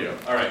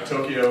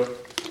Tokyo.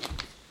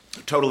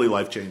 Totally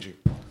life-changing.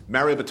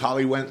 Mario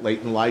Batali went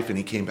late in life, and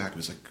he came back and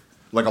was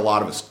like a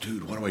lot of us,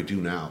 dude, what do I do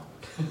now?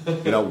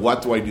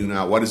 What do I do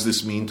now? What does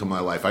this mean to my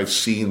life? I've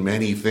seen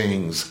many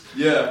things.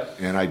 Yeah.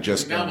 And I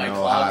just Now don't my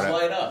know clouds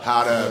light up.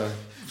 how to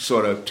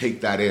sort of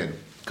take that in.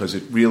 Because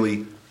it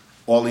really,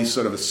 all these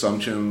sort of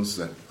assumptions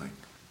that,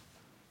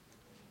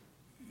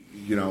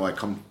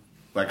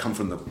 I come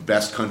from the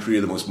best country,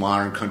 the most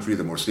modern country,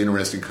 the most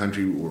interesting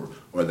country,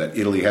 or that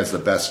Italy has the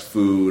best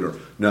food.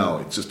 No,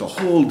 it's just a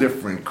whole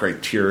different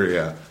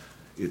criteria.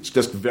 It's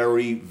just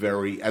very,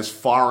 very, as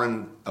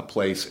foreign a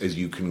place as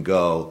you can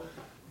go.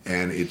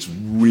 And it's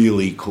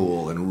really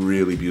cool and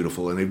really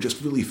beautiful. And they've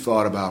just really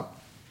thought about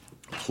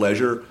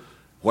pleasure,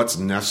 what's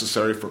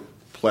necessary for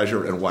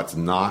pleasure and what's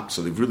not.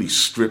 So they've really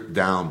stripped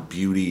down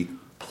beauty,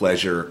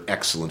 pleasure,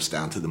 excellence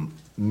down to the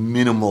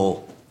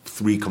minimal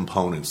 3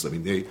 components. I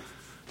mean,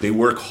 they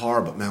work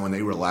hard, but man, when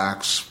they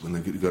relax, when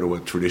they go to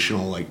a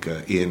traditional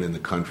inn in the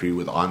country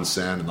with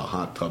onsen and the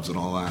hot tubs and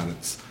all that,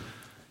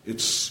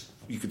 it's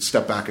you could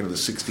step back into the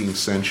 16th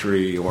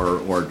century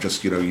or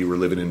just, you were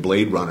living in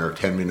Blade Runner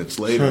 10 minutes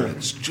later. Sure.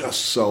 It's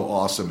just so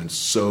awesome and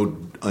so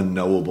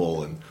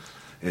unknowable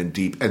and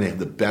deep. And they have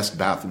the best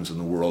bathrooms in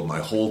the world. My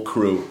whole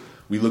crew,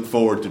 we look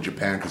forward to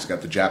Japan because it's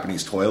got the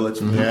Japanese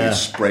toilets. Yeah. You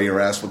spray your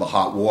ass with the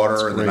hot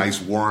water and the nice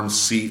warm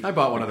seat. I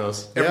bought one of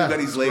those.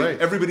 Everybody's late. Great.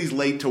 Everybody's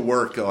late to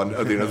work. They're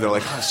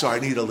like, oh, sorry,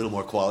 I need a little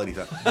more quality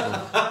time.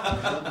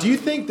 Do you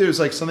think there's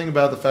something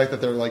about the fact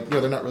that they're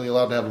they're not really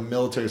allowed to have a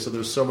military, so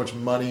there's so much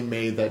money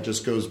made that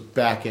just goes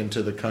back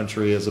into the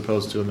country as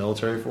opposed to a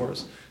military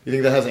force? Do you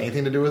think that has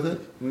anything to do with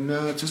it?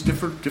 No, it's just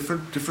different,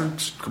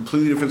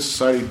 completely different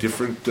society,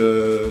 different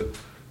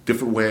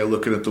way of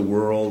looking at the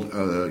world.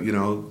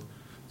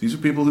 These are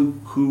people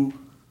who,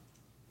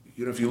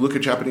 if you look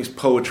at Japanese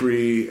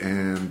poetry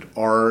and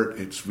art,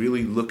 it's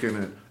really looking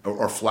at,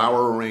 or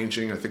flower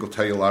arranging, I think I'll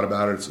tell you a lot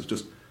about it. It's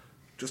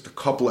just a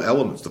couple of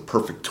elements, the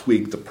perfect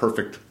twig, the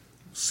perfect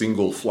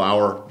single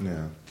flower.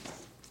 Yeah.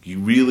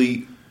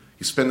 You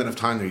spend enough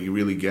time there, you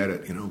really get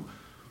it.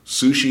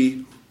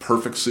 Sushi,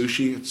 perfect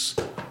sushi, it's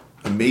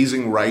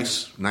amazing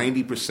rice.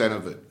 90%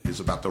 of it is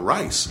about the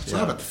rice. It's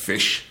not about the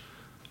fish.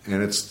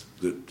 And it's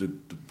the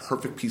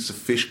perfect piece of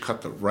fish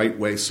cut the right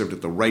way, served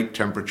at the right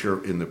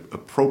temperature, in the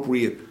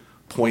appropriate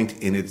point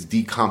in its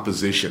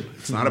decomposition.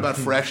 It's not about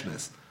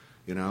freshness.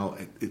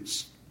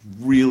 It's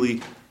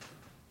really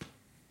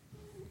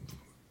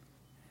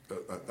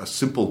a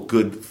simple,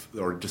 good,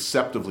 or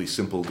deceptively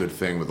simple, good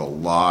thing with a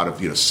lot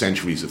of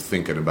centuries of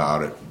thinking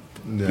about it.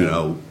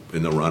 Yeah.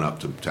 In the run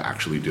up to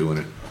actually doing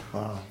it.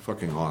 Wow,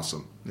 fucking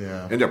awesome.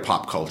 Yeah, and their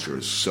pop culture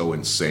is so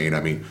insane. I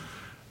mean,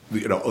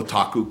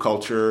 otaku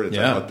culture.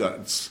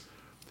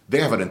 They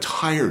have an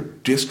entire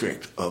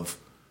district of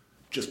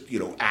just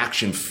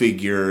action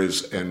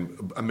figures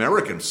and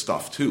American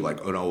stuff too, like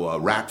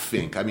Rat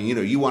Fink. I mean,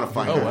 you want to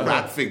find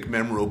Rat Fink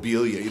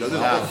memorabilia. There's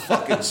a whole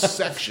fucking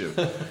section.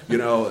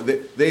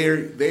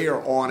 They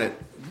are on it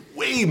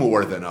way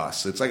more than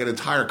us. It's like an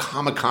entire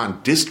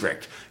Comic-Con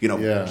district.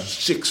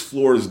 6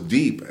 floors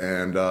deep,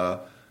 and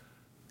the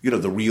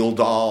real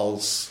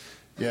dolls.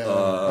 Yeah,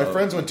 my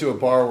friends went to a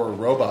bar where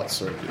robots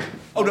served you.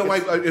 Oh no,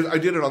 I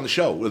did it on the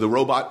show with a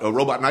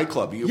robot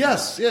nightclub.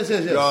 Yes.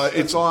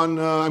 It's on.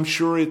 I'm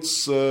sure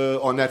it's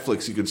on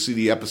Netflix. You can see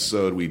the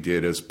episode we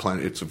did. It's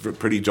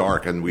pretty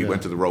dark, and we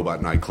went to the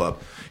robot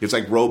nightclub. It's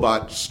like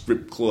robot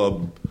strip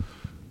club,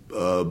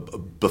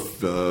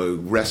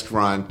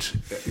 restaurant.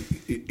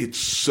 It's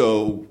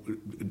so.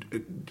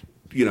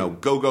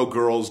 Go-go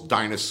girls,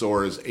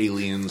 dinosaurs,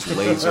 aliens,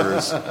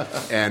 lasers,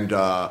 and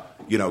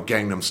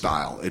Gangnam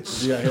Style.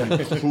 It's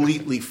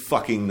completely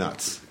fucking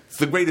nuts. It's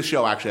the greatest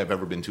show actually I've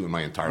ever been to in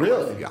my entire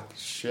life. Yeah.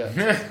 Shit.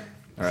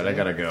 All right, I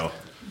gotta go.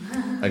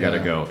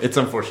 It's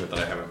unfortunate that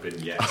I haven't been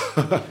yet.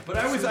 But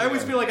I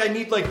always feel like I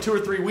need 2 or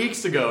 3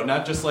 weeks to go,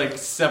 not just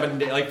 7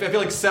 days. I feel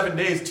like 7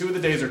 days. 2 of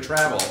the days are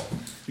travel.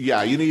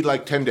 Yeah, you need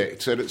 10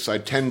 days. Set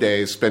aside 10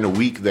 days. Spend a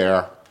week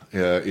there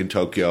in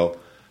Tokyo.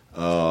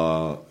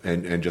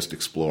 And just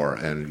explore,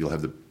 and you'll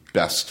have the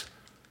best.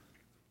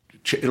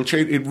 It'll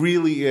change. It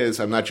really is.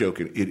 I'm not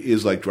joking. It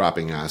is like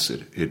dropping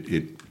acid.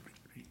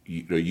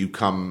 you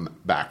come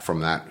back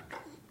from that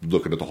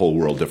looking at the whole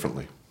world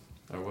differently.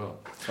 I will.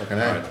 Fucking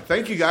A.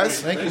 Thank you,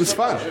 guys. It was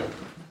fun.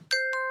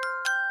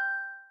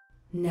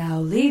 Now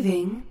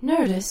leaving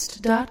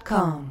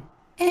Nerdist.com.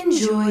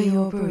 Enjoy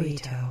your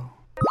burrito.